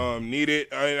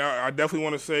needed. I definitely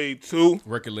want to say too.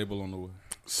 Record label on the way.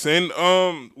 Send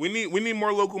we need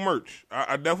more local merch.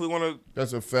 I definitely want to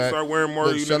That's a fact. start wearing more.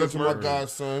 Look, You shout out niggas to my merch. guy,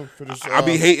 son, for this. I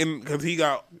be hating because he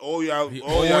got all y'all. He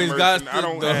all y'all always merch, got and I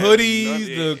don't the have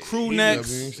hoodies, none. the crew He- necks.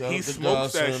 He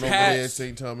smokes that shit. At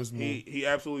St. Thomas Mall. He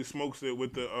absolutely smokes it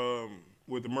with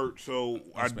the merch. So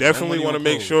I spend definitely no money want to on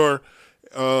make clothes.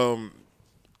 sure.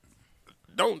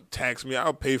 Don't tax me.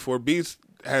 I'll pay for it. Beast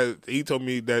he told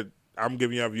me that I'm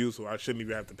giving y'all views, so I shouldn't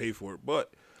even have to pay for it.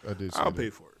 But I did. I'll pay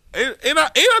for it. And I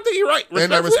think you're right.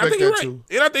 And I Respectfully, respect think you're that, right. too.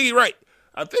 And I think you're right.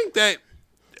 I think that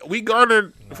we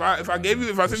garnered. If I send you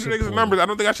niggas the numbers, I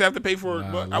don't think I should have to pay for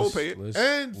it, but I will pay it.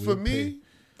 And for me,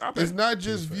 I'll pay it's it. not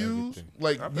just views.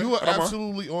 Like I bet. you are I don't mind.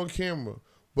 absolutely on camera.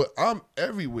 but I'm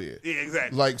everywhere. Yeah,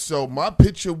 exactly. Like, so my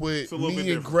picture with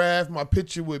me and Graf, my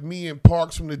picture with me and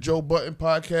Parks from the Joe Button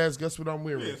podcast, guess what I'm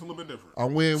wearing? Yeah, it's a little bit different.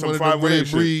 I'm wearing Some one of the Red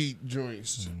shit. Breed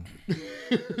joints.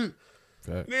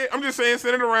 Yeah, I'm just saying,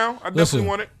 send it around. I definitely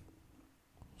want it.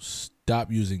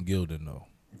 Stop using Gildan, though.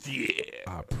 Yeah.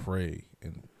 I pray.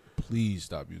 And please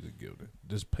stop using Gildan.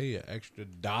 Just pay an extra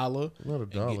 $1 Not $1.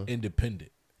 and get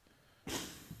independent.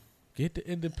 Get the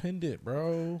independent,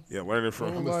 bro. Yeah, where it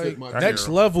from? Like, next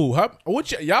level.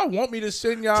 Y'all want me to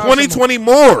send y'all 2020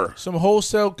 more. Some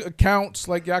wholesale accounts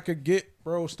like y'all could get,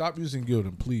 bro. Stop using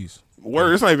Gildan, please.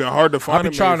 Word, it's not even hard to find.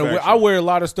 I wear a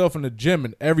lot of stuff in the gym,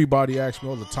 and everybody asks me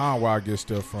all the time where I get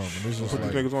stuff from. And it's just Put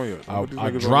these niggas on you. I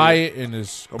dry it and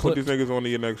it's. I'll put these niggas on to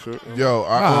your next shit. Yo,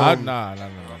 nah.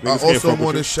 I also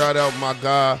want to shout out my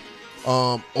guy,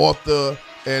 author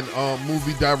and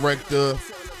movie director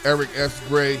Eric S.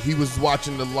 Gray. He was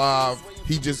watching the live.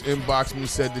 He just inboxed me,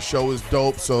 said the show is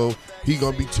dope, so he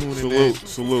gonna be tuning in.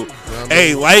 Salute. You know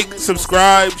hey, like,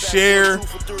 subscribe, share,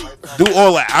 do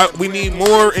all that. We need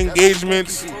more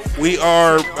engagements. We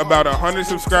are about 100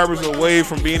 subscribers away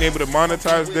from being able to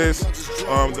monetize this.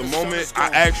 The moment I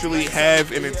actually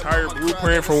have an entire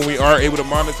blueprint for when we are able to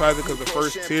monetize it, because the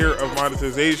first tier of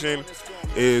monetization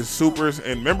is supers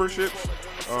and memberships.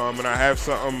 And I have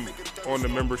something on the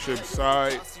membership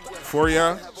side for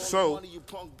y'all. So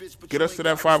get us to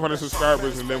that 500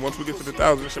 subscribers, and then once we get to the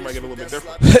 1,000, shit might get a little bit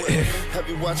different.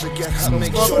 Fuck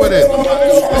with it.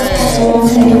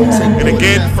 And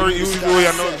again, per usual,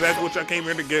 I know exactly what y'all came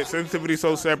here to get. Sensitivity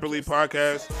So Separately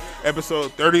podcast,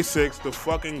 episode 36. The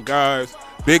fucking guys,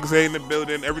 Big Zay in the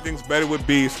building. Everything's better with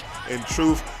Beast. In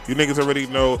truth, you niggas already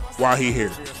know why he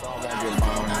here.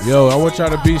 Yo, I want y'all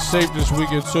to be safe this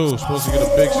weekend too. Supposed to get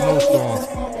a big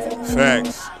snowstorm.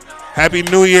 Facts. Happy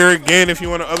New Year again. If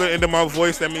you on the other end of my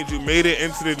voice, that means you made it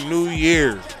into the new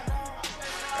year.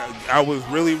 I was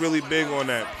really, really big on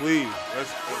that. Please,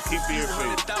 let's keep being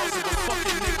safe.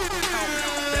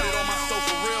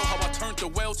 The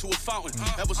well to a fountain.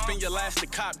 Ever spend your last to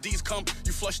cop? These come,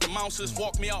 you flush the mountains.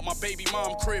 Walk me out my baby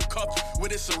mom crib cup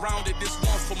with it surrounded. This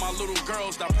one for my little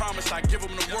girls. I promise I give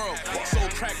them the world. So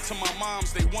crack to my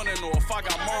moms, they wanna know if I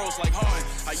got morals like hard.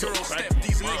 I Euro step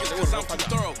these niggas cause I'm too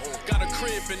thorough. Got a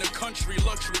crib in the country,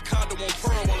 luxury condo on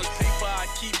Pearl. All this paper I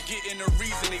keep getting the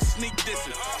reason they sneak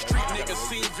dissing. Street niggas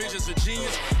seen visions of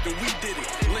genius, then we did it.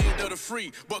 Land of the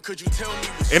free, but could you tell me?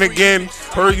 And again,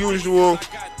 per usual,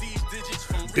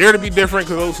 dare to be different,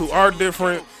 because those who are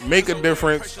different make a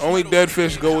difference. Only dead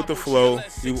fish go with the flow.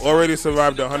 You've already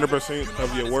survived 100%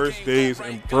 of your worst days,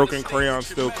 and broken crayons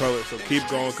still color. So keep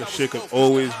going, because shit could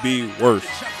always be worse.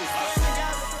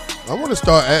 I want to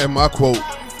start adding my quote.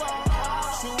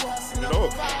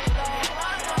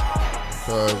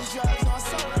 Because you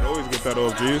always get that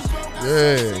off, G's.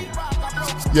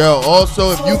 Yeah. Yo,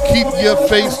 also, if you keep your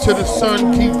face to the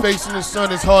sun, keep facing the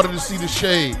sun, it's harder to see the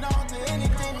shade.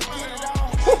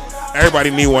 Everybody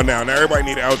need one now. Now everybody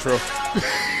need an outro.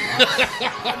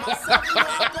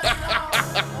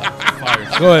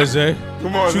 Go ahead, Zay.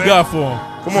 Come on, what you Zay. got for him?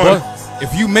 Come on.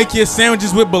 If you make your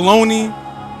sandwiches with bologna,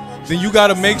 then you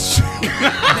gotta make sure.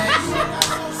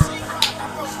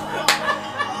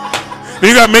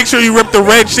 You gotta make sure you rip the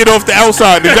red shit off the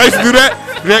outside. Did y'all used to do that?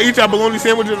 Did y'all eat y'all bologna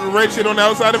sandwich with the red shit on the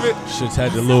outside of it? Shit's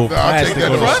had the little plastic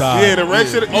on the side. Yeah, the red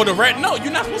shit. Oh, the red? No,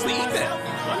 you're not supposed to eat that.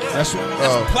 That's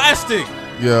plastic.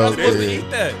 Yo, you're not supposed to eat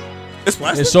that. It's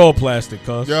plastic. It's all plastic,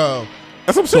 cuz. Yo.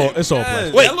 That's what I'm saying. It's all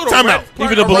plastic. Wait, time out.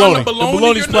 Even the bologna. The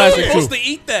bologna's plastic you're too. supposed to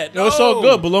eat that. No, it's all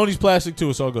good. Bologna's plastic too.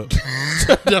 It's all good.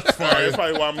 That's fine. That's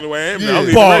probably why I'm the way I am. Yeah. I'll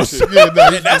eat the red shit.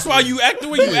 Yeah, that's why you act the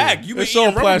way you act. You been It's eating all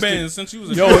rubber plastic. bands since you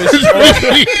was a Yo, kid.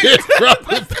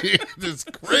 It's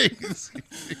crazy.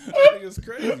 It's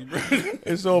crazy, bro.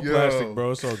 It's all plastic,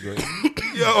 bro. It's all good.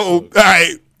 Yo, all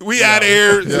right. We out of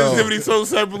here. Sensitivity So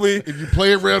Separately. If you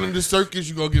play around in the circus,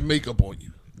 you're going to get makeup on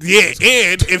you. Yeah,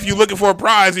 and if you're looking for a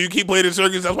prize and you keep playing in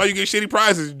circus, that's why you get shitty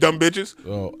prizes, you dumb bitches.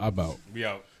 Oh, I'm out. We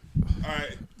out. All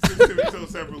right. Sensitivity So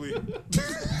Separately.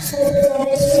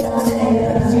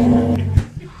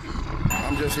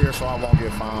 I'm just here so I won't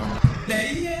get fined.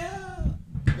 Yeah.